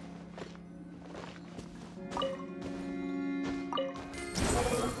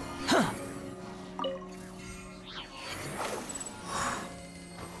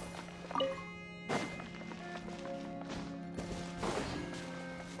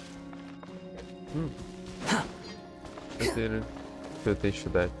 I didn't pay attention to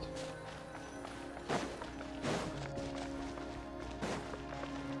that.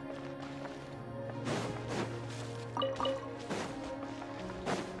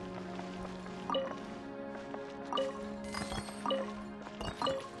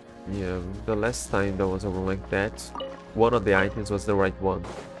 Yeah, the last time there was a one like that, one of the items was the right one.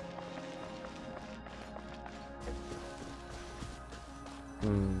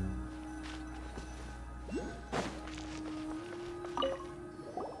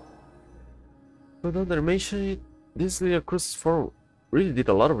 But now that I mention it, this Lilia Cruz 4 really did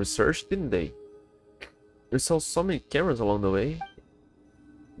a lot of research, didn't they? We saw so many cameras along the way.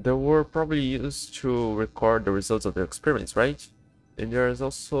 They were probably used to record the results of their experiments, right? And there is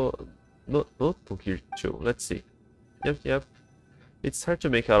also notebook here too. Let's see. Yep. It's hard to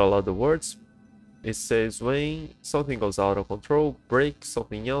make out a lot of the words. It says when something goes out of control, break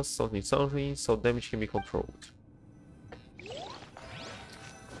something else, something, so damage can be controlled.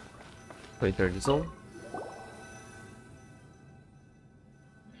 Turn this on.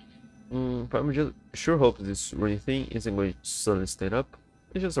 I just sure hope this running thing isn't going to suddenly stand up.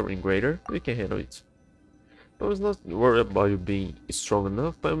 It's just a ring grader. We can handle it. I was not worried about you being strong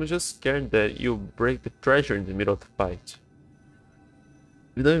enough, but I'm just scared that you'll break the treasure in the middle of the fight.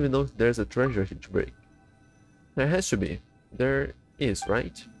 We don't even know if there's a treasure here to break. There has to be. There is,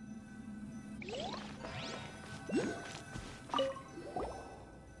 right?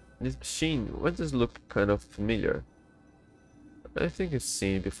 This machine, why does it look kind of familiar? I think I've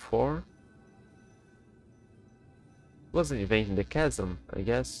seen it before. It wasn't inventing the chasm, I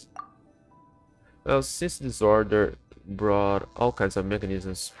guess. Well, since this order brought all kinds of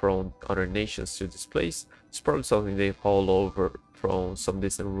mechanisms from other nations to this place, it's probably something they've hauled over from some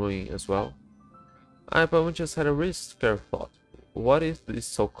distant ruin as well. I probably just had a really scary thought. what if this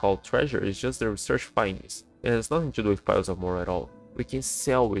so-called treasure is just the research findings? It has nothing to do with piles of more at all. We can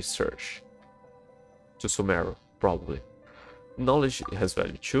sell research to Sumeru, probably. Knowledge has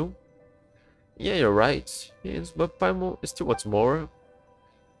value too. Yeah, you're right. Yes, but Paimon still wants more.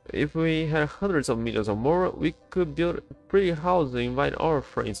 If we had hundreds of millions or more, we could build a pretty house and invite our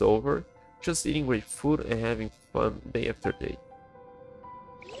friends over, just eating great food and having fun day after day.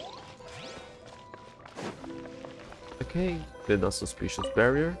 Okay, the not suspicious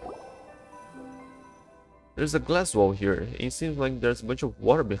barrier. There's a glass wall here, and it seems like there's a bunch of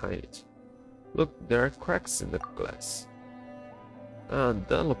water behind it. Look, there are cracks in the glass.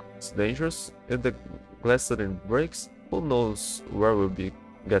 That looks dangerous. If the glass suddenly breaks, who knows where we'll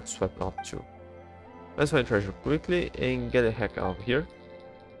get swept off to. Let's find treasure quickly and get the heck out of here.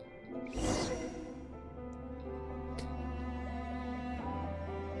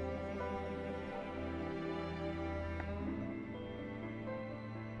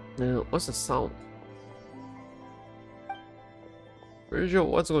 What's the sound? Virgil,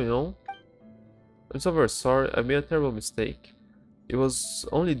 what's going on? I'm so very sorry, I made a terrible mistake. It was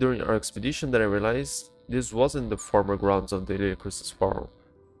only during our expedition that I realized this wasn't the former grounds of the Eliacrucis Forum,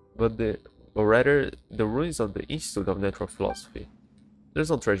 but rather the ruins of the Institute of Natural Philosophy.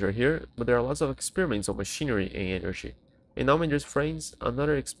 There's no treasure here, but there are lots of experiments on machinery and energy. And now, my dear friends,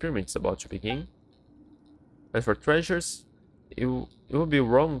 another experiment is about to begin. As for treasures, it would be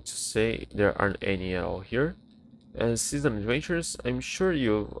wrong to say there aren't any at all here. As seasoned adventurers, I'm sure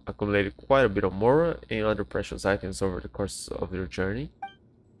you've accumulated quite a bit of mora and other precious items over the course of your journey.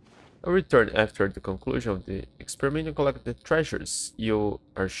 I'll return after the conclusion of the experiment and collect the treasures you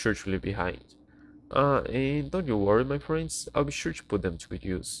are sure to leave behind. And don't you worry, my friends, I'll be sure to put them to good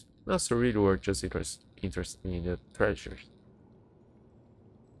use. Not so really we're just interested in the treasures.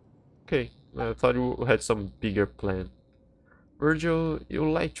 Okay, I thought you had some bigger plan. Virgil, you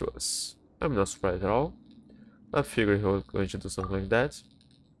lied to us. I'm not surprised at all. I figured he was going to do something like that.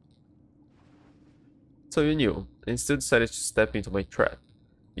 So you knew, and still decided to step into my trap.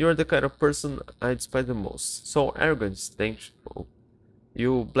 You are the kind of person I despise the most, so arrogant and thankful.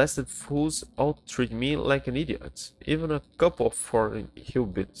 You blasted fools all treat me like an idiot, even a couple of foreign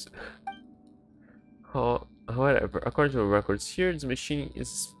hillbillies. However, according to the records here, this machine is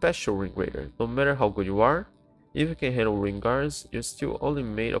a special ring grader. No matter how good you are, if you can handle ring guards, you're still only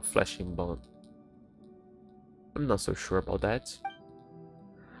made of flesh and bone. I'm not so sure about that.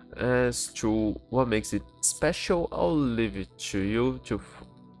 As to what makes it special, I'll leave it to you to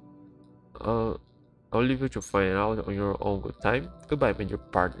find out on your own good time. Goodbye, my dear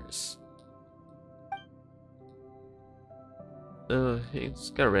partners. Let's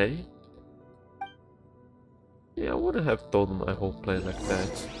get ready. Yeah, I wouldn't have told my whole plan like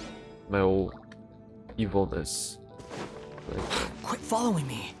that. My whole evilness. Quit following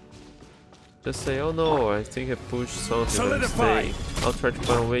me. Just say, oh no, I think I pushed something. Solidify. I'll try to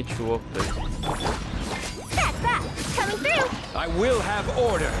find a way to open it. That's that! Coming through! I will have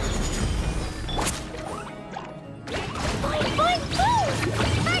order. Boing, boing, boom!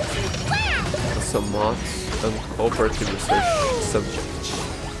 Nice and flat! Some mods and cooperative research subject.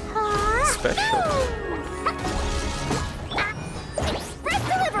 Special. Express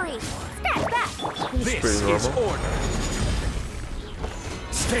delivery! Stat that! This pretty is normal. order.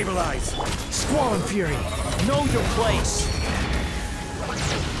 Stabilize. Squall Fury. Know your place.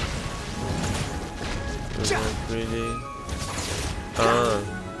 Really?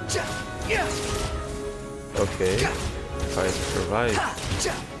 Okay. If I survive.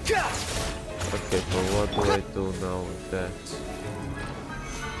 Okay, but what do I do now with that?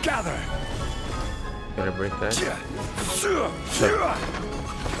 Gather. Can I break that?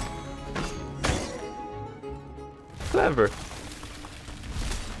 Clever.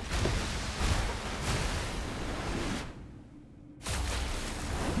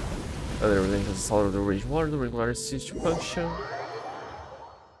 Other link has solid of the rage water, the ring water ceased to function.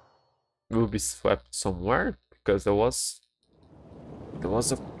 Will be swept somewhere because there was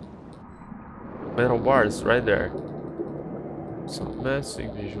a metal bars right there. Some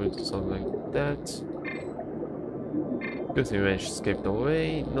messing, visually something like that. Good thing we managed to escape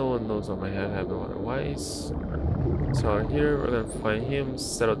away. No one knows what might have happened otherwise. So here we're gonna find him,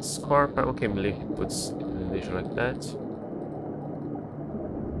 set out the scarf. I can't believe he puts it in a nation like that.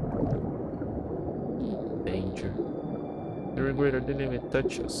 Danger. The regulator didn't even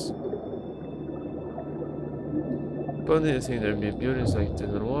touch us. But didn't think there'd be buildings like this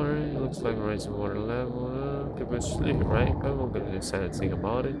in water. It looks like rising water level. People are sleeping, right? I'm not gonna decide anything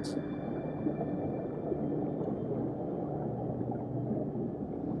about it.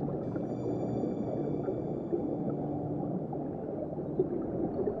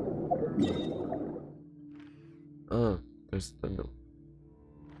 Ah, there's the no.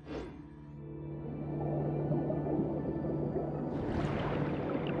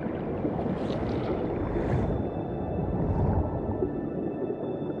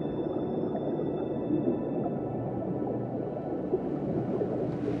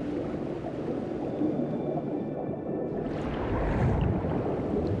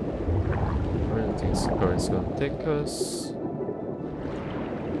 Where do you think this current's gonna take us?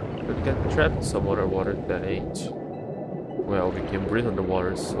 Could get trapped in some other water that ain't. Well, we can breathe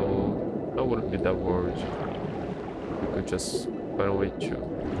underwater, so I wouldn't be that worried. We could just find a way to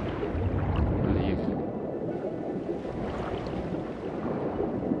leave.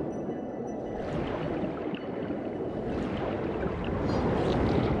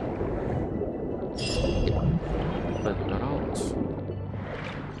 Find that out.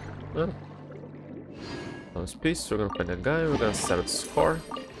 Oh. No space, we're gonna find a guy, we're gonna settle the score.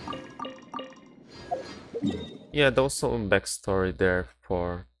 Yeah, there was some backstory there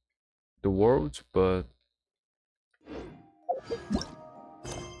for the world, but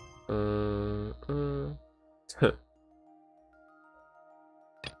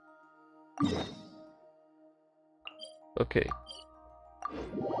okay,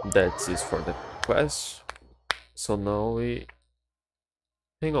 that's it for the quest. So now we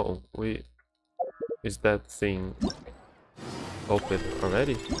hang on, is that thing open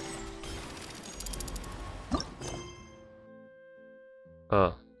already?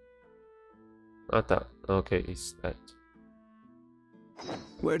 Ah, tá. Okay, it's that.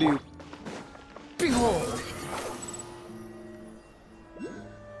 Where do you... Behold!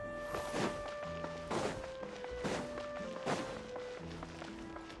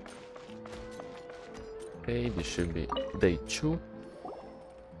 Okay, this should be day 2.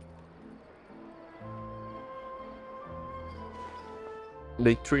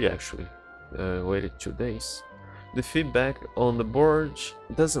 Day 3 actually. Waited 2 days. The feedback on the board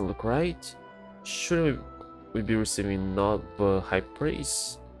doesn't look right. Shouldn't we be receiving not but high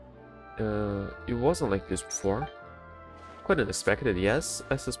praise? It wasn't like this before. Quite unexpected, yes.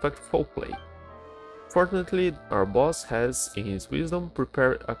 I suspect foul play. Fortunately, our boss has, in his wisdom,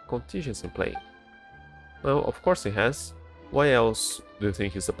 prepared a contingency plan. Well, of course he has. Why else do you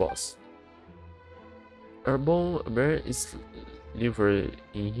think he's the boss? Our bone bear is liver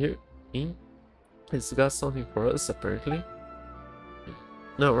in here. He's got something for us, apparently.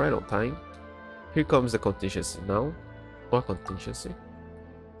 No, right on time. Here comes the contingency now. What contingency?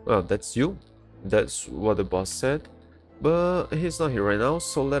 Well, that's you. That's what the boss said. But he's not here right now,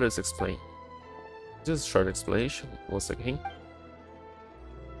 so let us explain. Just a short explanation, once again.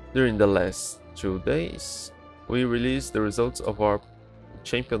 During the last 2 days, we released the results of our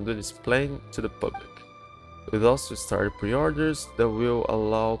Champion Duties plan to the public. We've also started pre-orders that will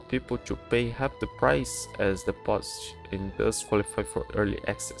allow people to pay half the price as deposit and thus qualify for early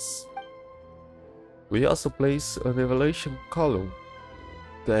access. We also place an evaluation column,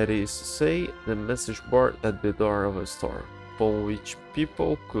 that is to say, the message board at the door of a store, upon which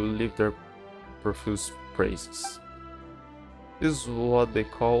people could leave their profuse praises. This is what they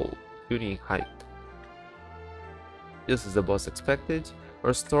call building hype. Just as the boss expected,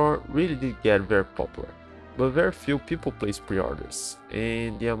 our store really did get very popular, but very few people placed pre-orders,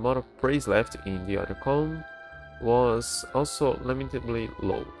 and the amount of praise left in the other column was also lamentably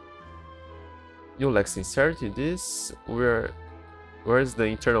low. You lack sincerity in this, where's the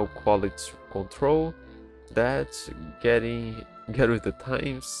internal quality control that get with the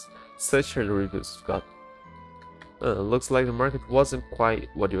times? Such are the reviews got. Looks like the market wasn't quite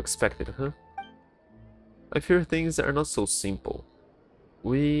what you expected, huh? I fear things are not so simple.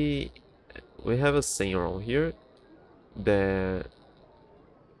 We have a saying around here that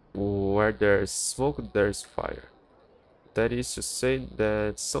where there's smoke, there's fire. That is to say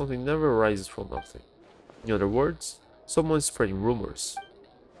that something never rises from nothing. In other words, someone's spreading rumors.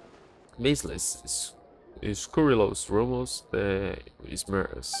 Baseless, scurrilous rumors that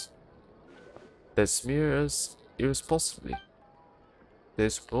smear us irresponsibly. They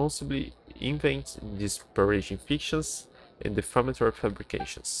responsibly invent disparaging fictions and defamatory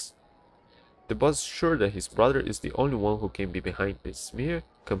fabrications. The boss is sure that his brother is the only one who can be behind this smear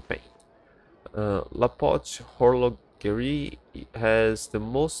campaign. Laporte Horlogerie has the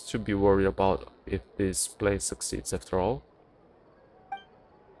most to be worried about if this plan succeeds after all.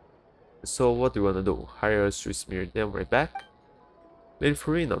 So what do you wanna do? Hire us to smear them right back? Lady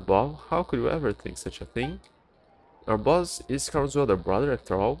Farina, Bob, how could you ever think such a thing? Our boss is Carl's other brother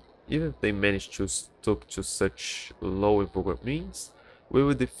after all. Even if they manage to stoop to such low and vulgar means, we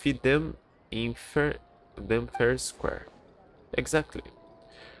will defeat them in fair square. Exactly.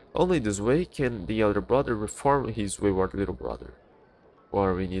 Only this way can the elder brother reform his wayward little brother. What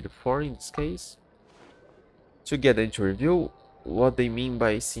are we needed for in this case? To get them to review what they mean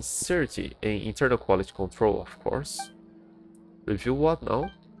by sincerity and internal quality control, of course. Review what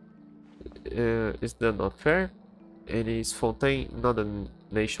now? Is that not fair? And is Fontaine not a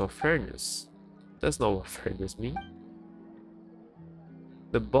nation of fairness? That's not what fairness means.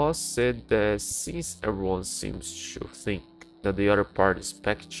 The boss said that since everyone seems to think that the other party's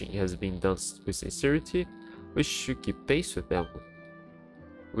packaging has been done with sincerity, we should keep pace with them.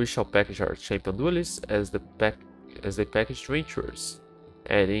 We shall package our champion duelists as they package adventurers.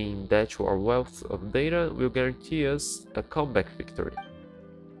 Adding that to our wealth of data will guarantee us a comeback victory.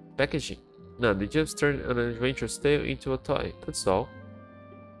 Packaging? No, they just turned an adventure's tale into a toy, that's all.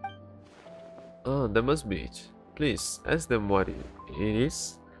 Oh, that must be it. Please, ask them what it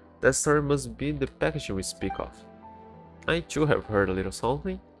is. That story must be the packaging we speak of. I too have heard a little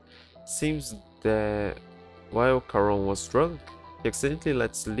something. Seems that while Caron was drunk, he accidentally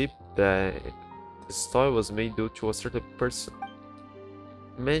let slip that this toy was made due to a certain person.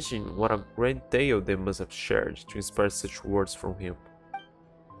 Imagine what a grand tale they must have shared to inspire such words from him.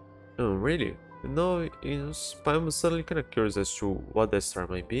 Oh, really? I'm suddenly kinda curious as to what that story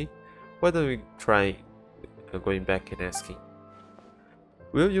might be. Why don't we try going back and asking?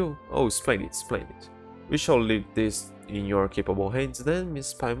 Will you? Oh, splendid, splendid. We shall leave this in your capable hands then,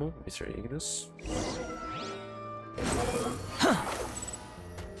 Miss Paimon, Mr. Ignis.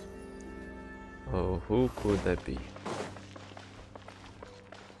 Oh, who could that be?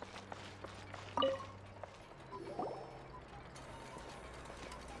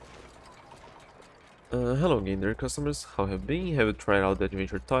 Hello again there, customers. How have you been? Have you tried out the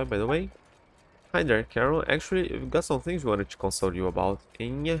adventure toy, by the way? Hi there, Carol. Actually, we've got some things we wanted to consult you about,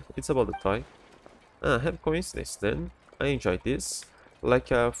 and yeah, it's about the toy. Happy coincidence then. I enjoyed this,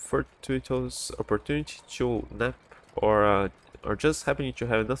 like a fortuitous opportunity to nap, or just happening to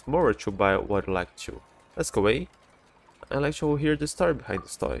have enough more to buy what you like to. Let's go away. I'd like to hear the story behind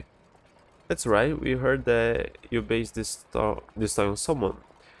this toy. That's right, we heard that you based this toy on someone.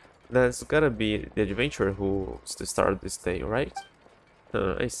 That's gotta be the adventurer who's the star of this tale, right?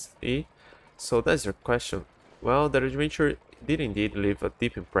 I see. So that's your question. Well, that adventure did indeed leave a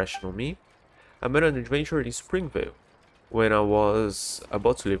deep impression on me. I met an adventurer in Springvale when I was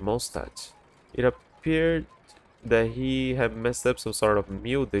about to leave Mondstadt. It appeared that he had messed up some sort of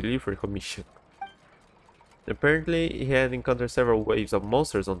meal delivery commission. Apparently, he had encountered several waves of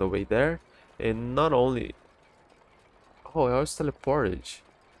monsters on the way there, and not only... Oh, I was teleported.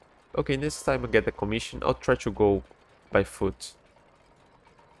 Okay, next time I get the commission, I'll try to go by foot.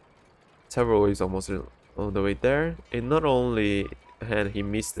 Several waves of monsters on the way there, and not only had he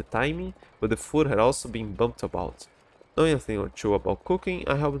missed the timing, but the food had also been bumped about. Knowing a thing or two about cooking,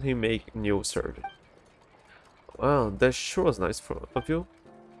 I helped him make new serving. Well, that sure was nice of you.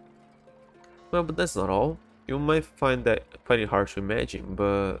 Well, but that's not all. You might find it hard to imagine,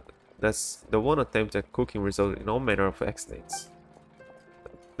 but that's the one attempt at cooking resulted in all manner of accidents.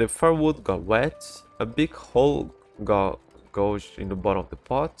 The firewood got wet, a big hole got gouged in the bottom of the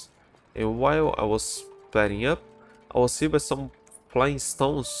pot, and while I was plating up, I was hit by some flying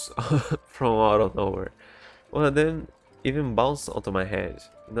stones from out of nowhere. One of them even bounced onto my head.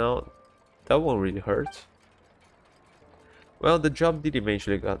 Now, that won't really hurt. Well, the job did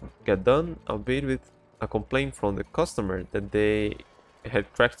eventually get done, albeit with a complaint from the customer that they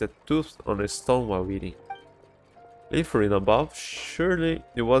had cracked a tooth on a stone while eating. Littering above, surely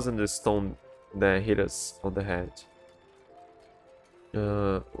it wasn't the stone that hit us on the head.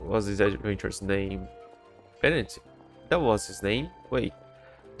 Was his adventure's name? Bennett? That was his name? Wait,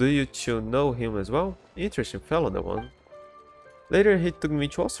 do you two know him as well? Interesting fellow, that one. Later he took me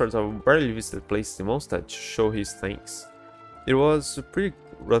to all sorts of barely visited places in Mondstadt to show his thanks. It was a pretty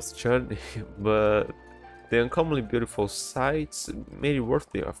rough journey, but the uncommonly beautiful sights made it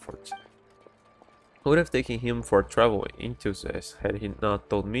worth the effort. I would have taken him for a travel enthusiast had he not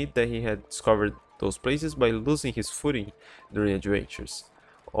told me that he had discovered those places by losing his footing during adventures,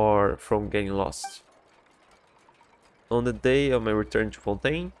 or from getting lost. On the day of my return to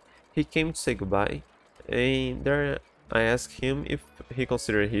Fontaine, he came to say goodbye, and there I asked him if he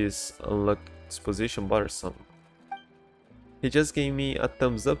considered his unlucky disposition bothersome. He just gave me a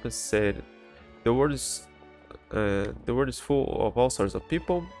thumbs up and said, the world is full of all sorts of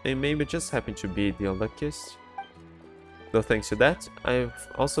people, and maybe just happen to be the unluckiest. Though thanks to that, I've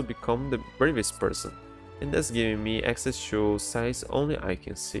also become the bravest person, and that's giving me access to sights only I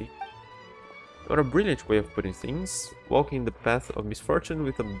can see. What a brilliant way of putting things, walking the path of misfortune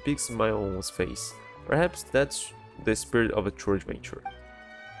with a big smile on one's face. Perhaps that's the spirit of a true adventurer.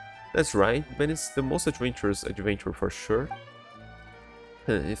 That's right, Ben is the most adventurous adventurer for sure.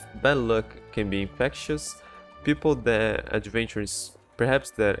 If bad luck can be infectious, people that adventurous,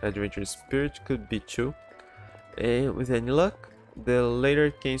 perhaps that adventurous spirit could be too. And with any luck, the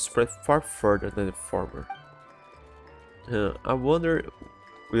latter can spread far further than the former. I wonder,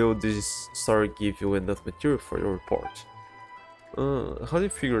 will this story give you enough material for your report? How do you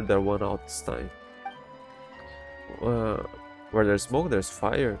figure that one out this time? Where there's smoke, there's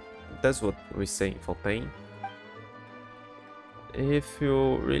fire. That's what we say in Fontaine. If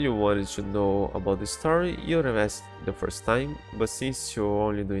you really wanted to know about the story, you would have asked the first time, but since you're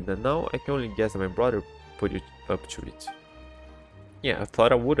only doing that now, I can only guess that my brother put you up to it. Yeah, I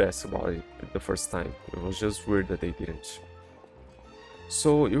thought I would ask about it the first time. It was just weird that they didn't.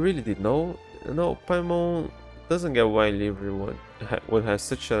 So you really did know? No, Paimon doesn't get why everyone would have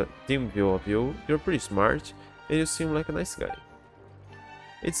such a dim view of you. You're pretty smart, and you seem like a nice guy.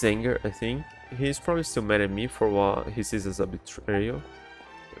 It's anger, I think. He's probably still mad at me for what he sees as a betrayal.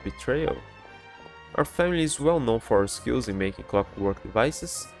 A betrayal? Our family is well known for our skills in making clockwork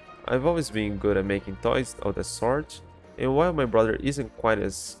devices. I've always been good at making toys of that sort, and while my brother isn't quite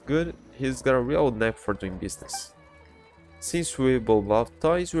as good, he's got a real knack for doing business. Since we both love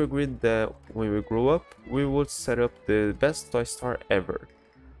toys, we agreed that when we grew up, we would set up the best toy store ever.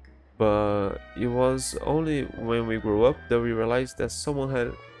 But it was only when we grew up that we realized that someone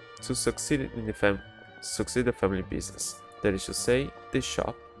had to succeed in the family business. That is to say, the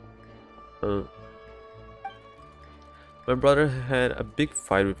shop. My brother had a big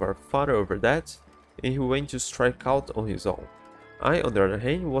fight with our father over that, and he went to strike out on his own. I, on the other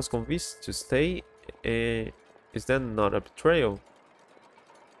hand, was convinced to stay. Is that not a betrayal?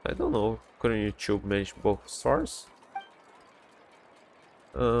 I don't know. Couldn't you two manage both stores?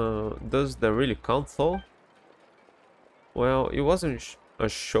 Does that really count though? Well, it wasn't a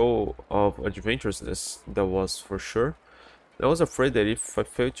show of adventurousness, that was for sure. I was afraid that if I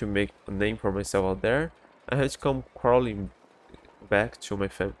failed to make a name for myself out there, I had to come crawling back to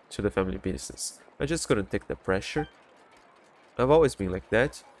the family business. I just couldn't take the pressure. I've always been like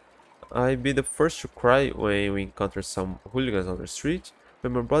that. I'd be the first to cry when we encounter some hooligans on the street,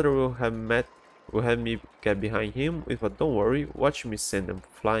 but my brother will have me get behind him with a "don't worry, watch me send them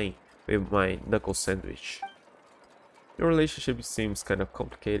flying" with my knuckle sandwich. Your relationship seems kind of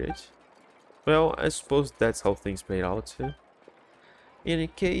complicated. Well, I suppose that's how things played out. In any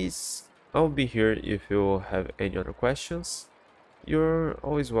case, I'll be here if you have any other questions. You're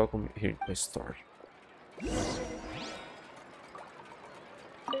always welcome here in my store.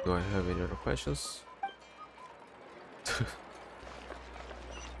 Do I have any other questions? The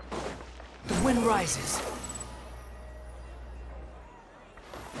wind rises.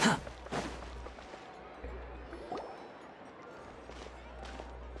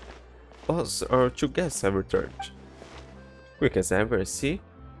 Boss, our two guests have returned. Quick as ever, I see.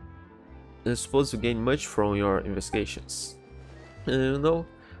 I suppose you gain much from your investigations. No,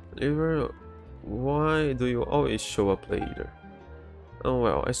 Oliver, why do you always show up later? Oh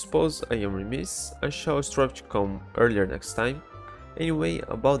well, I suppose I am remiss. I shall strive to come earlier next time. Anyway,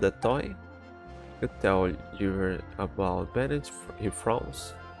 about that toy, I could tell Oliver about Bennett. He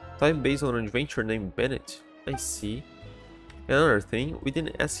frowns. Toy based on an adventure named Bennett. I see. Another thing, we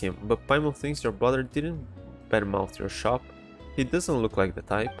didn't ask him, but Paimon thinks your brother didn't badmouth your shop. He doesn't look like the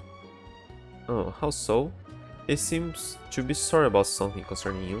type. Oh, how so? He seems to be sorry about something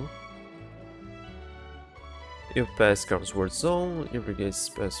concerning you. You pass Carlsworth Zone, your brigades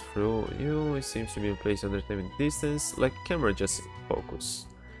pass through you, it seems to be in place under time and distance, like camera adjusting focus.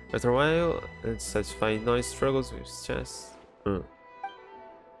 After a while, unsatisfying noise struggles with his chest. If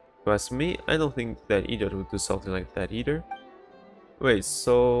you ask me, I don't think that idiot would do something like that either. Wait,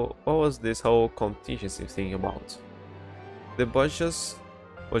 so what was this whole contingency thing about? The boss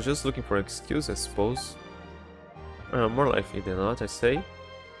was just looking for an excuse, I suppose. More likely than not, I say.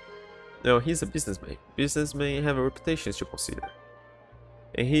 No, he's a businessman. Businessmen have a reputation to consider.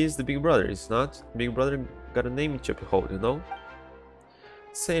 And he is the big brother, is not? Big brother got a name to uphold, you know?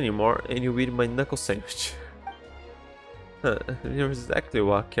 Say anymore and you eat my knuckle sandwich. You're exactly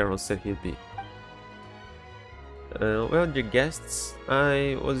what Carol said he'd be. Well, dear guests,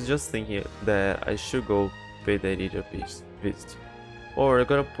 I was just thinking that I should go pay that idiot a visit. Or you're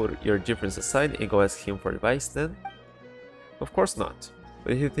gonna put your difference aside and go ask him for advice then? Of course not.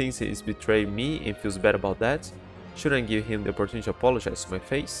 But if he thinks he's betrayed me and feels bad about that, shouldn't I give him the opportunity to apologize to my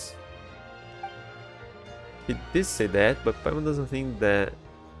face? He did say that, but Paimon doesn't think that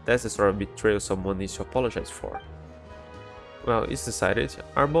that's the sort of betrayal someone needs to apologize for. Well, it's decided.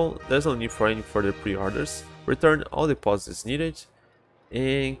 Arbol, there's no need for any further pre-orders. Return all deposits needed.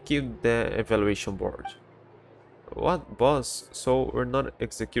 and keep the evaluation board. What, boss? So we're not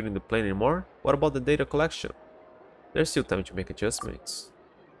executing the plan anymore? What about the data collection? There's still time to make adjustments.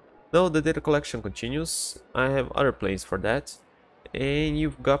 No, the data collection continues. I have other plans for that. And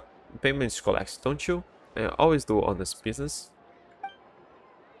you've got payments to collect, don't you? I always do honest business.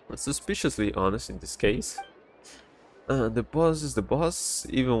 Suspiciously honest in this case. The boss is the boss,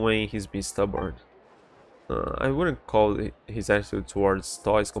 even when he's being stubborn. I wouldn't call his attitude towards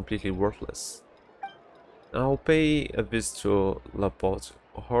toys completely worthless. I'll pay a visit to Laporte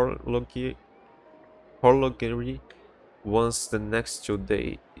Horlogerie once the next 2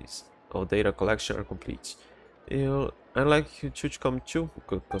 days of data collection are complete. I'd like you to come too,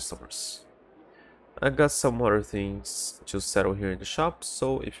 good customers. I got some other things to settle here in the shop,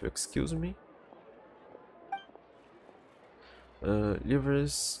 so if you excuse me.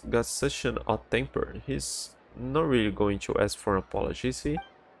 Liver's got such an odd temper. He's not really going to ask for an apology, is he?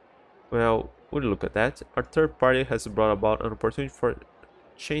 Well, would you look at that? Our third party has brought about an opportunity for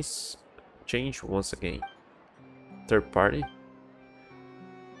change once again. Third party?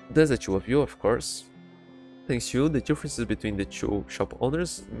 There's the two of you, of course. Thanks to you, the differences between the two shop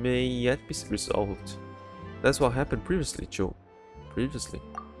owners may yet be resolved. That's what happened previously, too. Previously.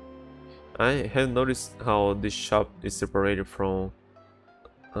 I have noticed how this shop is separated from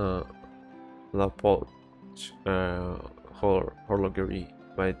La Porte Horlogerie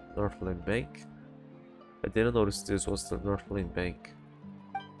by Northland Bank. I didn't notice this was the Northland Bank.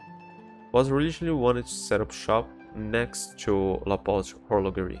 Was originally wanted to set up shop next to La Porte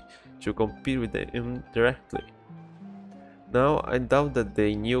Horlogerie to compete with them directly. Now I doubt that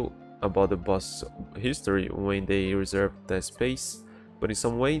they knew about the boss's history when they reserved that space, but in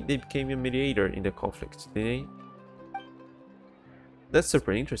some way they became a mediator in the conflict, didn't they? That's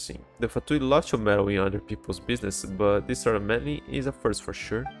super interesting. The Fatui love to meddle in other people's business, but this sort of meddling is a first for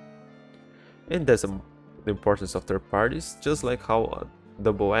sure. And that's the importance of third parties, just like how a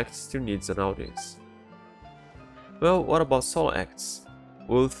double act still needs an audience. Well, what about solo acts?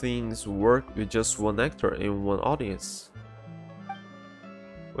 Will things work with just one actor and one audience?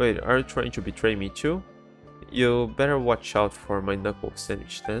 Wait, are you trying to betray me too? You better watch out for my knuckle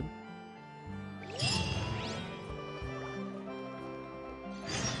sandwich then.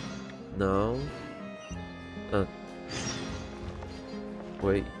 No.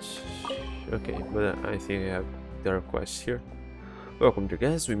 Wait. Okay, but I think I have the request here. Welcome dear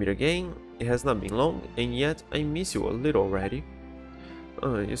guests, we meet again. It has not been long, and yet I miss you a little already.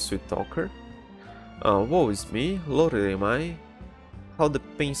 You sweet talker. Woe is me, loaded am I. How the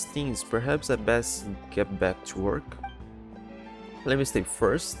pain stings, perhaps I best get back to work. Let me state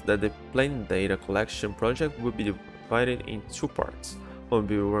first that the planned data collection project will be divided in two parts. One will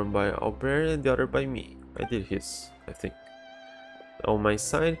be run by Albert and the other by me. I did his, I think. On my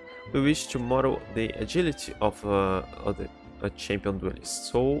side, we wish to model the agility of a champion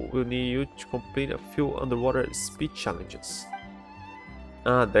duelist, so we'll need you to complete a few underwater speed challenges.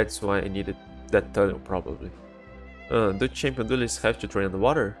 That's why I needed that tunnel probably. Do champion duelists have to train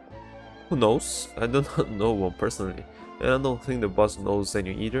underwater? Who knows? I do not know one personally, and I don't think the boss knows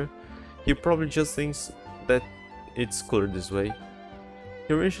any either. He probably just thinks that it's cooler this way.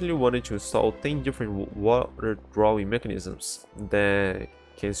 He originally wanted to install 10 different water drawing mechanisms that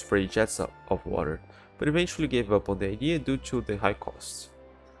can spray jets of water, but eventually gave up on the idea due to the high cost.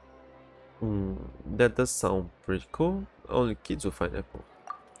 That does sound pretty cool. Only kids will find that cool.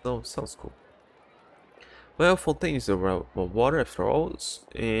 No, sounds cool. Well, fontaine is about water after all,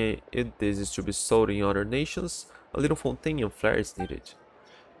 and if this is to be sold in other nations, a little fontaine and flair is needed.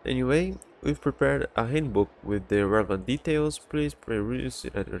 Anyway, we've prepared a handbook with the relevant details. Please peruse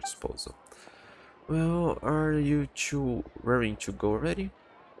it at your disposal. Well, are you two raring to go already?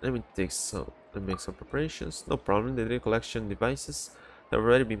 Let me make some preparations. No problem, the data collection devices have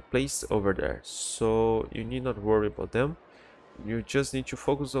already been placed over there, so you need not worry about them. You just need to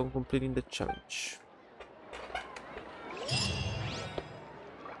focus on completing the challenge.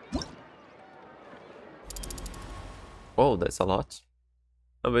 Oh, that's a lot.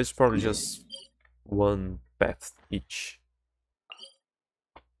 But it's probably just one path each.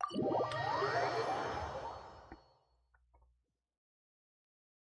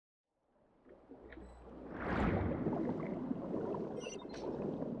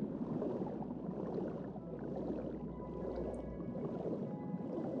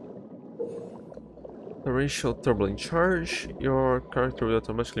 Torrential turbulent charge. Your character will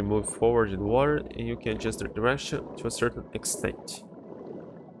automatically move forward in water and you can adjust the direction to a certain extent.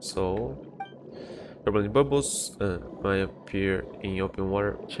 So, turbulent bubbles might appear in open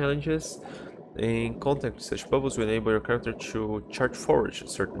water challenges. In contact, such bubbles will enable your character to charge forward a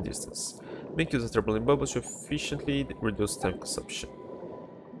certain distance. Make use of turbulent bubbles to efficiently reduce time consumption.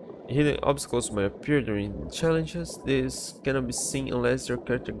 Hidden obstacles may appear during challenges. This cannot be seen unless your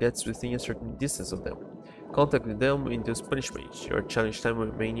character gets within a certain distance of them. Contact with them will induce punishment. Your challenge time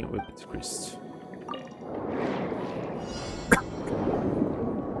remaining will be decreased.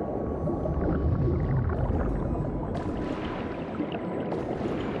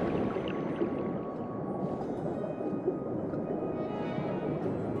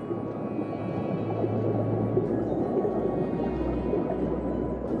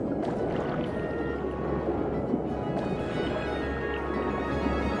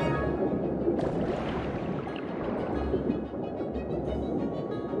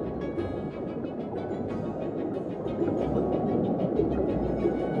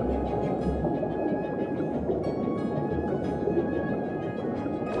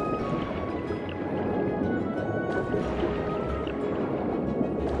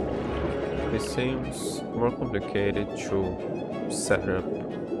 It seems more complicated to set up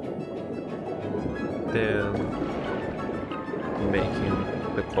than making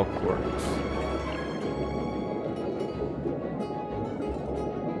the clock work.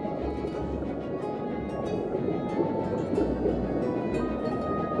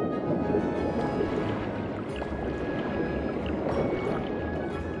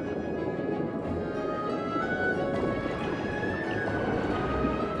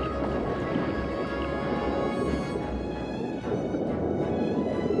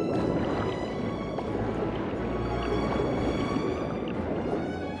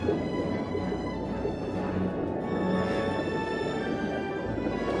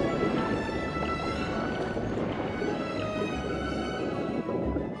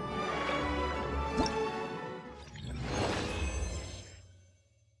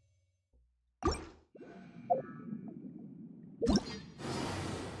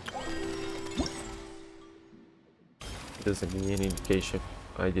 Doesn't give me any indication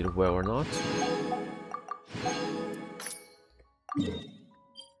if I did well or not.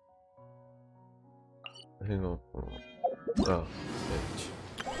 Hang on. Oh, page.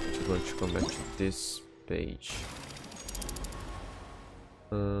 I'm just going to come back to this page.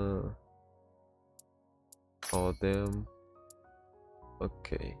 All of them.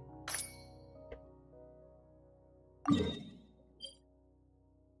 Okay.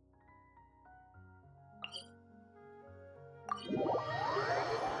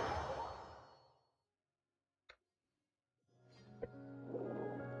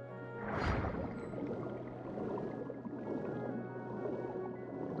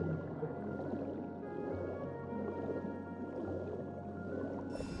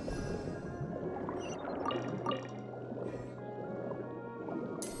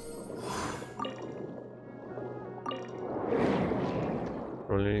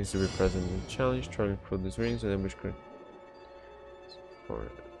 Rolling rings will be present in the challenge. Try to improve these rings and ambush correct.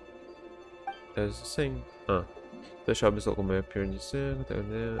 As the same. Flash obstacle may appear in this.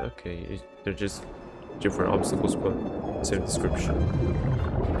 Okay, they're just different obstacles, but same description.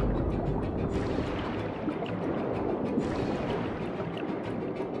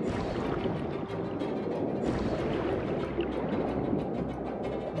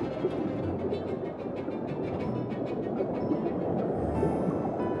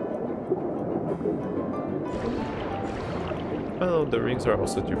 Oh, the rings are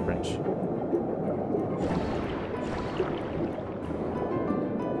also different.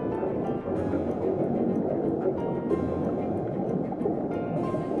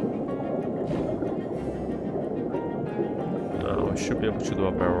 I should be able to do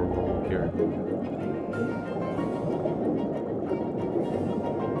a barrel roll here.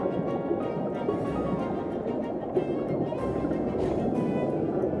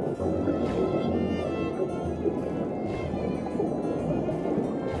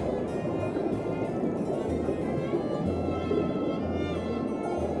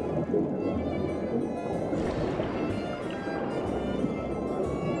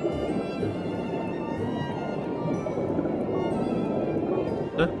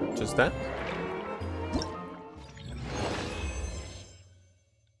 Just that?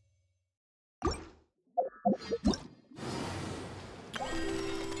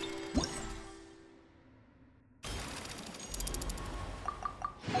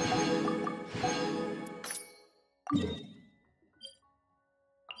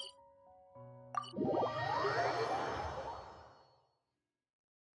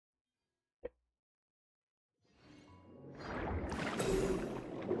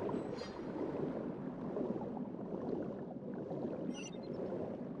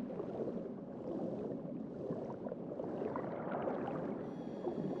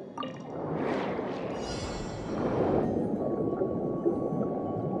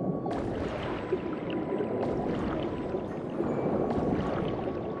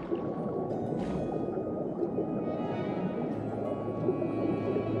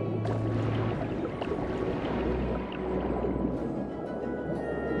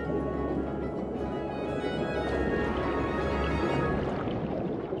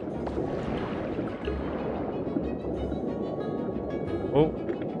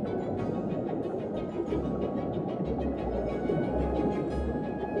 Oh.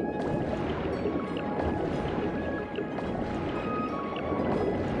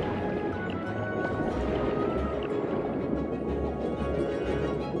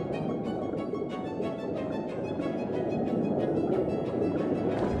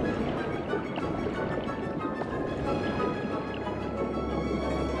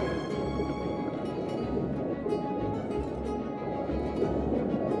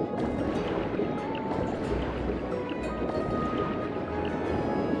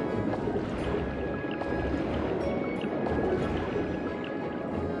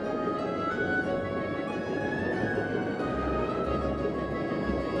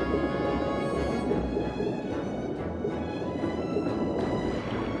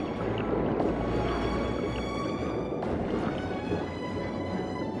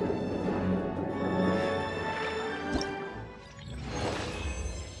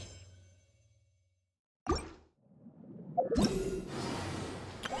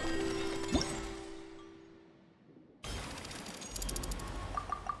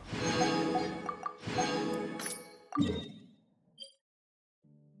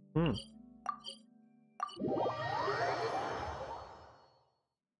 Hmm.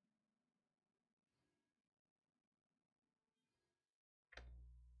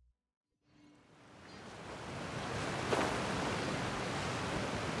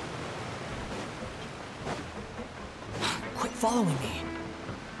 Quit following me.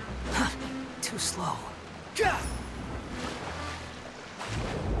 Too slow.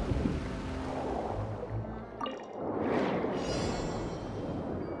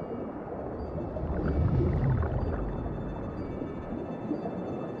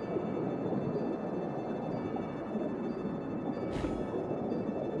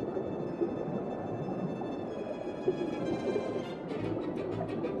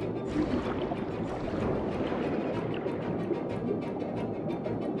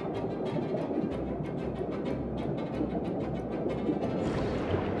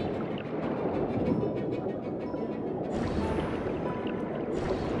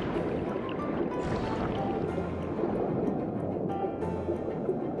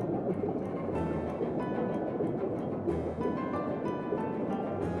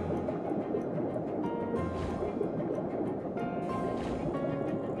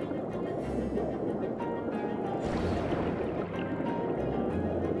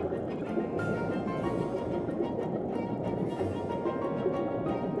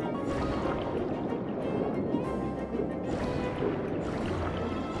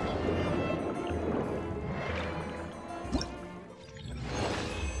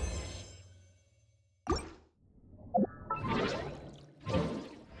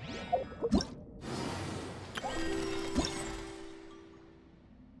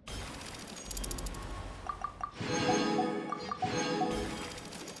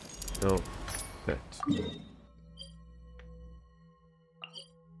 No. That.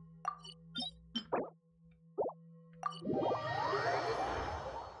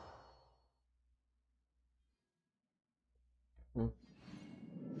 Hmm.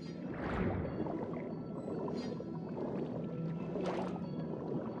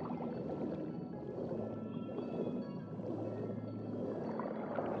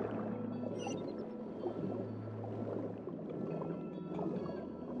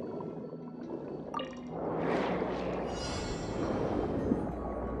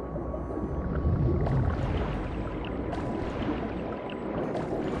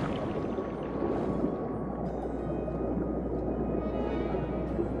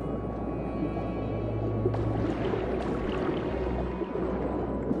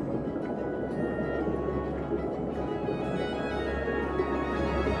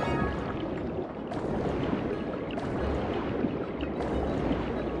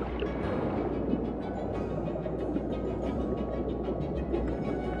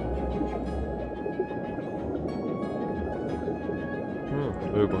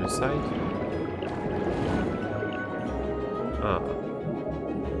 We'll go inside. Ah.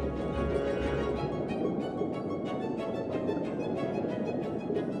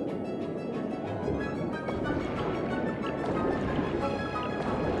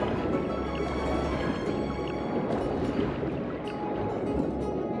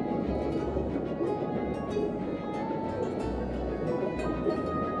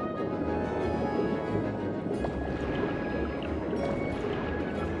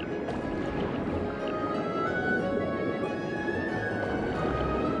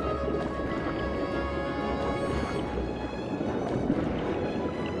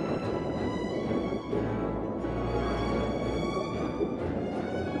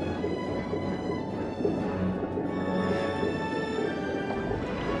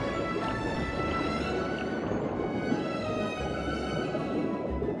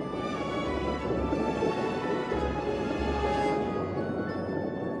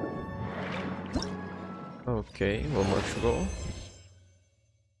 Okay, one more to go.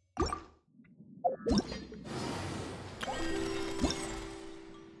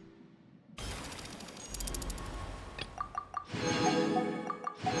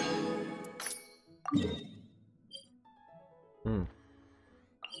 Hmm.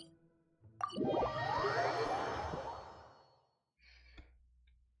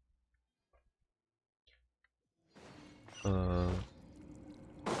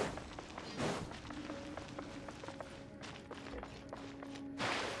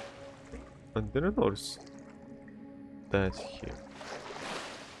 I didn't notice that here.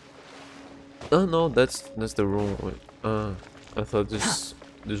 Oh no, that's the room. I thought this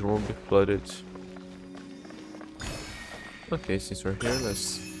room be flooded. Okay, since we're here,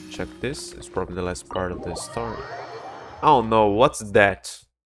 let's check this. It's probably the last part of the story. Oh no, what's that?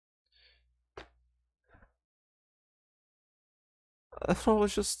 I thought it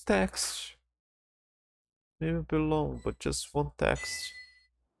was just text. Maybe a bit long, but just one text.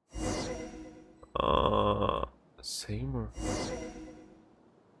 Seymour.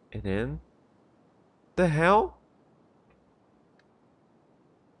 And then? The hell?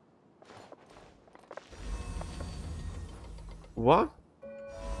 What?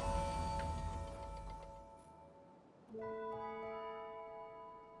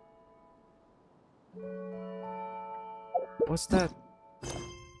 What's that?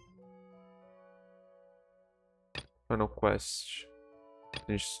 Final quest.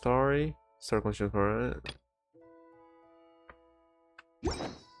 Finish story. Start continuing current.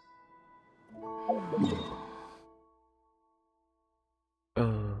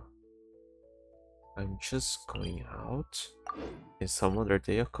 I'm just going out. And some other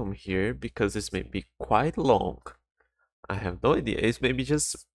day I'll come here because this may be quite long. I have no idea. It's maybe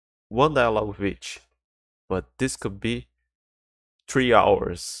just one dialogue with each. But this could be 3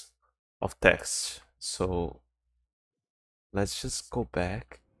 hours of text. So let's just go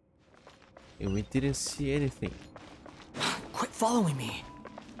back. And we didn't see anything. Quit following me.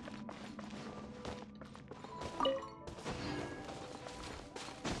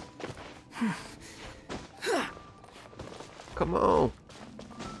 Come on.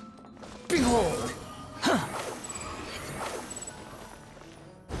 Behold!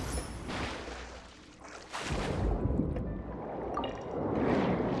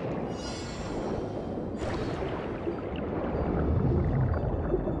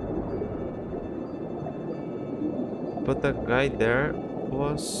 But the guy there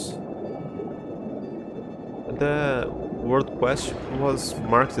was... The world quest was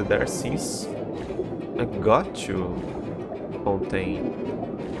marked there since I got to Fontaine.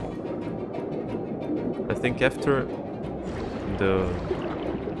 I think after the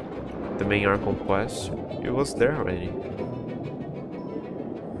main Archon quest, it was there already.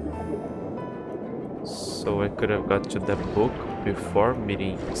 So I could have got to that book before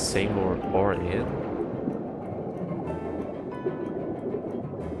meeting Seymour or Anne.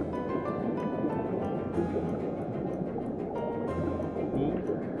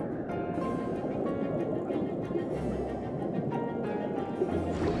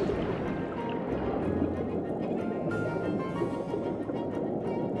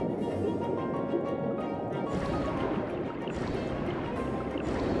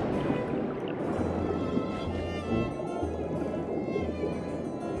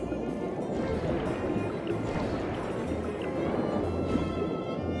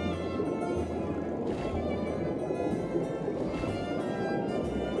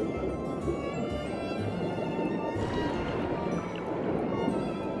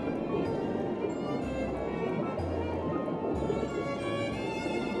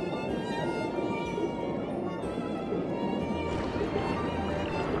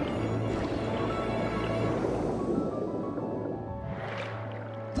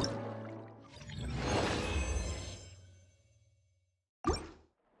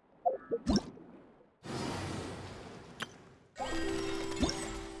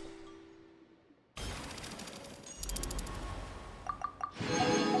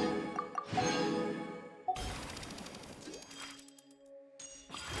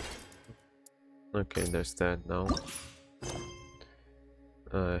 Okay, there's that now.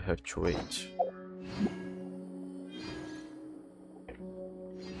 I have to wait.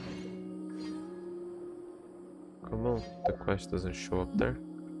 Come on, the quest doesn't show up there.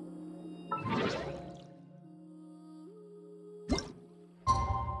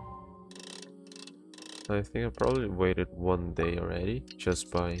 I think I probably waited one day already just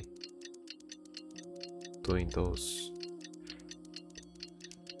by doing those.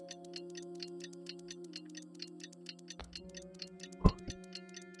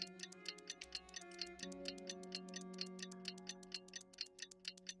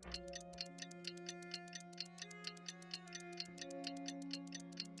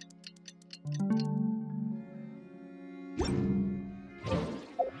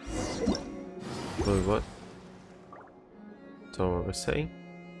 Wait, what? So what we're saying?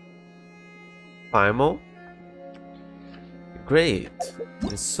 Paimon? Great!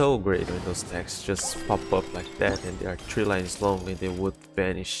 It's so great when those texts just pop up like that and they are 3 lines long and they would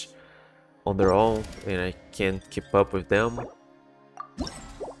vanish on their own and I can't keep up with them.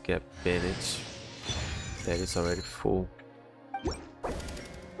 Get bandage. That is already full.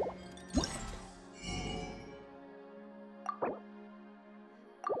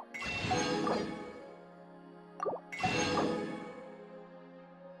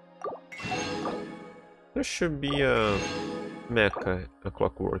 There should be a mecha, a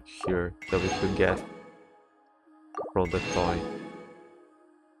clockwork here that we could get from the toy.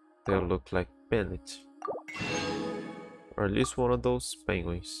 They look like bandits. Or at least one of those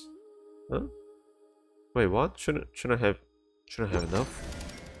penguins. Huh? Wait, what? Shouldn't I have enough?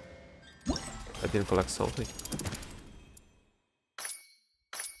 I didn't collect something.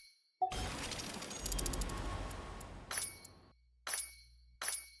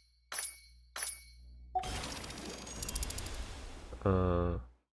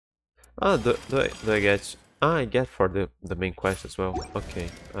 Do I get? Ah, I get for the main quest as well. Okay,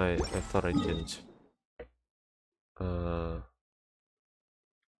 I thought I didn't.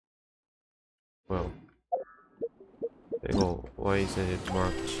 Well, there you go. Why isn't it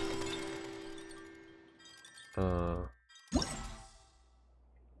marked?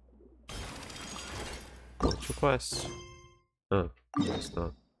 Go to quest. It's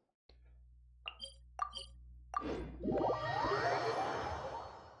not.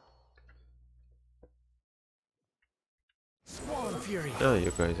 Spawn Fury. Oh,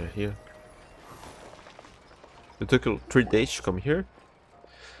 you guys are here. It took you 3 days to come here?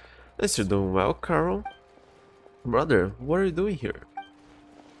 Yes, you're doing well, Carol. Brother, what are you doing here?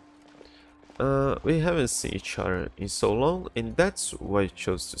 We haven't seen each other in so long, and that's what I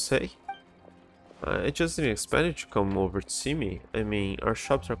chose to say. I just didn't expect you to come over to see me. I mean, our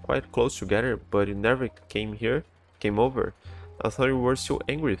shops are quite close together, but you never came over. I thought you were still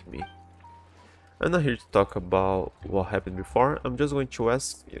angry with me. I'm not here to talk about what happened before, I'm just going to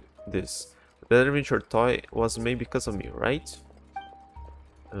ask you this. That adventure toy was made because of me, right?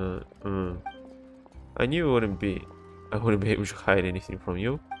 I knew I wouldn't be able to hide anything from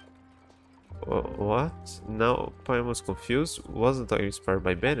you. What? Now Pam was confused. Wasn't I inspired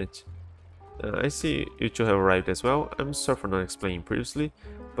by Bennett? I see you two have arrived as well. I'm sorry for not explaining previously,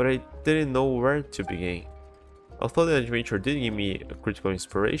 but I didn't know where to begin. Although the adventure did give me a critical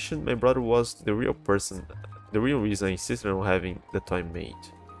inspiration, my brother was the real reason I insisted on having the toy made.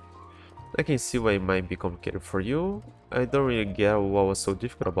 I can see why it might be complicated for you. I don't really get what was so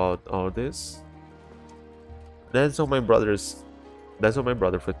difficult about all this. That's on my brother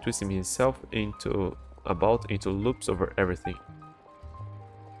for twisting himself into loops over everything.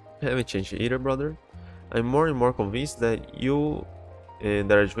 I haven't changed either, brother. I'm more and more convinced that you and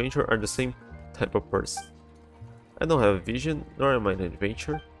that adventure are the same type of person. I don't have a vision, nor am I an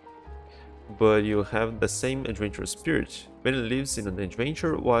adventurer, but you have the same adventure spirit. Benny lives in an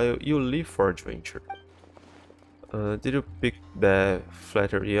adventure while you live for adventure. Did you pick that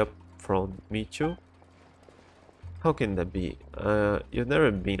flattery up from me too? How can that be? You've never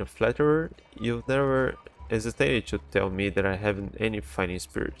been a flatterer, you've never hesitated to tell me that I haven't any fighting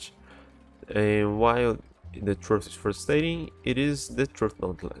spirit. And while the truth is frustrating, it is the truth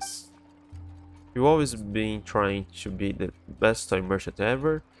nonetheless. You've always been trying to be the best toy merchant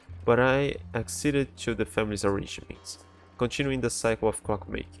ever, but I acceded to the family's arrangements, continuing the cycle of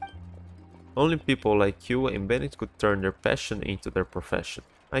clockmaking. Only people like you and Bennett could turn their passion into their profession.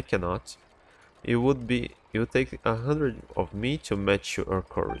 I cannot. It would take 100 of me to match your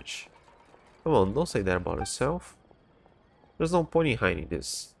courage. Come on, don't say that about yourself. There's no point in hiding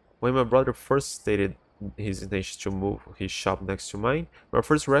this. When my brother first stated his intention to move his shop next to mine, my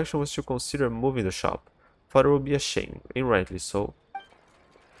first reaction was to consider moving the shop. Thought it would be a shame, and rightly so.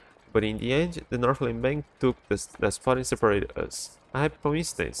 But in the end, the Northland Bank took the spot and separated us. A happy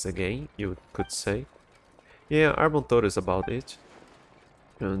coincidence again, you could say. Yeah, Arbon told us about it.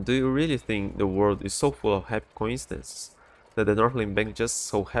 Do you really think the world is so full of happy coincidences that the Northland Bank just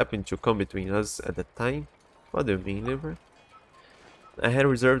so happened to come between us at that time? What do you mean, Liver? I had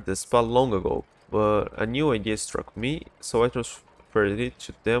reserved the spot long ago, but a new idea struck me, so I transferred it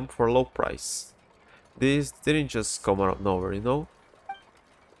to them for a low price. This didn't just come out of nowhere, you know?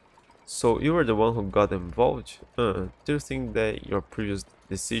 So you were the one who got them involved? Do you think that your previous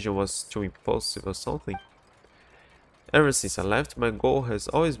decision was too impulsive or something? Ever since I left, my goal has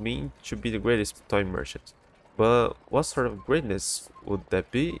always been to be the greatest toy merchant. But what sort of greatness would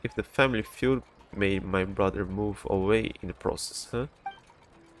that be if the family feud made my brother move away in the process, huh?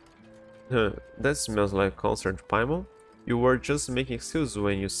 Huh, that smells like concerned Paimon. You were just making excuses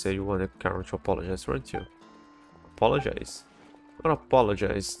when you said you wanted Karen to apologize, weren't you? Apologize? Not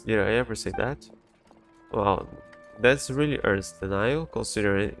apologize, did I ever say that? Well, that's really earnest denial,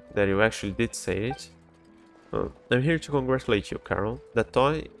 considering that you actually did say it. I'm here to congratulate you, Carol. That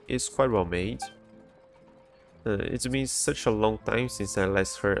toy is quite well made. It's been such a long time since I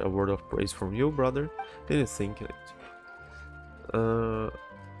last heard a word of praise from you, brother. Didn't think it.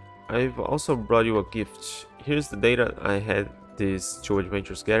 I've also brought you a gift. Here's the data I had these two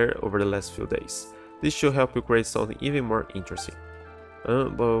adventures gather over the last few days. This should help you create something even more interesting.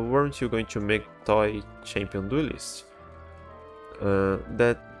 But weren't you going to make Toy Champion Duelist?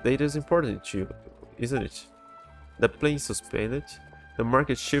 That data is important to you, isn't it? The plane suspended. The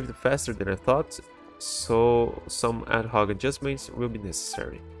market shifted faster than I thought, so some ad hoc adjustments will be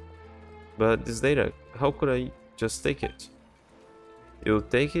necessary. But this data, how could I just take it? You'll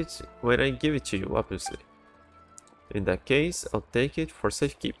take it when I give it to you, obviously. In that case, I'll take it for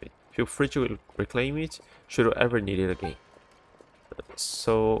safekeeping. Feel free to reclaim it should you ever need it again.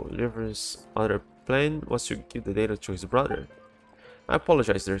 So, Liver's other plan was to give the data to his brother. I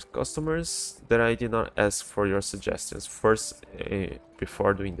apologize, there's customers that I did not ask for your suggestions first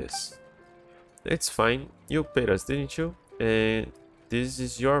before doing this. It's fine, you paid us, didn't you? And this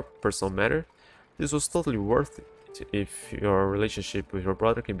is your personal matter. This was totally worth it if your relationship with your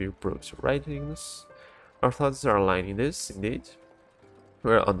brother can be improved, right, Ignis? Our thoughts are aligned in this, indeed.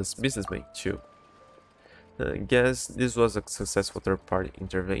 We're on this businessman too. Guess this was a successful third-party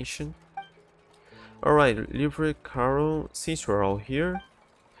intervention. Alright, Livery Carol, since we're all here,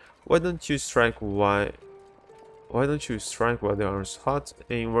 why don't you strike while the iron's hot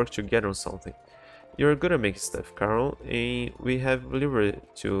and work together on something? You're good at making stuff, Carol, and we have Livery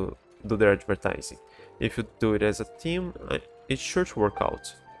to do their advertising. If you do it as a team, it's sure to work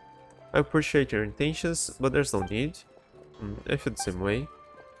out. I appreciate your intentions, but there's no need. I feel the same way.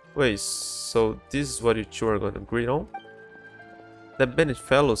 Wait, so this is what you two are gonna agree on? That Bennett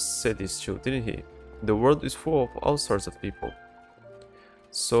fellow said this too, didn't he? The world is full of all sorts of people.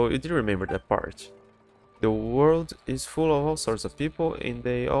 So you did remember that part. The world is full of all sorts of people and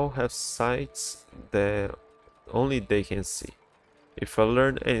they all have sights that only they can see. If I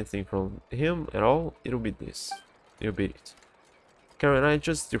learned anything from him at all, it'll be this. It'll be it. Karen and I are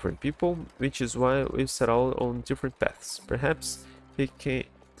just different people, which is why we've set out on different paths. Perhaps he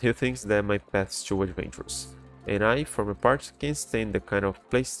thinks that my path's too adventurous, and I, for my part, can't stand the kind of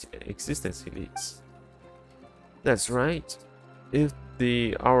placed existence he leads. That's right. If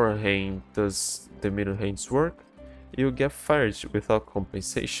the hour hand does the middle hand's work, you'll get fired without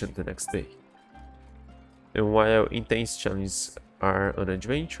compensation the next day. And while intense challenges are an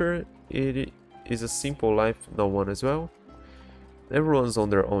adventure, it is a simple life not one as well. Everyone's on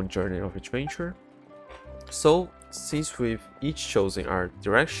their own journey of adventure. So, since we've each chosen our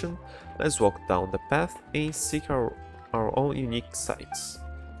direction, let's walk down the path and seek our own unique sights.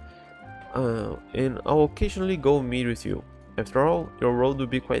 And I'll occasionally go meet with you. After all, your road will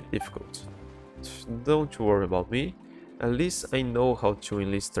be quite difficult. Don't worry about me. At least I know how to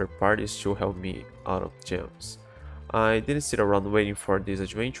enlist third parties to help me out of jams. I didn't sit around waiting for these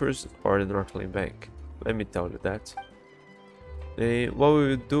adventures or the Northland Bank. Let me tell you that. What will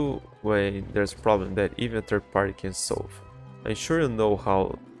you do when there's a problem that even a third party can solve? I'm sure you know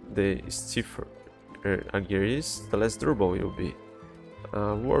how the stiffer a gear is, the less durable it will be.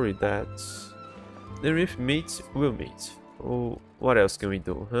 Worry that... Then if meet, we'll meet. Oh, what else can we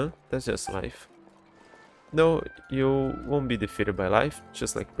do, huh? That's just life. No, you won't be defeated by life,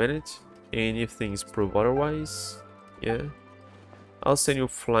 just like Bennett. And if things prove otherwise, yeah, I'll send you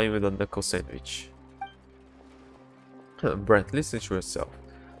flying with a knuckle sandwich. Brett, listen to yourself.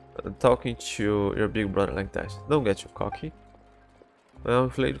 Talking to your big brother like that, don't get too cocky. Well,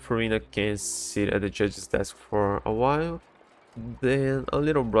 if Lady Farina can sit at the judge's desk for a while, then a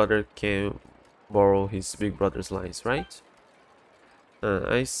little brother can borrow his big brother's lines, right?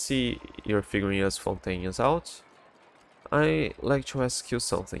 I see you're figuring us Fontaines out. I like to ask you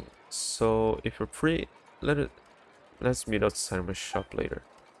something, so if you're free, let's meet outside my shop later.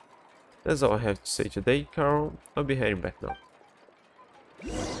 That's all I have to say today, Carol. I'll be heading back now.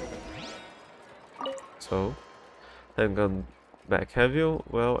 So, I've gone back, have you?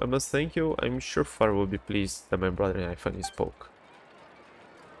 Well, I must thank you. I'm sure father will be pleased that my brother and I finally spoke.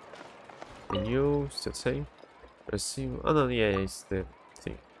 And you, still same? Let's see. Oh no, yeah, it's the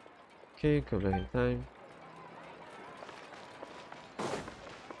thing. Okay, come back in time.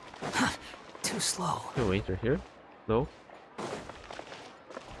 Too slow. Can we enter here? No.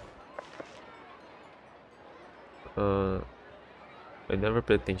 I never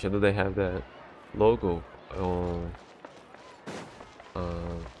paid attention. Do they have that logo on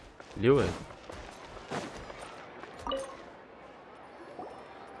Liyue?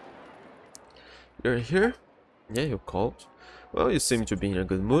 You're here? Yeah, you called. Well, you seem to be in a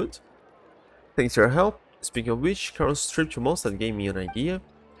good mood. Thanks for your help. Speaking of which, Carol's trip to Mondstadt gave me an idea.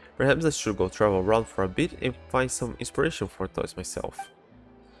 Perhaps I should go travel around for a bit and find some inspiration for toys myself.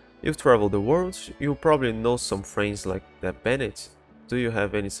 You've traveled the world, you probably know some friends like that Bennett. Do you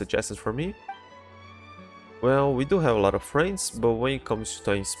have any suggestions for me? Well, we do have a lot of friends, but when it comes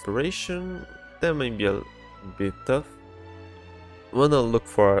to inspiration, that may be a bit tough. Wanna look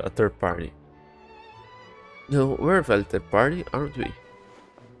for a third party. No, we're a valid third party, aren't we?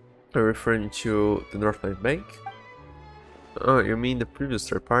 Are you referring to the Northland Bank? Oh, you mean the previous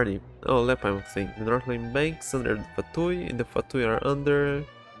third party? Oh, let me think. The Northland Bank's under the Fatui, and the Fatui are under...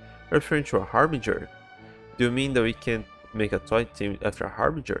 Referring to a Harbinger? Do you mean that we can make a toy team after a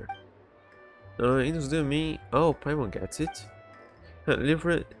Harbinger? Indus, do you mean... Oh, Paimon gets it.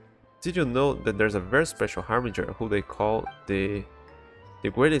 Livre, did you know that there's a very special Harbinger who they call the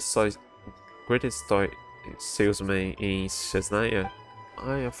greatest toy salesman in Chesnaya?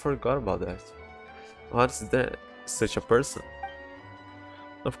 I forgot about that. What's that? Such a person?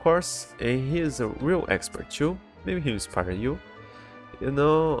 Of course, and he is a real expert too. Maybe he'll inspire you. You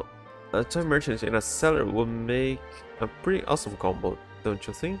know, a toy merchant and a seller would make a pretty awesome combo, don't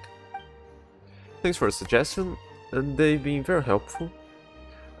you think? Thanks for the suggestion, and they've been very helpful.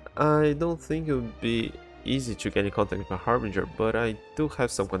 I don't think it would be easy to get in contact with a Harbinger, but I do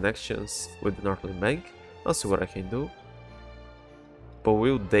have some connections with the Northland Bank. I'll see what I can do. But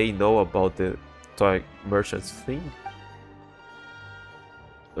will they know about the toy merchants thing?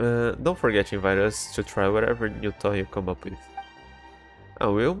 Don't forget to invite us to try whatever new toy you come up with. I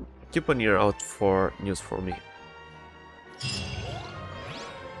will. Keep an ear out for news from me.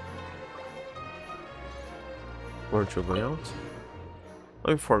 Weren't you going out?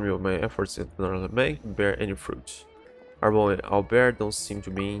 I'll inform you of my efforts at the Northern Bank bear any fruit. Arbon and Albert don't seem to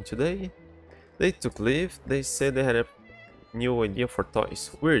be in today. They took leave. They said they had a new idea for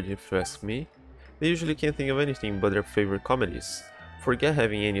toys. Weird if you ask me. They usually can't think of anything but their favorite comedies. Forget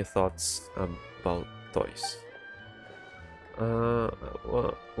having any thoughts about toys.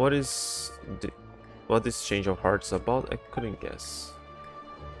 What is this change of heart is about? I couldn't guess.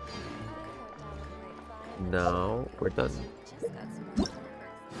 Now we're done.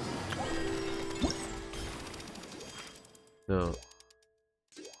 No,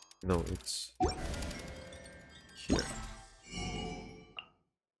 it's here.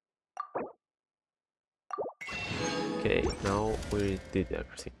 Okay, now we did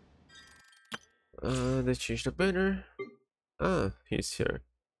everything. They changed the banner. Ah, he's here.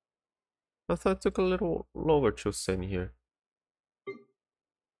 I thought it took a little longer to send here.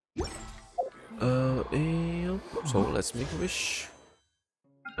 And so let's make a wish.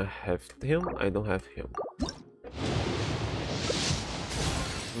 I have him, I don't have him.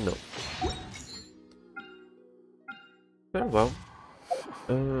 No. Very well.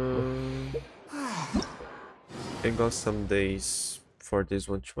 I got some days for this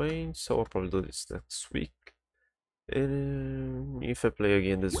one train, so I'll probably do this next week. And if I play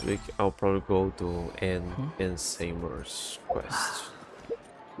again this week, I'll probably go to Anne and Seymour's quest.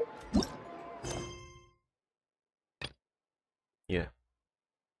 Yeah.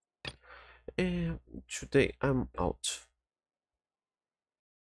 And today I'm out.